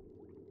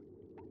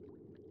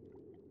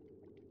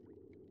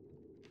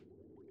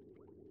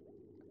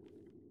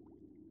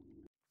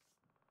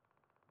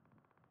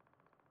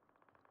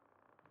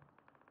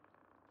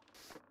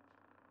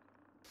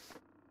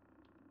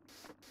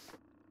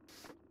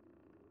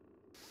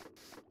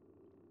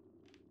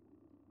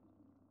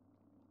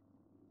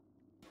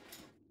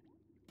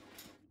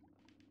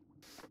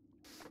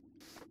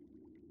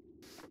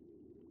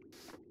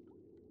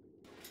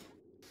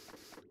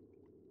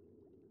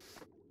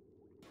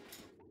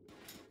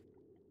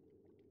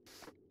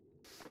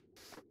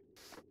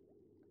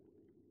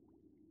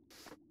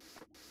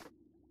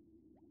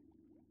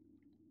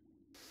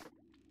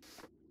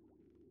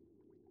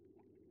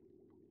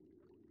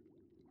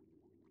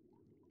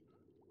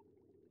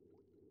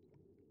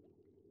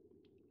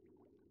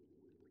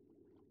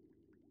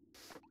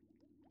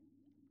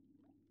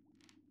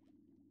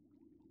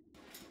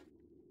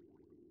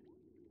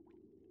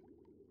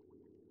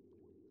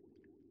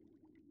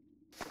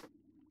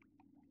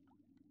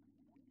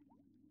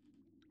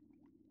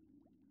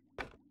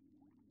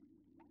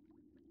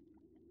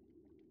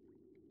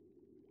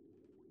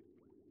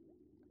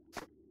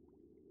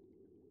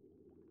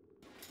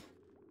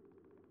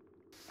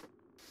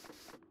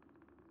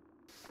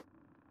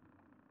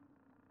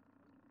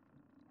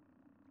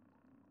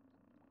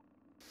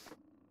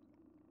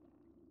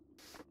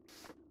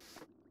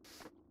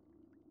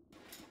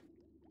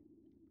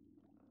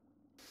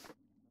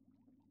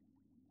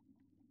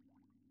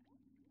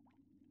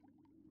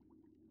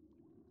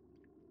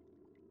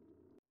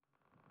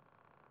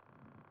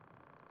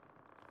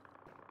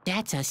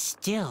 That's a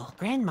still.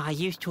 Grandma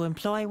used to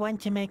employ one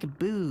to make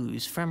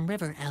booze from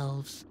river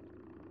elves.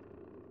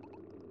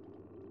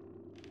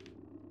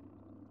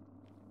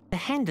 The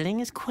handling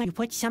is quick. You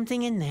put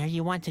something in there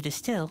you want to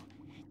distill,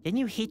 then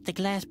you heat the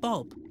glass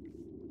bulb.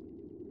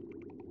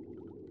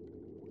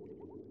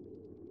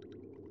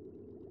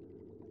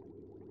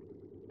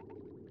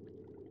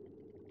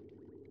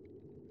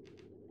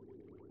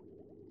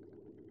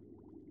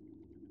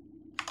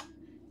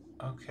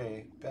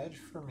 Okay, bed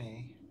for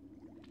me.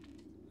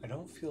 I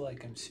don't feel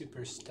like I'm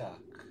super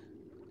stuck,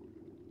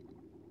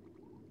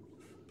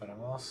 but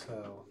I'm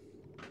also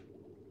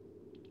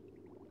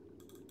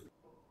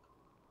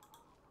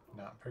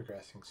not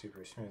progressing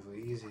super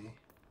smoothly easy.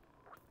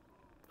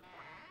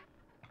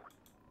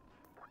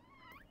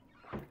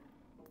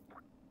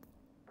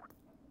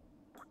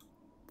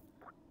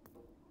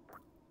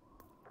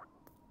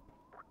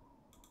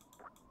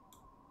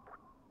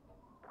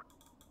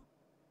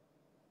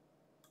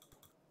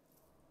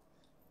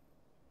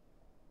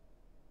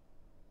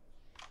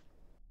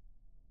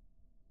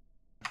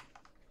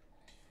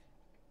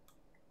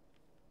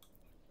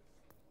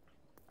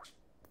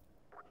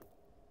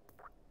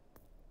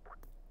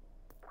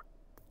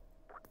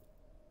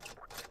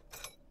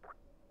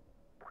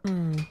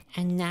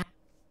 And now...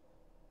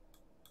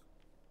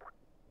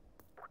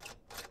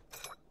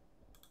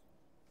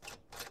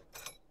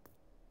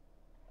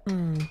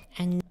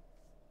 and...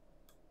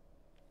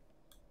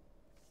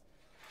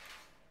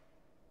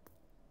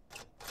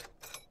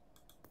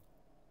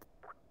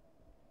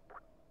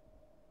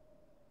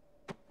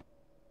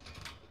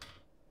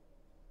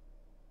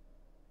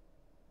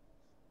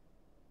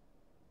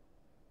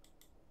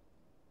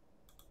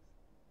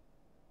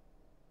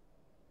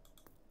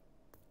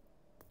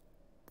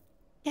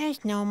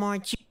 There's no more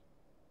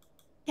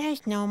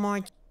There's no more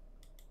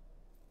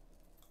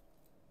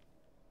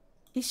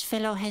This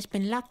fellow has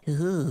been locked.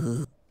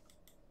 Ooh.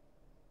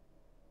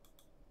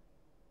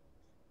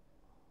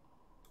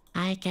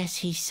 I guess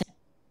he's...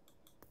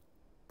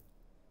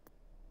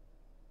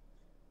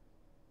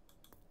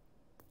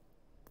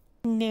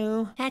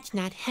 No, that's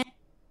not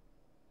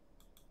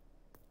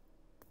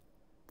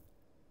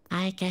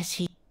I guess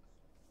he...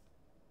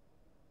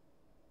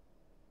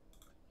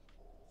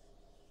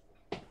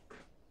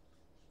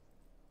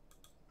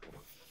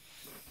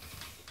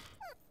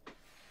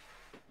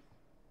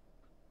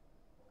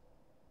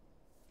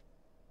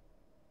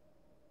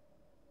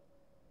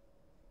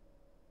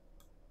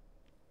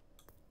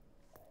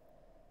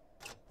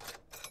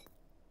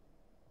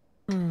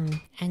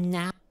 and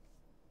now...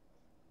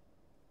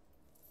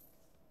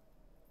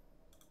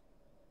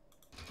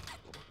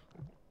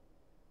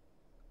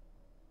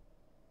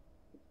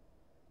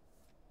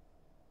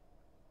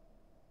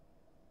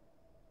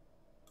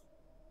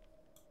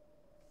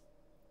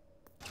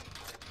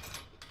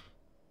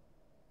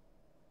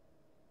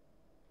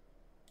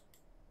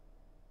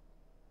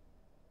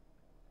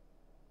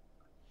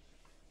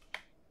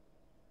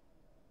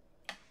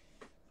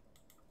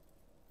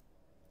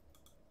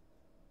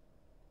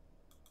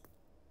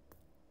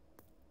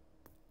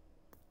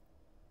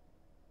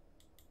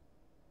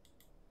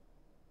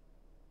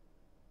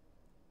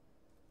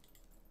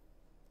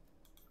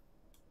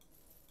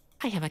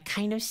 I have a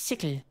kind of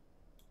sickle.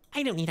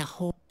 I don't need a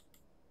hole.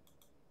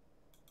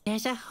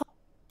 There's a hole.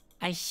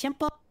 A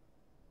simple...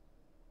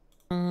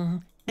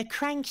 the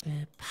crank...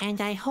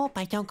 And I hope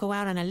I don't go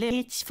out on a limb.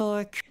 It's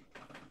for...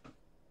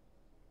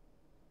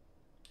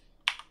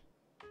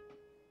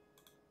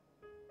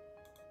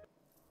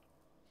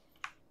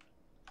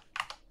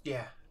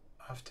 Yeah,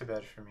 off to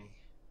bed for me.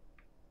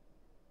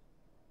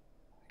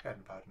 I got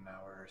about an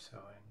hour or so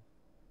in.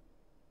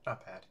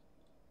 Not bad.